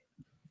make it?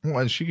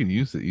 Well, she could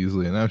use it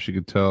easily enough. She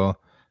could tell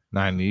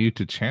Nynaeve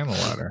to channel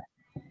at her.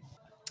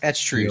 That's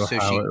true. So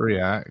how it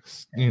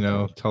reacts,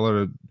 tell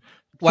her to.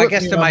 Well, I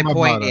guess to my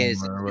point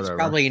is, it's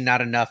probably not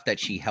enough that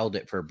she held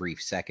it for a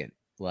brief second.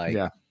 Like,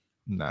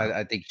 no.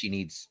 I think she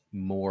needs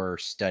more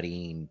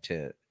studying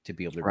to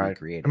be able to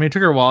recreate it. I mean, it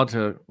took her a while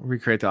to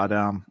recreate the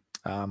Adam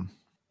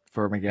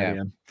for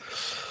Moghedien.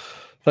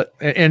 But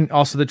and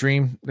also the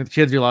dream, she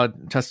had to do a lot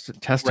of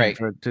testing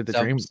to the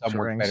dream. Some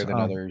work better than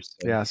others.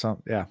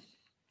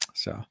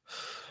 So.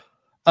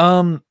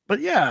 But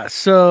yeah,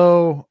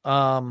 so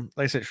like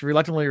I said, she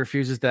reluctantly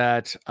refuses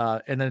that,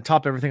 and then to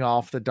top everything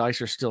off, the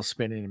dice are still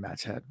spinning in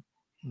Matt's head.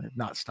 They've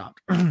not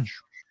stopped.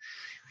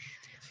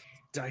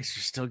 Dice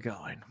are still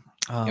going.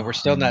 And we're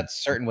still not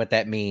certain what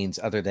that means,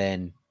 other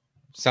than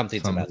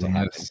something's about to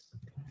happen.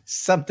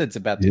 Something's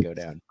about to go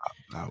down.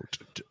 About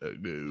to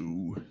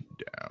go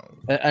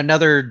down.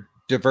 Another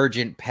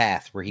divergent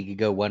path where he could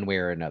go one way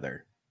or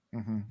another.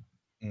 Mm-hmm.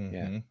 Mm-hmm.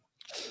 Yeah,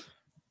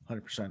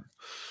 100%.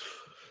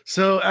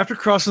 So after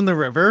crossing the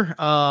river,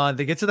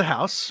 they get to the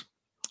house.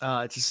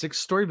 It's a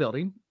 6-story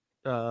building.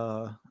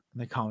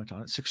 They comment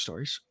on it, 6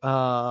 stories.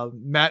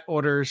 Matt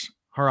orders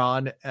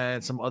Haran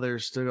and some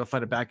others to go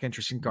find a back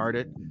entrance and guard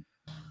it.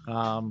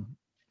 And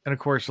of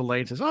course,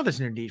 Elaine says, "Oh,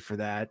 there's no need for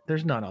that.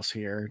 There's none else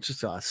here. It's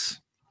just us."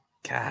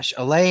 Gosh,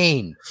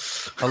 Elaine.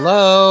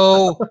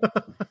 Hello.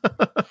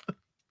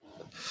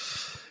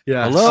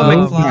 Yeah.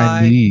 Hello,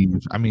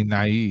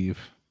 naive.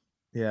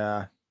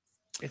 Yeah.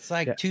 It's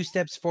like 2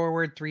 steps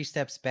forward, 3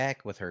 steps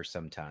back with her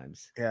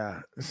sometimes.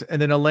 Yeah.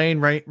 And then Elaine,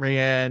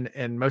 Rayanne,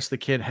 and most of the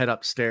kid head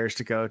upstairs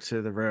to go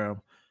to the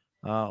room,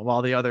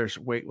 while the others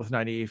wait with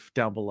Nynaeve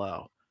down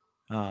below.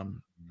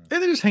 And they're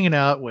just hanging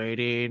out,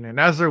 waiting. And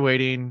as they're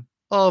waiting,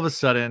 all of a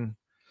sudden,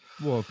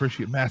 well,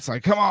 appreciate Matt's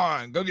like, "Come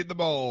on, go get the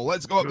bowl.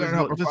 Let's go up there and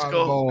help her find the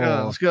bowl."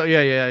 Yeah, let's go.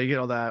 Yeah, you get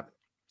all that.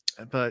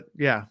 But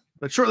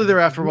shortly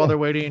thereafter, while they're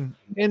waiting,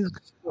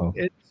 it's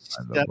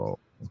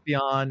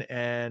Theon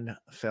and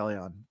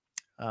Phalion,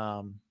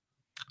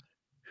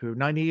 who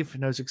Nynaeve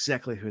knows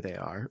exactly who they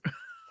are as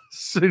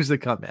soon as they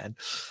come in.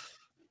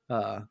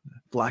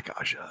 Black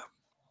Aja.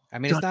 I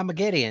mean, it's not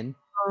Moghedien,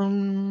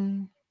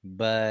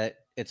 but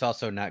it's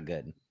also not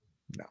good.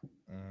 No.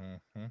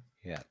 Mm-hmm.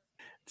 Yeah.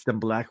 It's them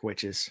black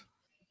witches.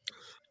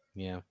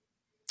 Yeah.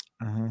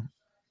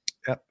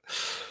 Yep.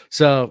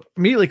 So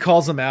immediately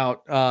calls them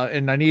out,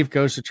 and Nynaeve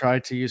goes to try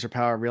to use her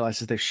power,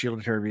 realizes they've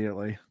shielded her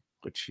immediately,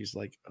 which she's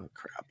like, "Oh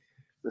crap,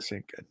 this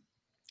ain't good."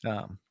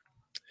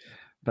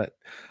 But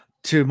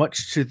too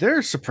much to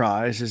their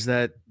surprise is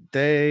that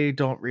they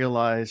don't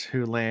realize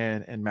who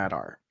Lan and Matt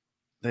are.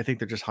 They think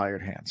they're just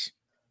hired hands.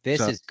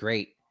 This is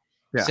great.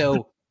 Yeah.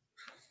 So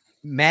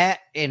Matt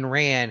and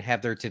Rand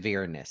have their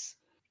Taviran-ness.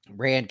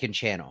 Rand can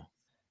channel.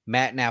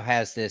 Matt now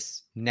has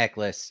this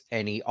necklace,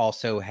 and he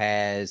also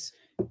has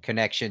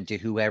connection to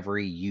whoever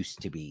he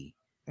used to be,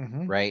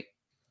 right?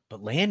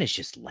 But Lan is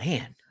just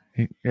Lan.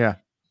 Yeah.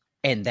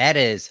 And that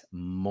is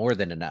more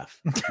than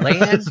enough.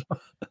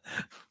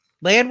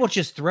 Lan will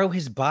just throw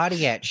his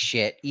body at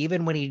shit,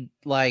 even when he,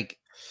 like,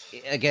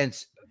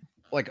 against,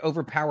 like,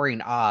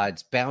 overpowering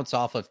odds, bounce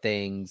off of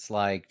things,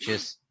 like,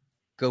 just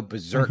go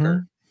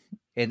berserker,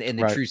 in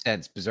the true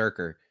sense,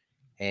 berserker,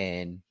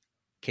 and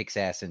kicks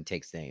ass and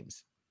takes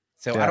names.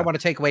 So I don't want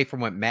to take away from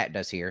what Matt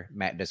does here.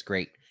 Matt does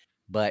great.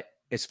 But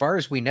as far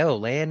as we know,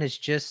 Lan is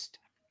just,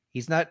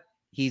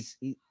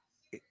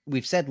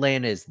 we've said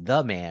Lan is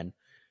the man,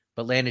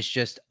 but Lan is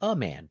just a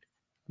man.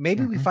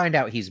 Maybe we find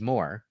out he's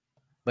more,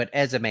 but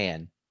as a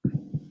man,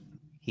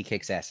 he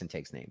kicks ass and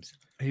takes names.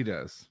 He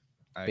does.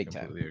 I Big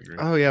time. completely agree.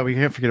 Oh yeah, we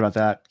can't forget about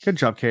that. Good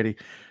job, Katie.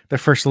 Their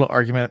first little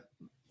argument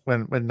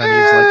when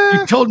Nynaeve's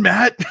like, "You told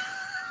Matt."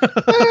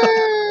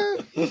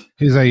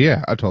 He's like,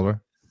 "Yeah, I told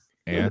her,"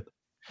 and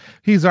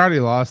he's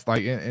already lost.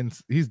 Like, and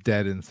he's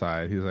dead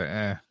inside. He's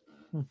like,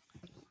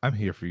 I'm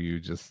here for you.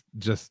 Just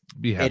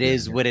be happy. It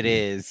is what it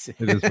is.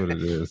 It is what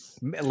it is.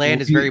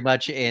 Lan is very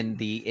much in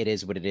the "it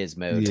is what it is"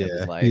 mode of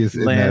his life. He's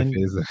in that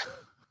phase.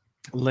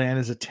 Lan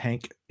is a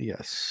tank.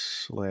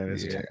 Yes, Lan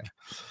is a tank.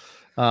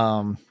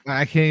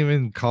 I can't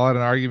even call it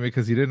an argument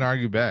because he didn't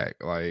argue back.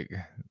 Like,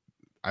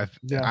 I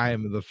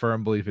am the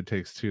firm belief it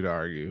takes two to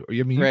argue. I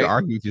mean, you can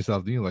argue with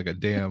yourself, then you're like a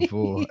damn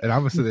fool, and I'm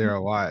gonna sit there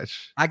and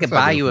watch. I could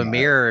buy you a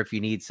mirror if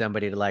you need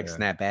somebody to like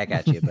snap back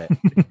at you, but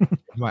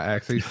my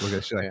ex, I used to look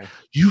at shit like,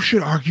 you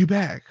should argue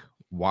back.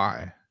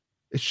 Why?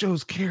 It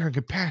shows care and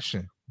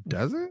compassion.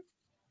 Does it?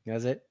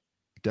 Does it?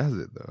 Does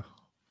it though?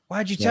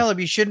 Why'd you tell him?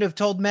 You shouldn't have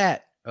told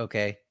Matt.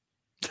 Okay.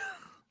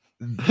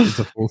 It's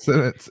a full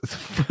sentence. It's a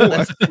full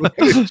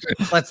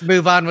let's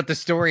move on with the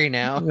story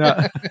now.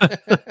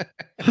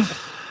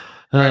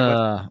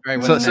 Lan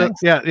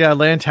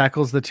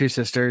tackles the two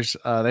sisters.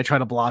 They try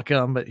to block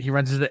him, but he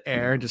runs into the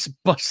air and just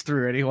busts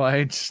through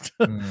anyway. Just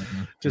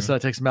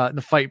takes him out, and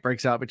the fight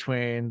breaks out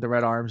between the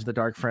Red Arms and the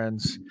Dark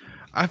Friends.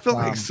 I feel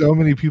like so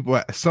many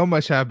people, so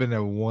much happened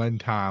at one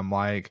time.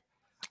 Like,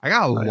 I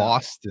got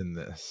lost in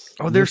this.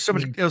 Oh, there's so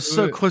much. It was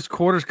so close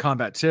quarters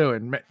combat too,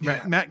 and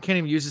Matt can't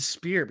even use his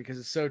spear because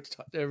it's so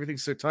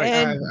everything's so tight.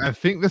 And I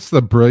think that's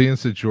the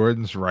brilliance of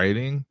Jordan's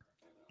writing.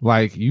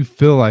 Like, you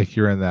feel like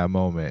you're in that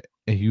moment,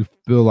 and you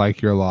feel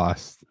like you're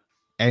lost,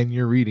 and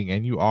you're reading,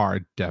 and you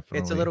are definitely.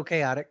 It's a little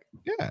chaotic.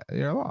 Yeah,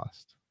 you're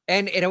lost.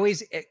 And it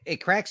always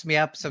it cracks me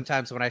up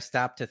sometimes when I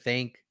stop to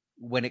think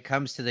when it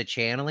comes to the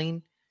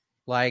channeling,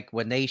 like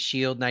when they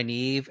shield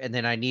Nynaeve and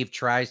then Nynaeve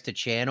tries to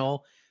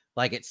channel.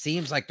 Like, it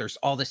seems like there's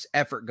all this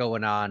effort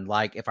going on.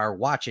 Like, if I were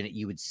watching it,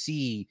 you would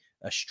see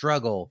a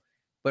struggle.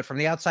 But from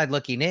the outside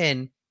looking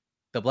in,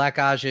 the Black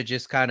Aja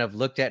just kind of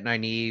looked at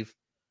Nynaeve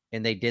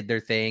and they did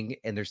their thing,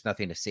 and there's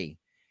nothing to see.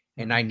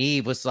 And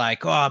Nynaeve was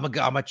like, "Oh,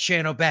 I'm a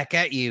channel back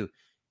at you."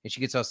 And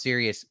she gets all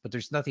serious, but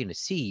there's nothing to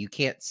see. You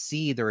can't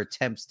see their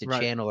attempts to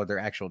channel or their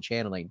actual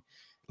channeling.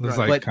 It's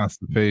like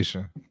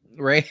constipation.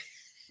 Right?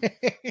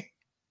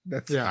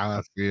 That's how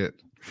I see it.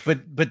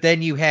 But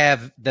then you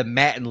have the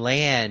Matt and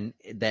Lan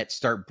that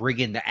start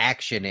bringing the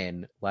action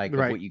in, like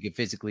what you can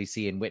physically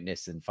see and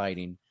witness and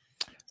fighting.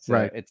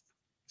 So it's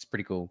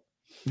pretty cool.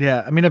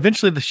 Yeah, I mean,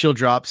 eventually the shield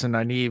drops and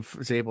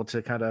Nynaeve is able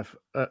to kind of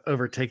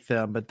overtake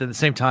them, but then at the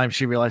same time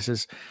she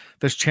realizes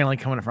there's channeling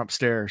coming from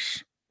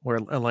upstairs where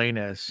Elaine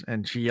is,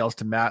 and she yells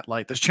to Matt,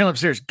 like, "There's channeling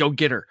upstairs, go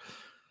get her."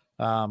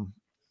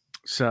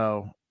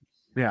 So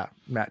yeah,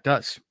 Matt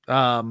does.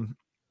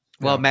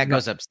 Matt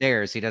goes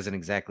upstairs. He doesn't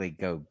exactly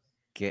go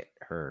get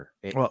her.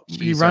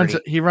 He runs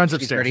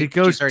upstairs. He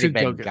goes to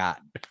go get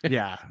got.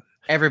 Yeah.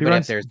 Everybody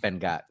up there has been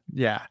got.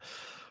 Yeah.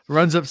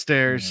 Runs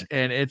upstairs,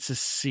 and it's a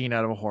scene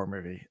out of a horror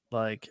movie.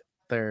 Like,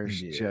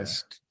 there's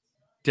just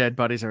dead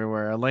bodies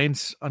everywhere.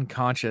 Elaine's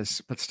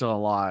unconscious but still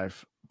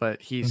alive,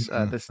 but he's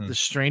this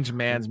strange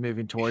man's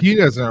moving towards he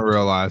doesn't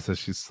realize that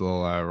she's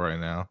still alive right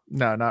now.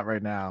 No, not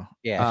right now.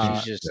 Yeah,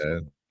 she's just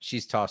dead.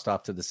 She's tossed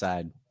off to the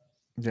side.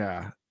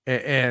 Yeah.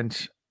 And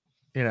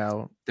you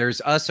know,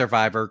 there's a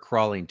survivor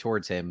crawling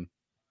towards him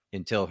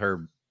until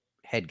her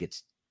head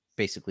gets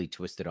basically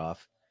twisted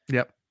off.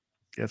 Yep.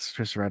 It's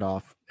just right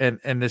off. And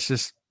this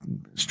just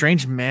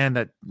strange man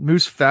that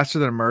moves faster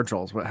than a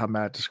Murgil is how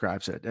Matt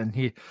describes it. And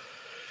he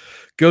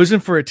goes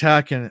in for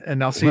attack, and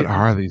Nalcine. What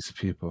are these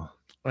people?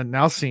 And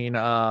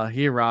Nalcine,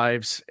 he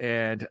arrives,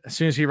 and as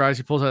soon as he arrives,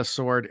 he pulls out a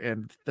sword,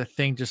 and the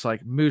thing just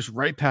like moves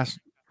right past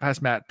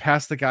Matt,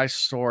 past the guy's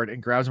sword,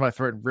 and grabs him by the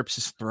throat and rips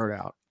his throat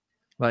out.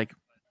 Like,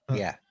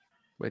 yeah.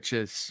 Which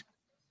is,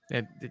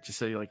 and it just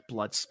say like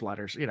blood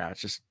splatters.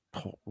 It's just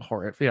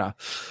horrid. Yeah,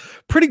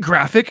 pretty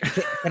graphic.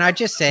 Can I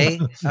just say,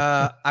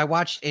 I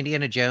watched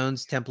Indiana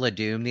Jones Temple of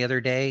Doom the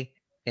other day,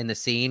 in the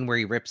scene where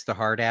he rips the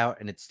heart out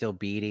and it's still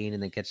beating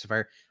and then catches the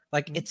fire.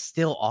 Like, it's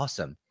still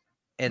awesome.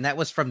 And that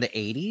was from the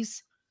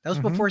 80s. That was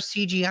before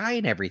CGI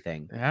and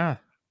everything. Yeah,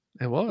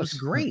 it was. It was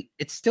great.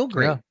 It's still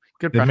great. Yeah,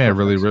 good. They may have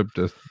really ripped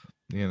us,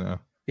 Yeah,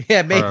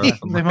 maybe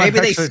maybe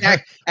they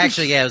actually-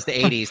 actually, yeah, it was the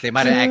 80s. They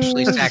might have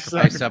actually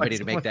sacrificed somebody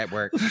to make that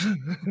work.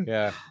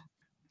 Yeah.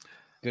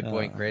 Good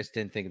point, Chris.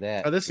 Didn't think of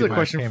that. This is a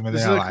question.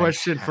 This is a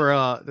question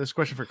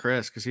for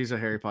Chris, because he's a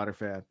Harry Potter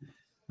fan.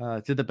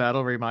 Did the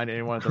battle remind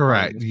anyone of the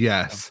Correct. Brownies?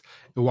 Yes.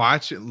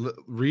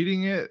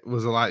 Reading it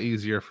was a lot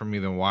easier for me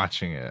than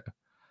watching it.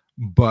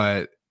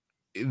 But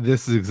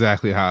this is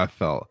exactly how I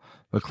felt.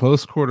 The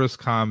close quarters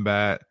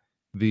combat,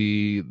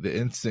 the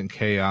instant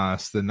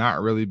chaos, the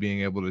not really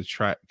being able to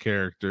track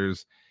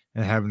characters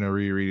and having to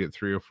reread it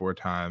 3 or 4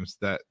 times.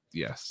 That,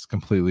 yes,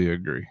 completely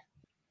agree.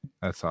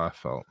 That's how I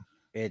felt.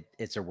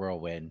 It's a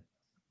whirlwind.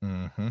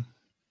 Mm-hmm.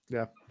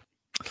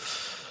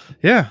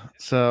 Yeah.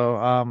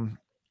 So,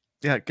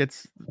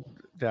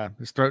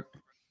 his throat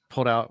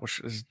pulled out,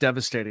 which is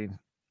devastating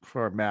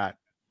for Matt.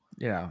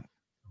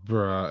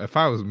 Bruh, if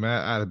I was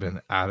Matt, I'd have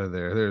been out of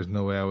there. There's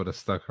no way I would have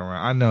stuck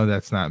around. I know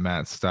that's not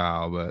Matt's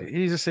style, but He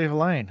needs to save a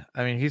lane.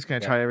 I mean, he's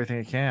going to try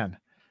everything he can.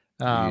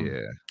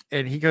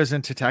 And he goes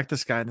in to attack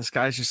this guy, and this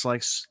guy's just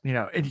like,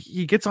 and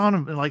he gets on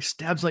him and like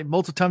stabs like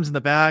multiple times in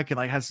the back, and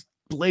like has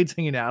blades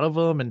hanging out of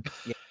him, and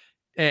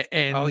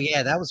Oh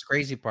yeah, that was the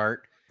crazy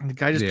part. and the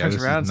guy just yeah, turns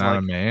this around, is and not like,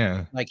 a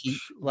man. Like he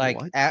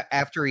What?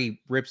 after he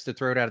rips the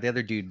throat out of the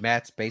other dude,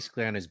 Matt's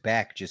basically on his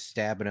back, just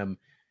stabbing him,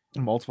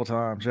 multiple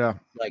times. Yeah.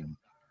 like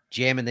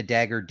jamming the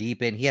dagger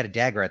deep in. He had a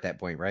dagger at that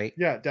point, right?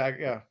 Yeah. Yeah.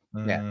 Yeah.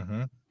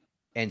 Mhm.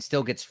 And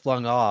still gets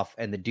flung off,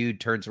 and the dude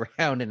turns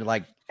around and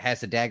like has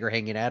the dagger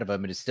hanging out of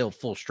him, and is still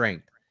full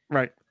strength,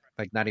 Right.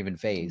 like not even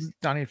phased.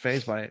 Not even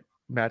phased by it.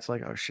 Matt's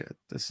like, oh shit,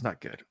 this is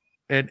not good.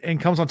 And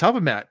comes on top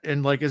of Matt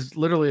and like is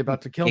literally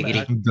about to kill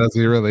Giggity. Matt. Does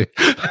he really?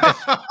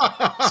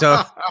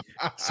 So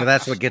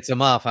that's what gets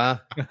him off, huh?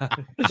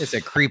 It's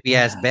a creepy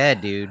ass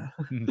bed, dude.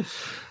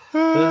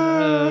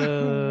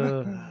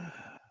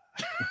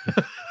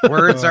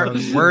 Words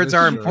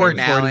are important,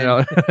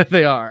 Alan.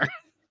 They are.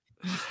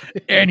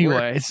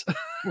 Anyways.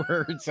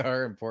 Words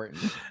are important.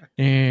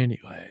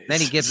 Anyways.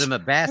 Then he gives him a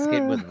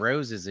basket with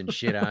roses and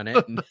shit on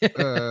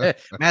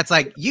it. Matt's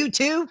like, "You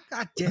too?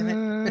 God damn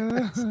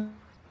it!"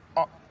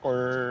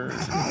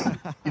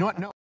 You know what?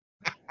 No.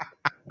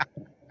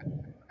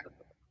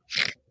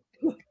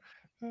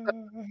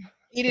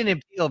 Eden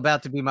and Peel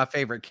about to be my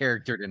favorite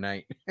character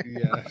tonight.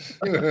 Yes.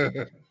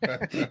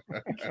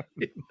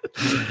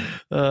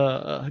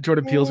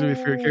 Jordan Peele's gonna be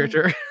your favorite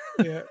character.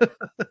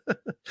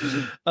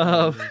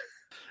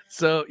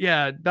 So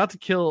yeah, about to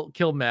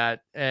kill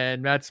Matt,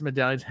 and Matt's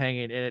medallion's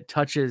hanging, and it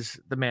touches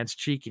the man's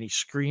cheek, and he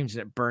screams,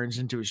 and it burns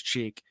into his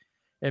cheek.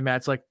 And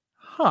Matt's like,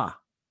 "Huh,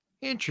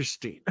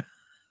 interesting."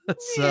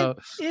 So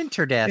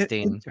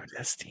Interesting.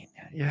 interesting,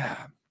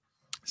 yeah.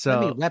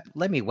 So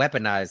Let me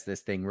weaponize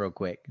this thing real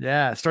quick.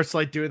 yeah, starts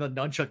like doing the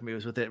nunchuck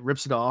moves with it,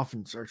 rips it off,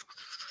 and starts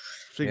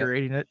figure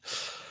eighting it.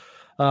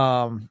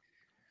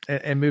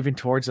 And moving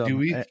towards them. Do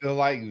we feel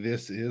like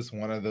this is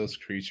one of those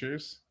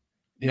creatures?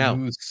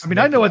 No. I mean,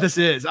 I know what this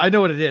is. I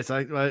know what it is.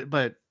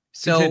 But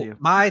So continue.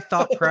 my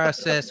thought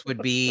process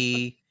would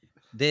be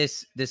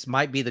this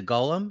might be the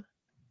golem.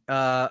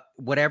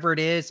 Whatever it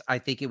is, I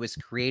think it was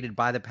created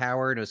by the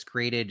power, and it was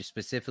created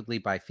specifically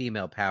by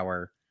female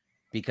power,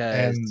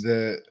 because And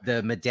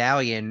the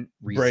medallion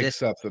breaks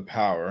resists, up the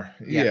power.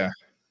 Yeah. Yeah.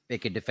 it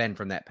could defend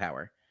from that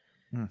power.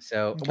 Hmm.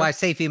 So when I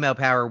say female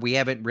power, we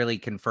haven't really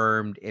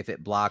confirmed if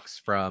it blocks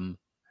from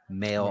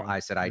male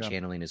Aes Sedai yeah.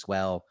 channeling as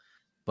well.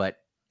 But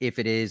if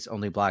it is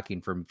only blocking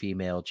from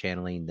female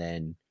channeling,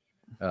 then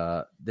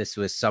this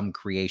was some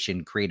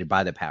creation created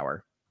by the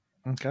power.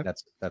 Okay.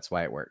 That's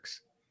why it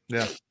works.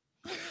 Yeah.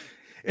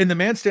 And the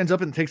man stands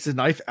up and takes his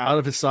knife out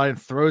of his side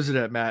and throws it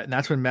at Matt. And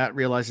that's when Matt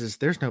realizes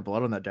there's no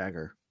blood on that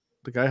dagger.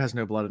 The guy has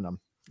no blood in him.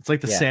 It's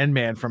like the Yeah.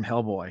 Sandman from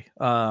Hellboy.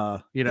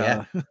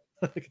 Yeah.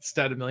 It's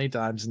stabbed a million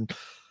times and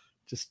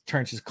just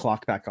turns his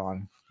clock back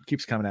on.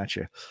 Keeps coming at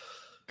you.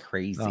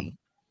 Crazy.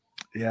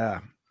 Yeah.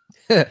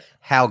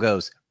 How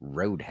goes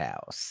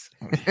Roadhouse?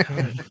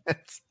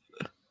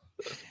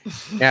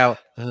 Now,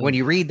 when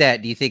you read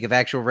that, do you think of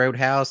actual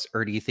Roadhouse,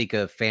 or do you think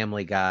of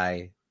Family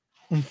Guy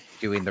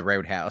doing the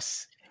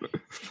Roadhouse?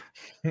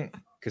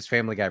 Because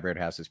Family Guy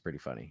Roadhouse is pretty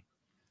funny.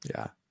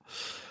 Yeah.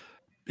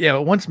 Yeah,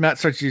 but once Matt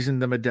starts using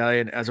the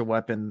medallion as a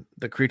weapon,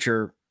 the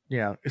creature,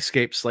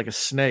 escapes like a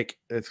snake.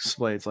 It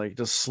explains, like,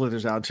 just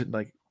slithers out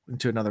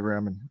into another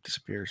room and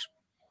disappears.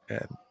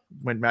 And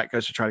when Matt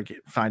goes to try to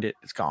find it,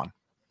 it's gone.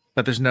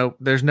 But there's no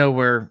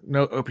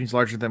openings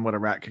larger than what a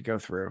rat could go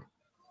through.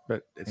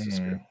 But it's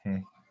disappeared.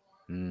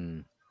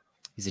 Mhm.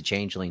 He's a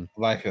changeling.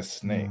 Like a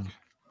snake.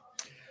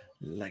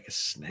 Like a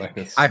snake. Like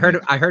a I heard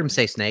snake. him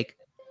say snake.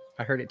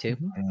 I heard it too.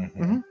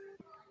 Mhm.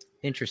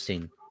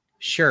 Interesting.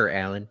 Sure,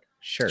 Alan.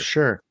 Sure.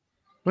 Sure.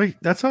 Wait,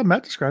 that's how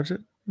Matt describes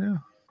it.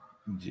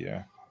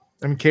 Yeah.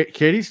 I mean,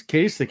 Katie's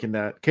thinking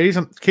that.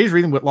 Katie's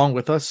reading along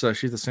with us, so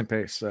she's the same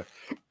pace. So.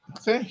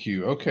 Thank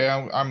you. Okay,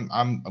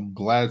 I'm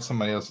glad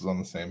somebody else is on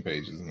the same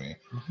page as me,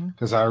 Mm-hmm.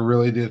 because I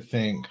really did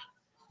think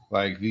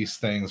like these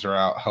things are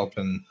out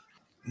helping,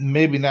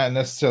 maybe not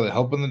necessarily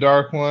helping the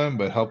Dark One,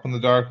 but helping the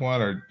Dark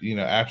One, or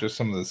after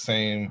some of the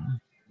same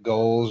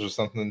goals or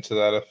something to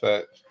that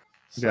effect.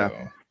 So.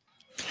 Yeah.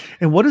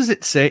 And what does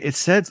it say? It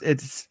said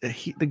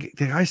the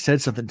guy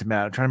said something to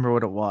Matt. I'm trying to remember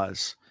what it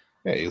was.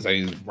 Yeah,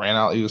 he ran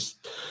out. He was.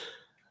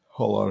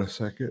 Hold on a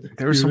second.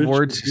 There were some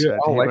words he said.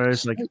 He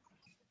was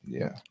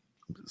yeah.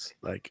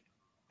 Like,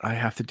 I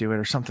have to do it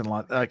or something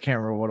like I can't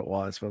remember what it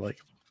was, but like,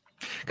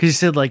 because he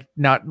said like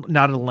not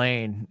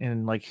Elaine,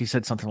 and like he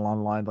said something along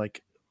the line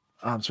like,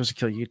 I'm supposed to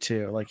kill you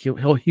too. Like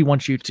he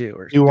wants you too,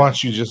 or he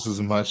wants you just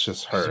as much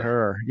as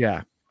her.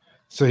 Yeah.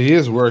 So he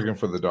is working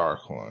for the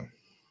Dark One.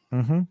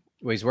 Mm-hmm.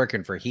 Well, he's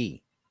working for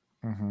he.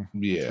 Mm-hmm.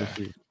 Yeah.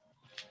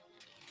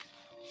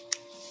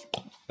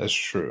 That's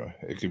true.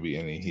 It could be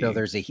any he. So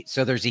there's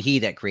a he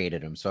that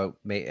created him. So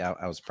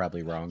I was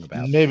probably wrong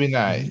about. Maybe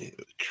not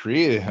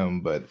created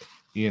him, but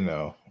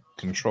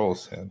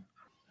controls him.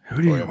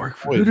 Who do you work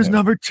for? Who does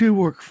number 2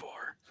 work for?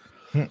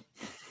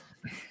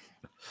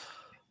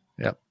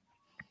 Yep.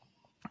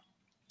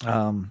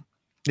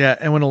 Yeah,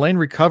 and when Elaine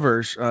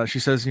recovers, she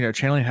says,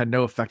 channeling had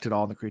no effect at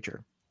all on the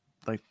creature.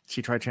 Like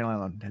she tried channeling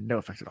on, had no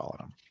effect at all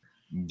on him.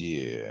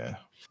 Yeah.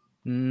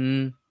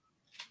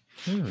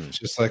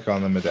 Just like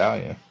on the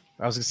medallion.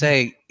 I was gonna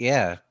say,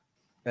 yeah,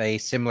 a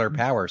similar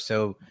power.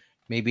 So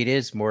maybe it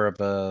is more of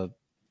a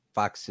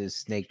foxes,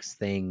 snakes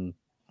thing.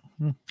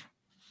 I'm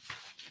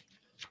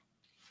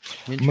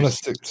gonna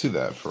stick to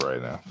that for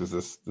right now because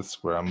this is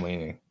where I'm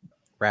leaning.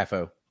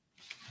 Raffo.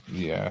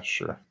 Yeah,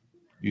 sure.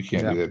 You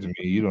can't do that to me.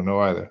 You don't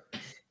know either.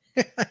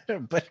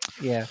 But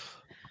yeah,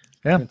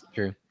 that's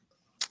true.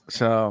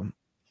 So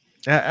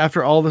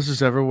after all this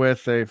is over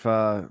with, they've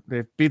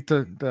beat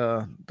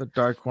the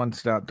dark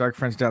ones down, dark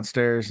friends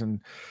downstairs, and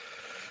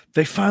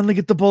they finally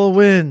get the bowl of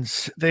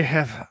winds. They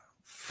have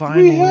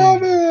finally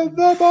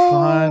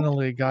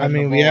got. I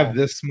mean, we have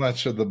this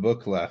much of the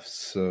book left,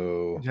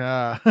 so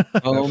yeah,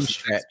 home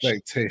stretch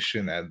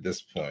expectation at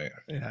this point.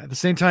 Yeah. At the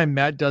same time,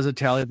 Matt does a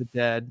tally of the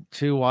dead.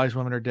 2 wise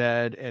women are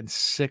dead, and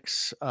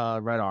 6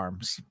 red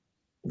arms.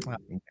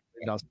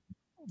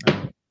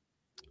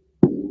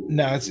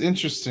 Now it's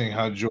interesting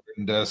how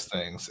Jordan does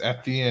things.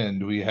 At the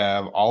end, we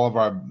have all of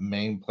our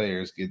main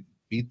players get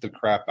beat the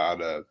crap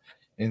out of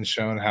and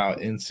shown how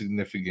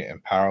insignificant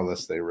and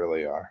powerless they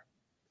really are.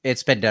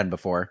 It's been done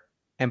before.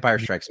 Empire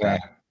Strikes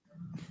Back.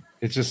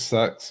 It just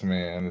sucks,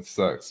 man. It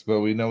sucks. But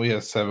we know we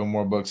have 7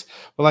 more books.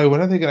 But like,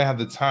 when are they going to have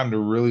the time to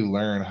really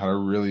learn how to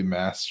really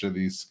master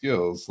these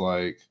skills?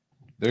 Like,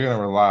 they're going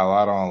to rely a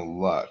lot on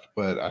luck.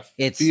 But I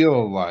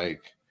feel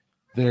like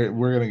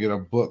we're going to get a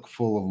book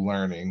full of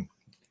learning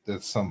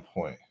at some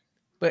point.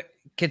 But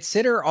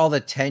consider all the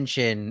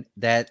tension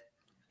that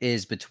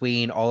is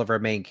between all of our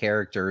main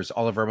characters,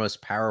 all of our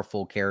most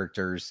powerful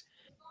characters.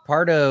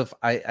 Part of,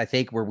 I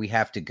think, where we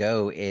have to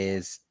go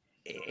is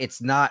it's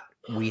not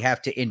we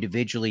have to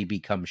individually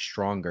become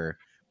stronger.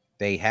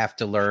 They have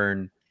to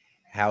learn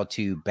how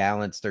to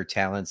balance their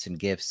talents and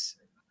gifts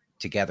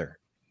together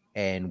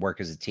and work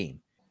as a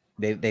team.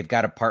 They've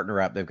got to partner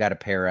up. They've got to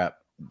pair up.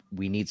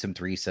 We need some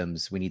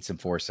threesomes. We need some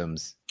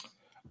foursomes.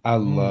 I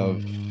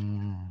love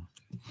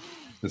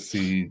to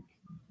see.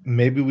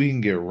 Maybe we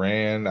can get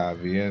Rand,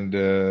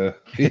 Avienda.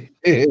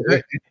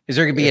 Is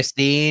there gonna be a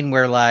scene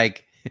where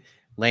like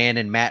Lan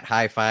and Matt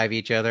high five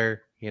each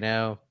other?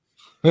 The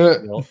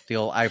old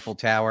Eiffel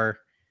Tower.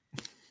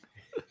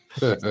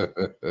 That's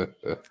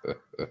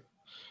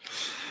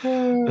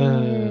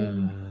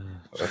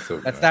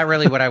not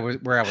really where I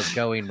was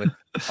going with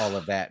all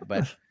of that,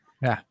 but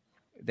yeah,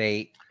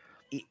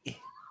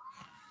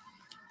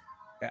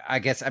 I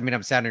guess,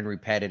 I'm sounding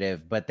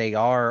repetitive, but they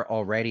are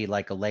already,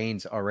 like,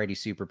 Elaine's already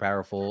super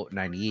powerful.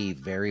 Nynaeve,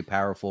 very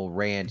powerful.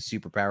 Rand,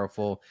 super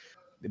powerful.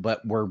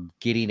 But we're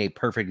getting a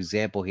perfect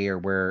example here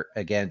where,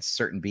 against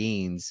certain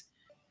beings,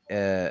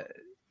 they're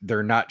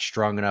not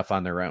strong enough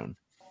on their own.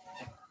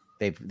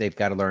 They've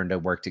got to learn to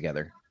work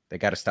together. They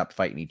got to stop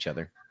fighting each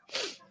other.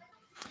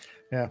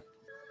 Yeah.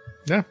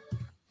 Yeah.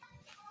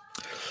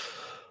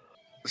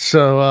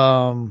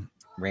 So,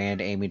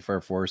 Rand aiming for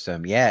a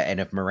foursome. Yeah, and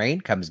if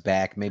Moiraine comes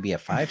back, maybe a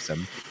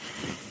fivesome.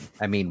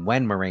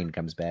 When Moiraine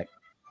comes back.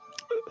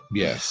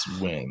 Yes,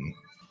 when.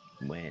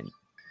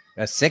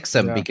 A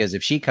sixsome, because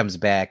if she comes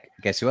back,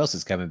 guess who else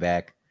is coming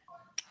back?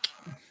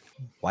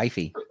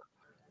 Wifey.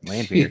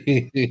 Lanfear.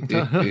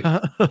 Now,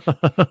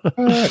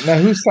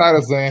 whose side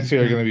is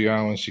Lanfear going to be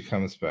on when she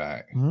comes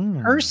back?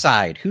 Her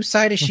side. Whose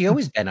side has she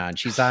always been on?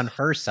 She's on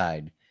her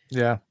side.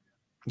 Yeah.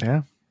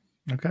 Yeah.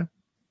 Okay.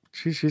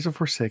 She's a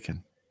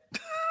Forsaken.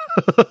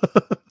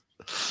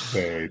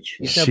 Very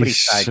true. She's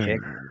nobody's sidekick.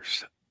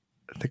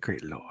 The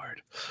great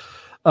Lord.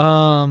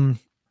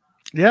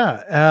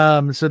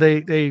 So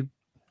they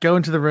go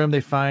into the room, they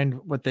find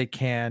what they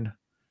can,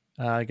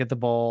 get the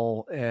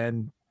bowl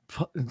and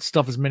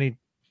stuff as many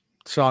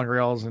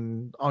Sangreals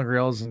and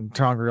Angreals and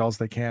Tongreals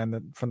they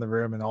can from the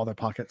room and all their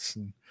pockets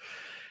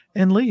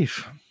and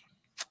leave.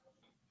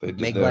 They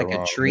did Make that like wrong. a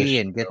They tree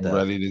should and have get been the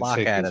ready to flock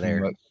take out as of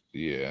there. much-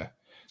 Yeah,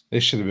 they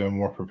should have been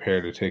more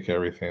prepared to take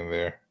everything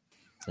there.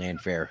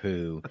 Landfair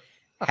who?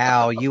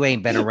 Hal, you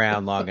ain't been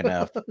around long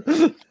enough.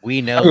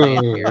 We know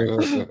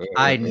Landfair.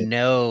 I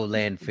know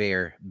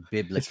Landfair It's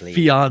biblically.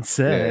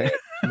 fiance. Yeah.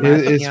 My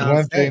It's one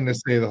fiancé. thing to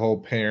say the whole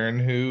Perrin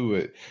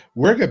who.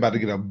 We're about to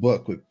get a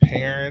book with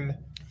Perrin,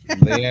 It's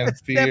never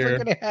Lanfear,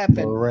 gonna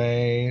happen.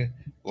 Moraine.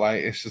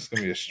 Like it's just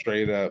gonna be a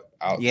straight up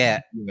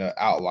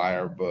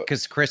outlier book.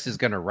 Because Chris is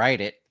gonna write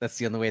it. That's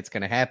the only way it's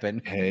gonna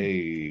happen.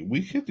 Hey,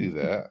 we could do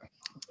that.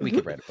 We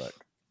could write a book.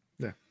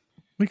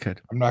 We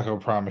could. I'm not gonna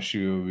promise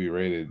you it will be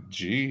rated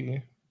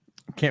G.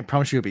 Can't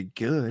promise you it'll be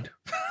good.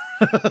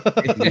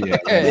 Yeah,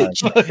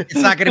 It's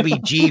not gonna be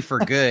G for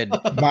good.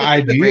 my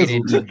ideas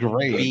Rated would be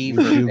great. B If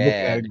for you look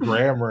bad. at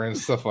grammar and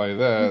stuff like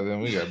that, then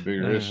we got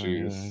bigger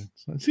issues.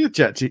 Let's get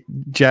Chat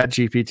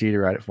GPT to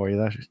write it for you.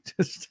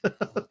 That's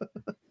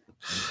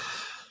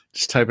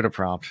just type in a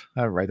prompt.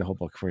 I'll write the whole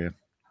book for you.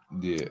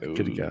 Yeah,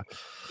 Good to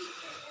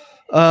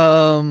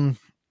go.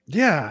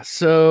 Yeah,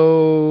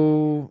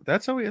 so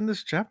that's how we end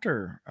this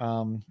chapter.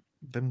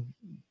 Them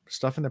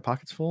stuffing their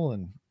pockets full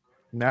and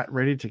not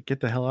ready to get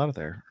the hell out of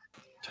there.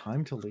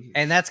 Time to leave.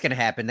 And that's gonna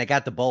happen. They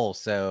got the bowl,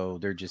 so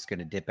they're just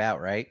gonna dip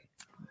out, right?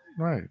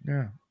 Right,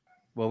 yeah.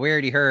 Well, we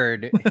already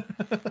heard.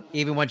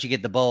 Even once you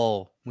get the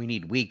bowl, we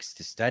need weeks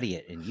to study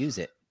it and use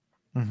it.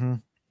 Mm-hmm.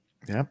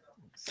 Yep.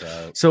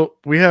 So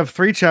we have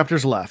 3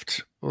 chapters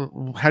left.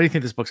 How do you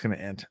think this book's going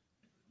to end?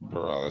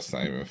 Bro, that's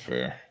not even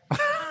fair.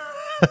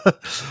 Well,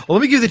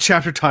 let me give you the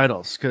chapter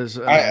titles because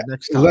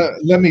next time.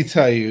 Let me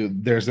tell you,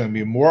 there's going to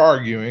be more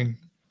arguing,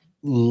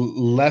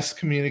 less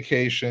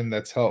communication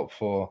that's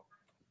helpful,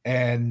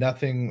 and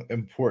nothing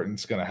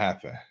important's going to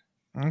happen.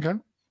 Okay.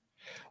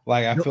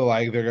 Like, I feel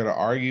like they're going to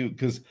argue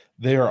because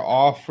they are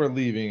off for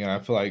leaving, and I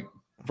feel like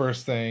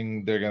first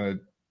thing they're going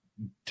to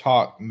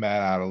talk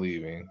Matt out of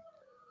leaving.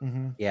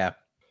 Mm-hmm. yeah.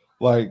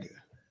 Like,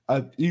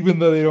 even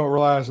though they don't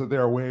realize that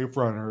they're wave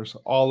runners,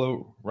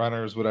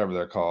 runners, whatever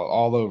they're called,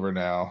 all over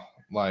now,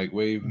 like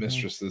wave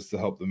mistresses to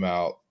help them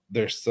out,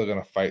 they're still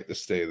going to fight to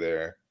stay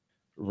there.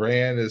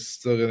 Rand is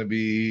still going to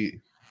be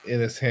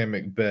in his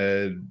hammock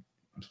bed,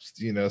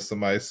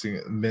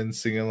 men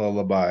singing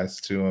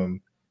lullabies to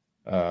him.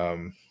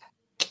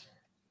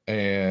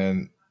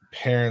 And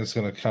Perrin's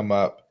going to come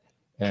up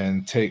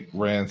and take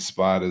Rand's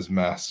spot as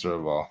master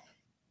of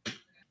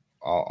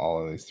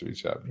all of these 3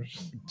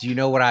 chapters. Do you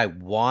know what I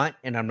want?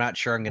 And I'm not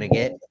sure I'm gonna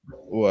get.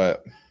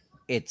 What?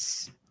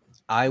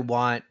 I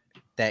want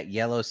that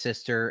yellow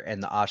sister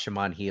and the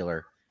Ashaman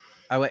healer.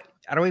 I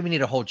don't even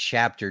need a whole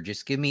chapter.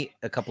 Just give me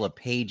a couple of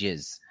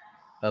pages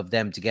of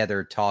them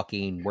together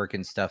talking,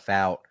 working stuff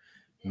out.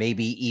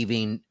 Maybe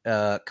even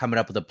coming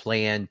up with a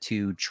plan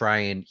to try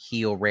and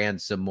heal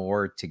Rand some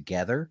more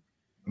together.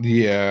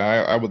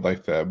 Yeah, I would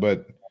like that,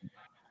 but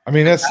I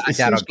mean that's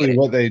essentially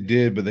what they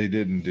did, but they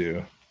didn't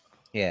do.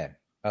 Yeah,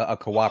 a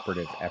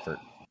cooperative effort.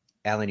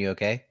 Alan, you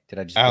okay? Did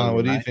I just? Alan,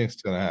 what do you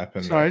think's going to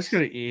happen? Sorry, I just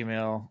got an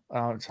email.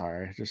 Oh,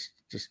 sorry.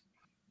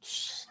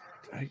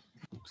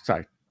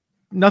 Sorry.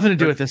 Nothing to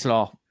do with this at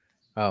all.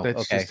 Oh,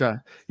 That's okay.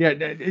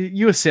 just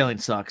U.S. sailing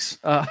sucks.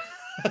 Oh,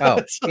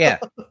 yeah.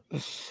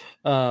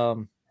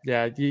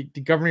 Yeah, the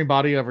governing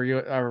body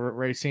over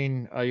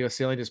racing, U.S.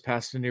 Sailing, just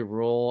passed a new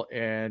rule,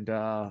 and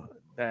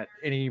that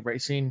any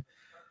racing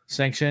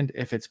sanctioned,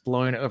 if it's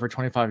blowing over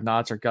 25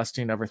 knots or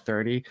gusting over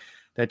 30,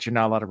 that you're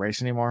not allowed to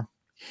race anymore.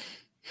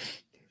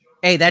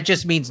 Hey, that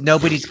just means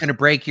nobody's going to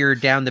break your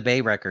down the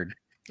bay record.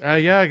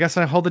 Yeah, I guess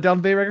I hold the down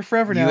the bay record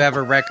forever now. You have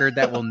a record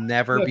that will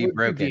never be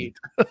broken.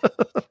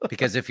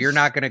 Because if you're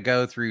not going to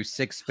go through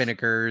 6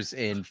 spinnakers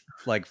in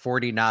like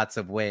 40 knots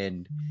of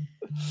wind,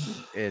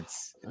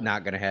 it's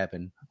not going to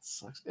happen.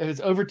 If it's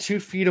over 2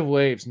 feet of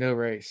waves, no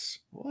race.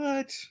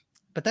 What?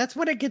 But that's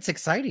when it gets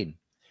exciting.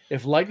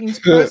 If lightning's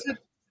present,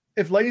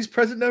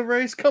 no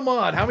race. Come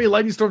on, how many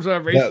lightning storms have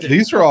I raced?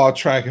 These are all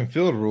track and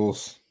field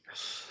rules.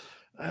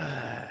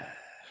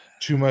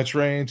 Too much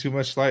rain, too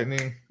much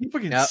lightning. People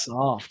get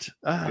soft.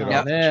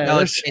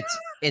 No,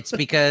 it's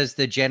because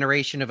the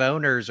generation of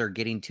owners are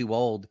getting too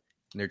old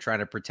and they're trying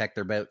to protect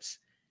their boats.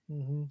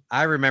 Mm-hmm.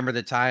 I remember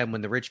the time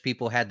when the rich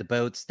people had the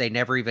boats. They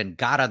never even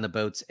got on the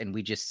boats and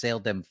we just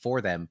sailed them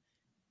for them.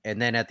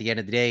 And then at the end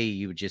of the day,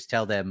 you would just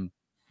tell them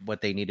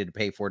what they needed to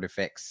pay for to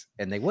fix,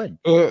 and they would.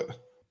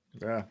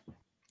 Yeah.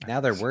 Now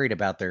they're worried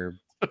about their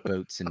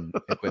boats and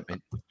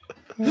equipment.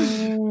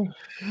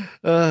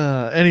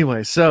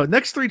 Anyway, so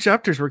next 3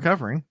 chapters we're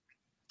covering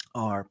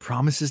are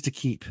Promises to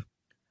Keep,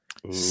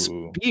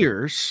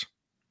 Spears,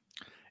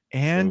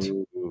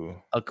 and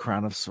A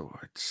Crown of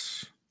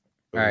Swords.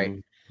 All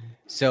right.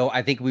 So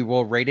I think we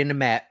will right into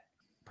Matt.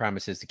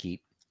 Promises to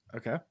Keep.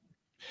 Okay.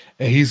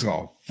 And he's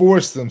going to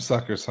force them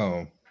suckers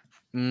home.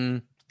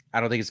 I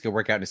don't think it's going to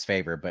work out in his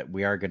favor, but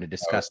we are going to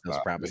discuss those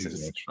promises.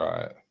 He's gonna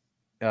try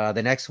it.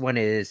 The next one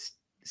is,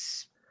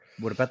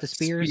 what about the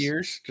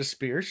spears? Just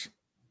spears.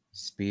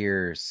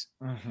 Spears.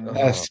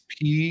 Mhm.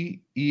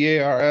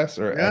 SPEARS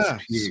or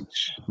Yes.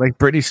 SPH? Like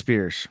Britney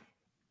Spears.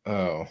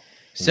 Oh,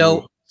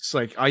 So It's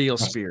like Aiel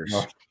Spears.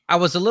 I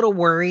was a little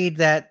worried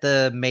that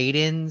the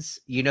maidens,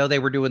 they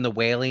were doing the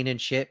wailing and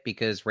shit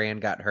because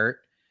Rand got hurt.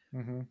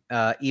 Mhm.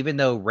 Even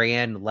though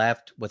Rand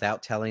left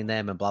without telling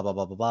them and blah, blah,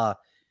 blah, blah, blah,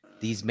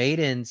 these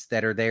maidens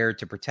that are there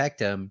to protect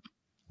him,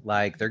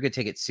 like, they're going to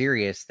take it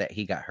serious that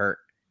he got hurt.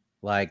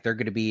 Like, they're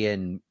going to be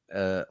in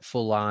a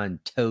full-on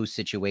tow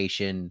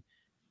situation.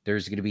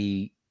 There's going to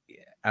be,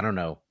 I don't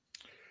know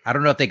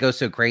if they go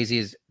so crazy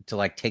as to,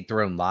 like, take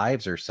their own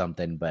lives or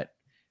something, but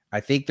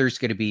I think there's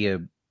going to be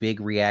a big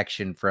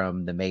reaction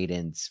from the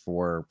maidens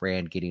for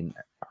Rand getting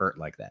hurt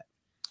like that.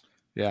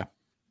 Yeah.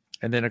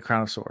 And then a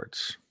Crown of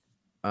Swords.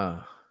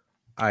 Who's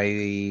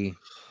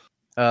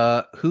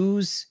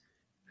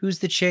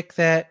the chick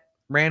that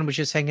Rand was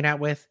just hanging out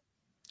with?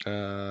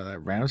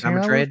 Rand's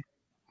Damadred?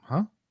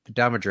 Huh? The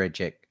Damadred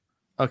chick.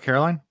 Oh,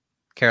 Caroline?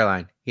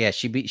 Caroline. Yeah,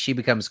 she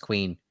becomes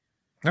queen.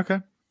 Okay.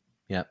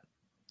 Yep.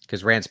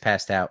 Because Rand's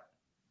passed out.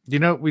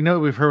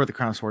 We've heard what the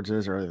Crown of Swords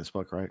is earlier in this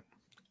book, right?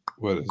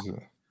 what is it?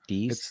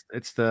 These?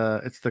 It's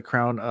the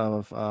crown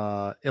of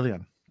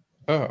Ilion.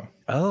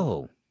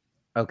 Oh,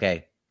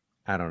 Okay.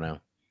 I don't know.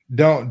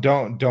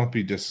 don't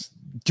be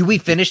Do we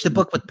finish the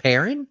book with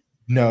Perrin?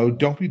 No,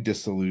 don't be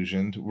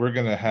disillusioned. We're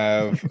gonna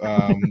have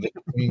the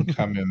queen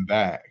coming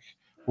back.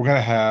 We're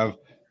gonna have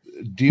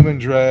Demon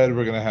Dread.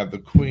 We're gonna have the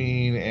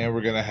queen, and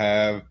we're gonna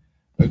have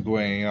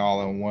Egwene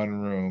all in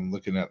one room,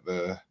 looking at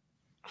the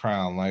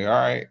crown. Like, all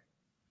right,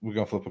 we're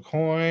gonna flip a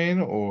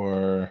coin,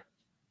 or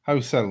how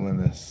we settling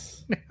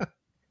this?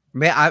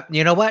 Man,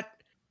 you know what?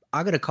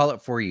 I'm gonna call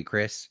it for you,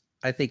 Chris.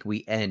 I think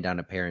we end on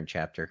a Perrin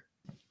chapter.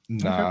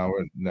 No.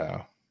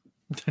 No.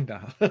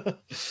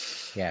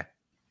 Yeah.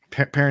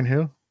 Perrin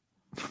who?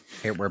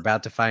 Here, we're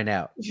about to find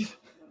out.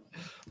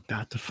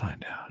 About to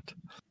find out.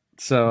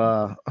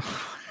 So,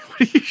 what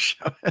do you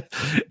show?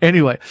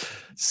 Anyway,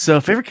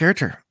 so favorite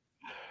character?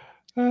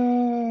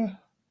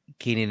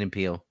 Keenan and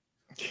Peele.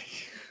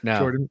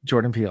 No.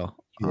 Jordan Peele.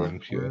 Jordan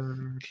Peele.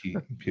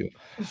 Keaton Peele.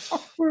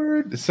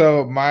 Awkward.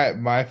 So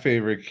my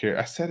favorite character.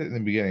 I said it in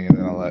the beginning, and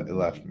then it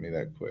left me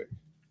that quick.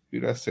 Who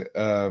did I say?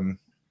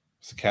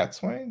 It's Cat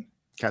Swain.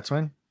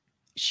 Catswain?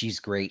 She's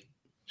great.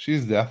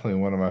 She's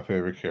definitely one of my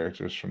favorite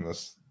characters from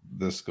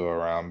this go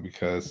around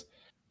because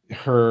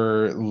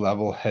her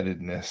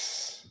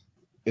level-headedness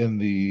in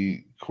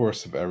the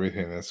course of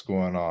everything that's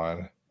going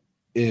on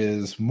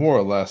is more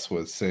or less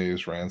what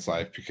saves Rand's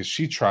life, because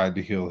she tried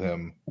to heal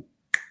him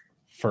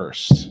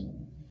first,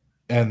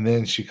 and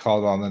then she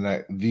called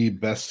on the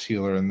best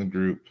healer in the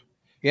group.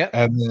 Yep.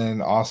 And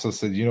then also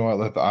said, you know what,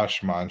 let the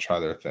Ashman try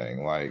their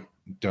thing. Like,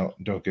 don't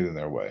get in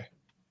their way.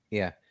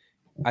 Yeah.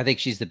 I think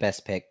she's the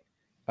best pick.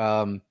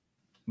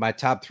 My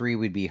top three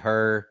would be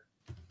her,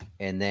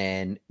 and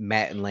then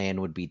Matt and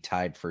Lan would be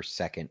tied for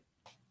second.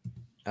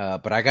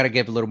 But I got to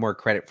give a little more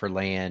credit for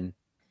Lan,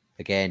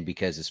 again,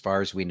 because as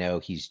far as we know,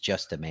 he's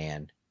just a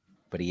man,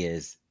 but he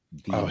is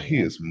the man. He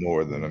is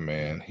more than a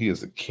man. He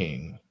is a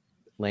king.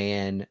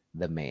 Lan,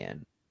 the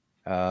man.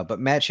 But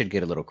Matt should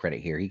get a little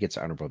credit here. He gets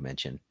honorable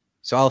mention.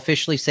 So I'll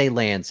officially say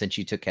Lan since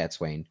you took Cat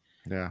Swain.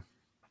 Yeah.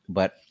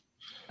 But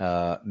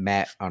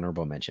Matt,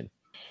 honorable mention.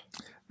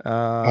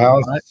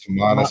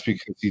 Timanis,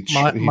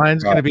 because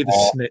mine's gonna be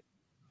the snake.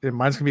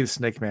 Mine's gonna be the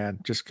Snake Man,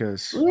 just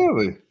because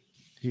really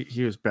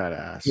he was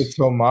badass.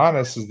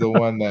 Timanis is the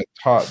one that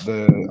taught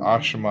the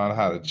Ashman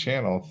how to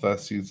channel.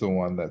 Thus, he's the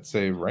one that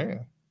saved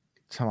Rand.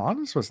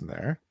 Timanis wasn't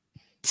there,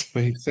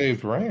 but he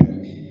saved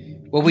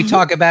Rand. Well, we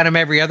talk about him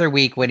every other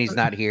week when he's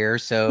not here.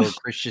 So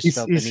Chris just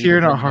felt he's here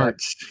in our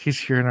hearts.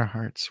 He's here in our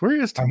hearts.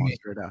 Where is Timanis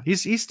right now?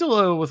 He's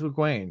still with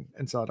Egwene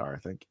and Saldar, I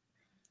think.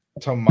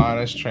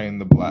 Timanis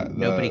trained the black.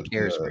 Nobody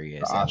cares where he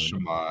is.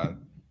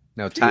 Ashman.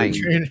 No,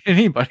 Taim.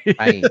 Anybody?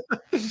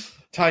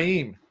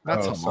 Taim. Not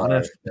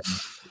Timanis.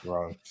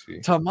 Wrong.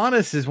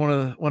 Timanis is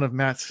one of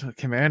Matt's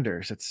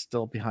commanders. It's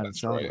still behind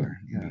Saldar. Right.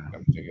 Yeah.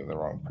 I'm thinking the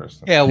wrong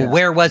person. Yeah, well,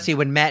 where was he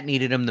when Matt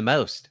needed him the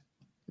most?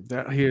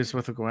 He was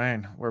with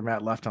Egwene, where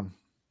Matt left him.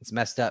 It's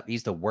messed up.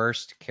 He's the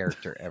worst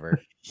character ever.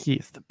 He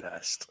is the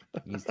best.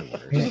 He's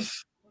the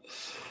worst.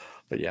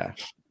 But yeah.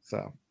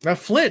 So now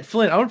Flint.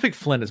 I want to pick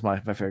Flint as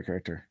my favorite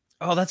character.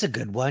 Oh, that's a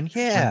good one.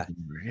 Yeah.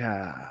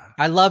 Yeah.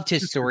 I loved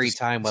his story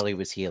time while he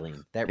was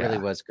healing. That really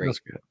was great. That was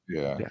good.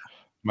 Yeah.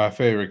 My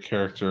favorite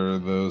character are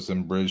those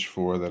in Bridge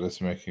 4 that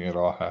is making it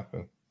all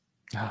happen.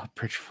 Oh,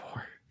 Bridge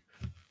 4.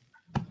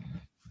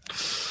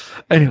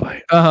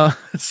 Anyway,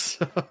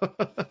 so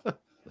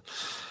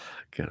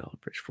good old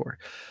Bridge 4.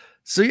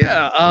 So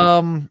yeah,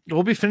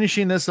 we'll be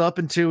finishing this up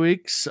in 2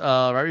 weeks,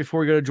 right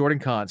before we go to Jordan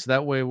Con. So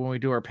that way, when we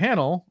do our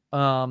panel,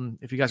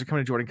 if you guys are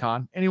coming to Jordan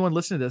Con, anyone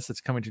listening to this that's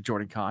coming to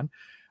Jordan Con,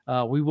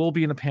 we will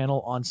be in a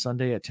panel on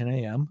Sunday at 10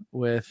 a.m.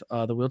 with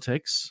the Wheel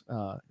Takes.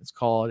 It's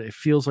called "It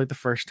Feels Like the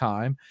First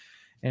Time,"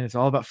 and it's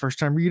all about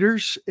first-time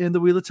readers in the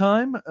Wheel of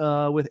Time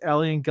with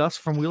Allie and Gus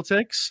from Wheel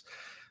Takes,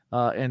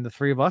 and the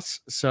three of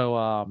us.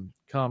 So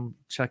come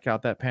check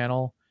out that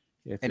panel.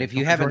 If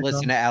you haven't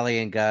listened to Allie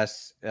and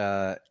Gus,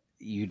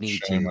 you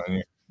need Shame to. on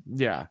you.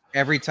 Yeah.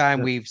 Every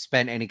time we've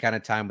spent any kind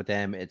of time with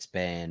them, it's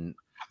been.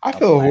 I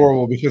feel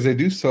horrible because they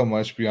do so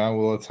much beyond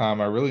Wheel of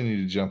Time. I really need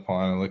to jump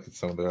on and look at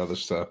some of their other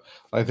stuff.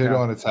 Like they're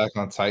doing Attack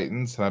on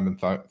Titans, and I've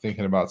been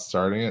thinking about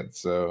starting it.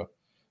 So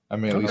I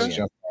may at least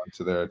jump on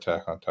to their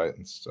Attack on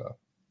Titans stuff.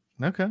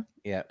 Okay.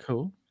 Yeah.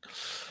 Cool.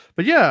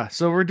 But yeah,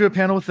 so we're doing a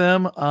panel with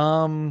them.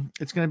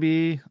 It's going to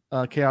be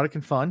chaotic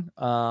and fun.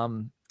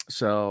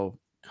 So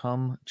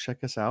come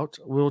check us out.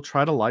 We'll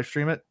try to live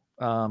stream it.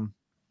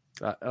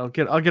 I'll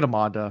get a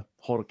mod to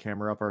hold a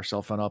camera up or a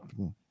cell phone up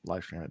and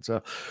live stream it.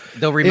 So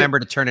they'll remember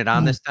to turn it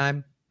on this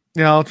time.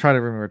 Yeah, I'll try to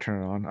remember to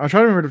turn it on. I'll try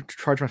to remember to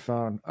charge my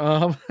phone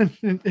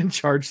and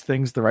charge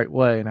things the right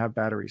way and have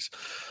batteries.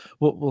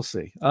 We'll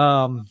see.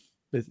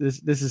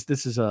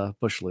 This is a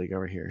Bush League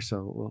over here,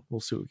 so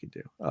we'll see what we can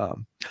do.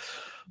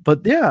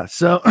 But yeah,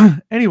 so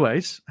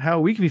anyways,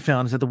 how we can be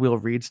found is at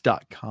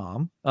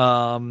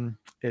thewheelreads.com.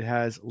 It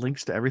has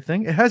links to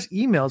everything. It has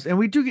emails, and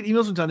we do get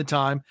emails from time to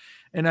time,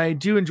 and I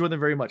do enjoy them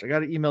very much. I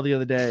got an email the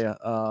other day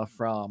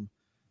from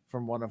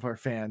one of our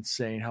fans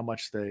saying how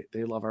much they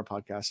love our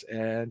podcast,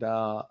 and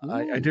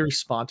I do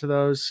respond to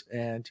those,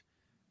 and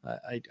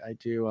I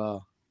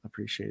do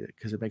appreciate it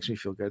because it makes me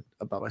feel good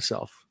about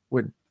myself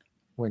when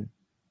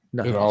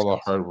and all the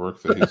hard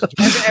work that he's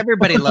doing.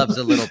 Everybody loves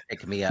a little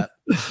pick me up.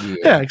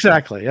 Yeah,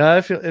 exactly.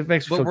 I feel it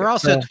makes me feel we're good.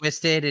 also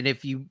twisted, and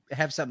if you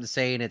have something to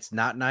say and it's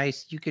not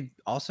nice, you could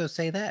also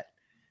say that.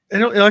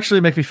 It'll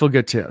actually make me feel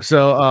good too.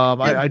 So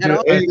I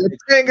do. Hey, you're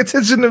paying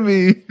attention to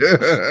me.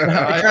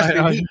 Trust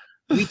me,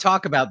 we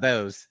talk about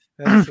those.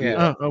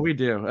 We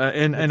do,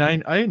 and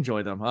I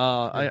enjoy them.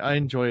 I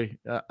enjoy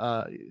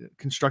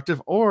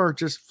constructive or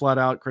just flat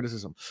out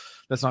criticism.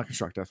 That's not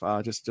constructive.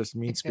 Just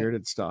mean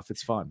spirited stuff.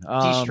 It's fun.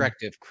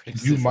 Destructive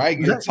criticism. You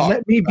might get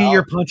let me be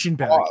your punching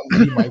bag.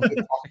 You might get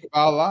talked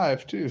about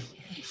live too.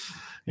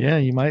 Yeah,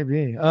 you might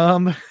be.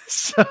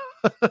 So,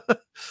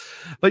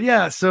 but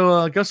yeah,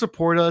 so go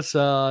support us.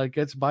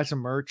 Get to buy some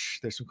merch.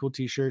 There's some cool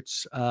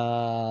t-shirts.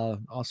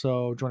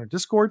 Also join our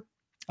Discord.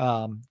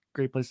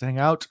 Great place to hang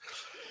out.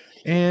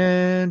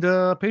 And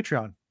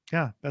Patreon.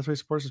 Yeah, best way to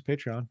support us is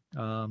Patreon.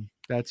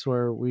 That's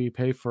where we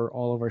pay for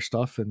all of our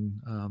stuff, and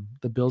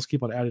the bills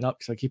keep on adding up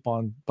because I keep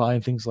on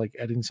buying things like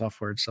editing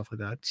software and stuff like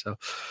that. So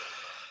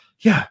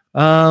yeah,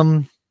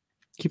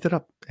 keep that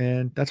up.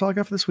 And that's all I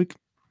got for this week.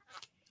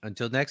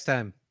 Until next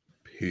time.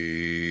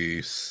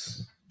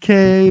 Peace.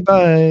 Okay,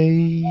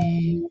 bye.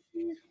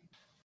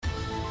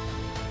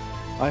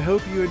 I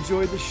hope you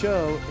enjoyed the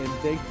show, and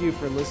thank you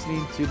for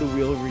listening to The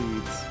Wheel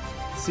Reads.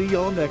 See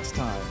y'all next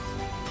time.